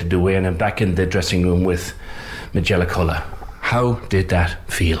has faded away, and I'm back in the dressing room with Majella Cullen. How did that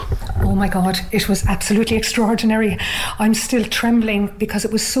feel? Oh my God, it was absolutely extraordinary. I'm still trembling because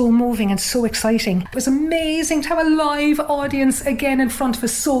it was so moving and so exciting. It was amazing to have a live audience again in front of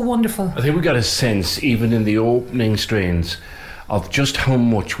us, so wonderful. I think we got a sense, even in the opening strains, of just how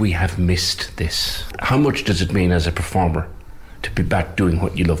much we have missed this. How much does it mean as a performer to be back doing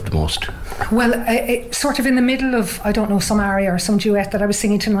what you love the most? Well, sort of in the middle of, I don't know, some aria or some duet that I was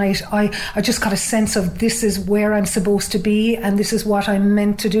singing tonight, I just got a sense of this is where I'm supposed to be and this is what I'm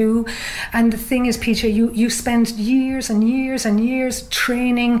meant to do. And the thing is, PJ, you spend years and years and years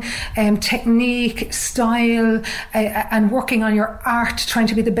training technique, style, and working on your art, trying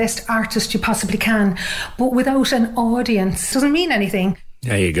to be the best artist you possibly can. But without an audience, it doesn't mean anything.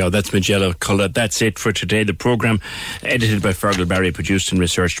 There you go. That's Majella Cullen. That's it for today. The programme edited by Fergal Barry, produced and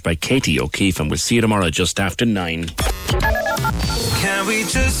researched by Katie O'Keefe, and we'll see you tomorrow just after 9. Can we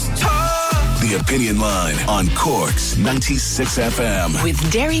just talk? The Opinion Line on Cork's 96 FM.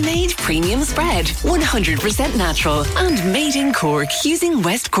 With Dairy Made Premium Spread, 100% natural and made in Cork using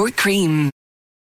West Cork cream.